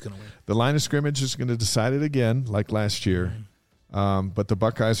Ohio State's going to win. The line of scrimmage is going to decide it again, like last year. But the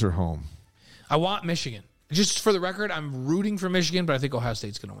Buckeyes are home. I want Michigan. Just for the record, I'm rooting for Michigan, but I think Ohio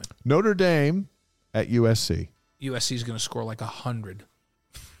State's going to win. Notre Dame at USC. USC is going to score like 100.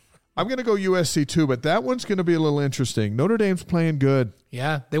 I'm going to go USC too, but that one's going to be a little interesting. Notre Dame's playing good.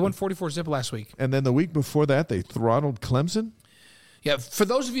 Yeah, they won 44-zip last week. And then the week before that, they throttled Clemson. Yeah, for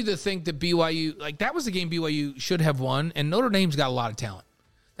those of you that think that BYU, that was the game BYU should have won, and Notre Dame's got a lot of talent.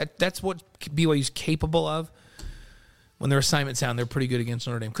 That's what BYU's capable of. when their assignment's down, they're pretty good against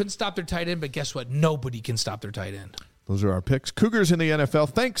Notre Dame. Couldn't stop their tight end, but guess what? Nobody can stop their tight end. Those are our picks. Cougars in the NFL.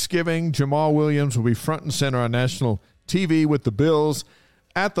 Thanksgiving, Jamal Williams will be front and center on national TV with the Bills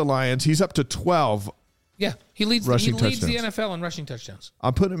at the Lions. He's up to 12. Yeah, he leads the NFL in rushing touchdowns.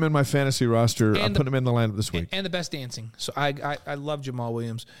 I'm putting him in my fantasy roster. I'm putting him in the lineup this week. And the best dancing. So I love Jamal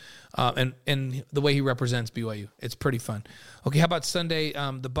Williams and the way he represents BYU. It's pretty fun. Okay, how about Sunday?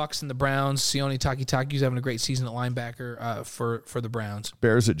 The Bucs and the Browns. Sione Takitaki's having a great season at linebacker for the Browns.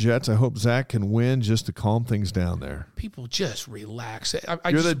 Bears at Jets. I hope Zach can win just to calm things down there. People just relax.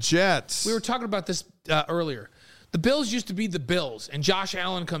 You're the Jets. We were talking about this earlier. The Bills used to be the Bills, and Josh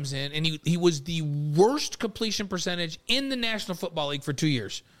Allen comes in, and he was the worst completion percentage in the National Football League for 2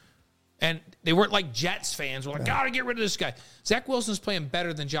 years. And they weren't like Jets fans. We're like, gotta get rid of this guy. Zach Wilson's playing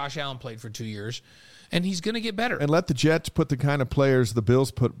better than Josh Allen played for 2 years, and he's going to get better. And let the Jets put the kind of players the Bills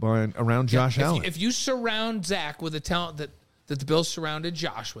put around Josh Allen. If you surround Zach with the talent that the Bills surrounded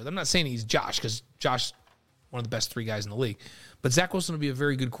Josh with, I'm not saying he's Josh, because Josh one of the best 3 guys in the league. But Zach Wilson will be a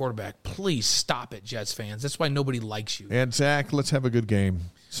very good quarterback. Please stop it, Jets fans. That's why nobody likes you. And Zach, let's have a good game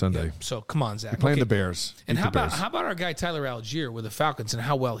Sunday. Yeah, so come on, Zach. You're playing the Bears. And how about our guy Tyler Algier with the Falcons and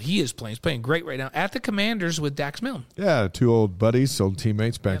how well he is playing? He's playing great right now at the Commanders with Dax Milne. Yeah, 2 old buddies, old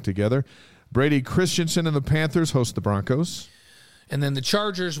teammates back together. Brady Christensen and the Panthers host the Broncos. And then the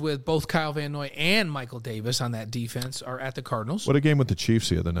Chargers with both Kyle Van Noy and Michael Davis on that defense are at the Cardinals. What a game with the Chiefs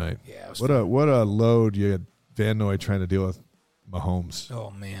the other night. Yeah, it was what a load you had Van Noy trying to deal with Mahomes.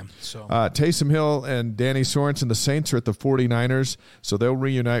 Oh, man. So Taysom Hill and Danny Sorensen, the Saints, are at the 49ers, so they'll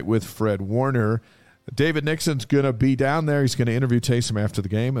reunite with Fred Warner. David Nixon's going to be down there. He's going to interview Taysom after the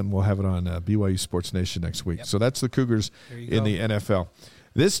game, and we'll have it on BYU Sports Nation next week. Yep. So that's the Cougars in the NFL.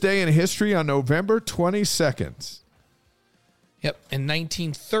 This day in history on November 22nd. Yep. In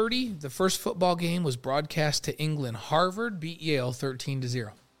 1930, the first football game was broadcast to England. Harvard beat Yale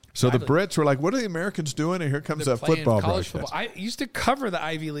 13-0. So the Brits were like, what are the Americans doing? And here comes a football broadcast. Football. I used to cover the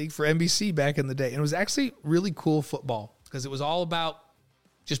Ivy League for NBC back in the day, and it was actually really cool football because it was all about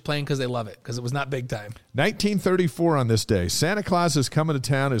just playing because they love it, because it was not big time. 1934 on this day. Santa Claus is Coming to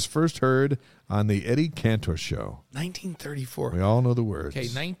Town is first heard on the Eddie Cantor Show. 1934. We all know the words. Okay,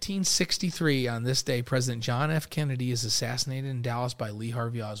 1963 on this day, President John F. Kennedy is assassinated in Dallas by Lee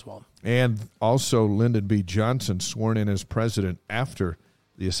Harvey Oswald. And also Lyndon B. Johnson sworn in as president after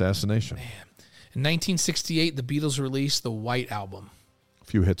the assassination. Man. In 1968, the Beatles released the White Album. A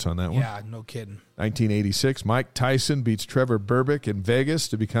few hits on that one. Yeah, no kidding. 1986, Mike Tyson beats Trevor Berbick in Vegas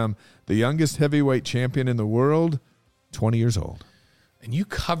to become the youngest heavyweight champion in the world, 20 years old. And you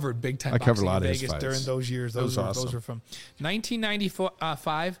covered big time boxing covered a lot in of Vegas his during those years. Those were fun.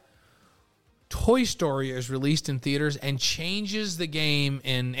 1995, Toy Story is released in theaters and changes the game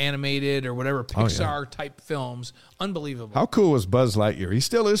in animated or whatever Pixar-type films. Unbelievable. How cool was Buzz Lightyear? He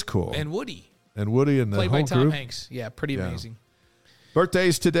still is cool. And Woody. And the played whole by Tom group. Hanks. Yeah, pretty amazing.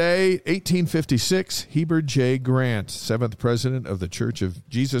 Birthdays today, 1856, Heber J. Grant, 7th president of the Church of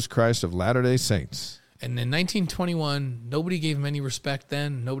Jesus Christ of Latter-day Saints. And in 1921, nobody gave him any respect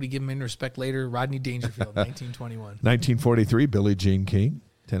then. Nobody gave him any respect later. Rodney Dangerfield, 1921. 1943, Billie Jean King,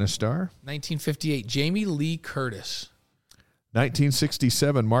 tennis star. 1958, Jamie Lee Curtis.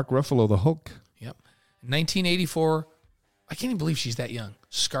 1967, Mark Ruffalo, the Hulk. Yep. 1984, I can't even believe she's that young.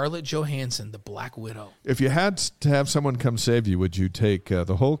 Scarlett Johansson, the Black Widow. If you had to have someone come save you, would you take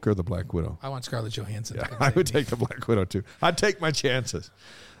the Hulk or the Black Widow? I want Scarlett Johansson. Yeah, I would take the Black Widow too. I'd take my chances.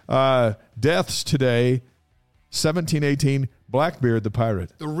 Deaths today, 1718, Blackbeard the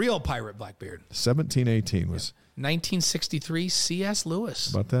pirate. The real pirate Blackbeard. 1718 was. 1963, C.S.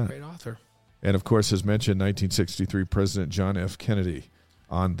 Lewis. How about that? Great author. And, of course, as mentioned, 1963, President John F. Kennedy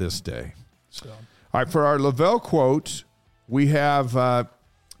on this day. So, all right, for our Lavelle quote, we have,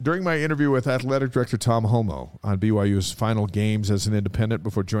 during my interview with athletic director Tom Homo on BYU's final games as an independent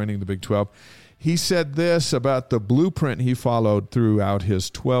before joining the Big 12, he said this about the blueprint he followed throughout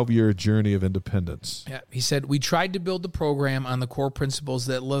his 12-year journey of independence. Yeah, he said, we tried to build the program on the core principles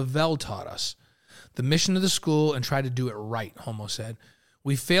that Lavelle taught us, the mission of the school, and try to do it right, Homo said.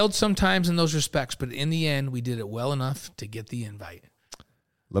 We failed sometimes in those respects, but in the end, we did it well enough to get the invite.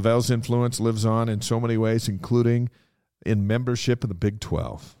 Lavelle's influence lives on in so many ways, including in membership in the Big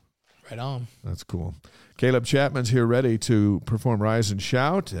 12. Right on. That's cool. Caleb Chapman's here ready to perform Rise and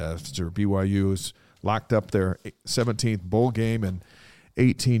Shout after BYU has locked up their 17th bowl game in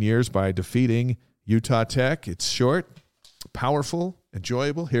 18 years by defeating Utah Tech. It's short, powerful,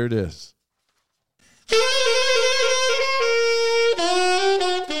 enjoyable. Here it is.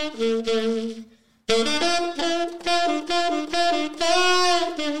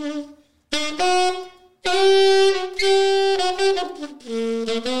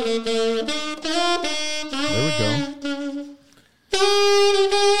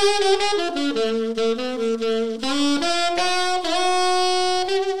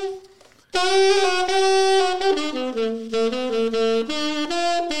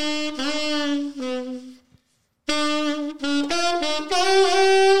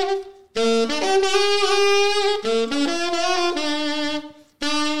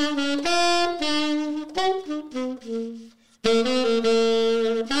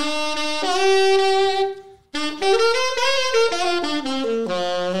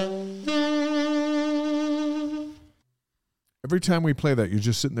 Every time we play that, you're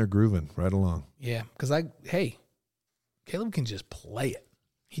just sitting there grooving right along. Yeah, because Caleb can just play it.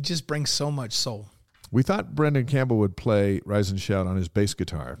 He just brings so much soul. We thought Brendan Campbell would play Rise and Shout on his bass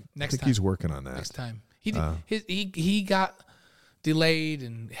guitar. I think he's working on that. Next time. He got delayed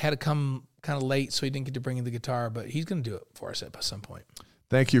and had to come kind of late, so he didn't get to bring in the guitar, but he's going to do it for us at some point.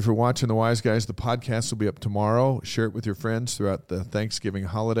 Thank you for watching The Wise Guys. The podcast will be up tomorrow. Share it with your friends throughout the Thanksgiving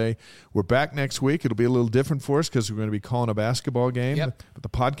holiday. We're back next week. It'll be a little different for us because we're going to be calling a basketball game. Yep. But the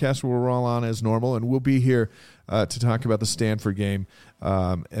podcast will roll on as normal, and we'll be here to talk about the Stanford game.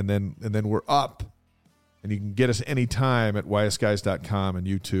 And then we're up, and you can get us anytime at ysguys.com and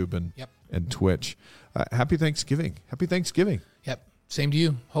YouTube and Twitch. Happy Thanksgiving. Happy Thanksgiving. Yep. Same to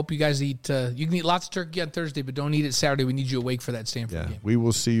you. Hope you guys eat. You can eat lots of turkey on Thursday, but don't eat it Saturday. We need you awake for that Stanford game. We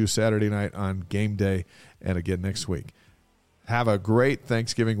will see you Saturday night on game day and again next week. Have a great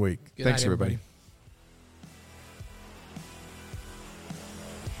Thanksgiving week. Good Thanks, night, everybody.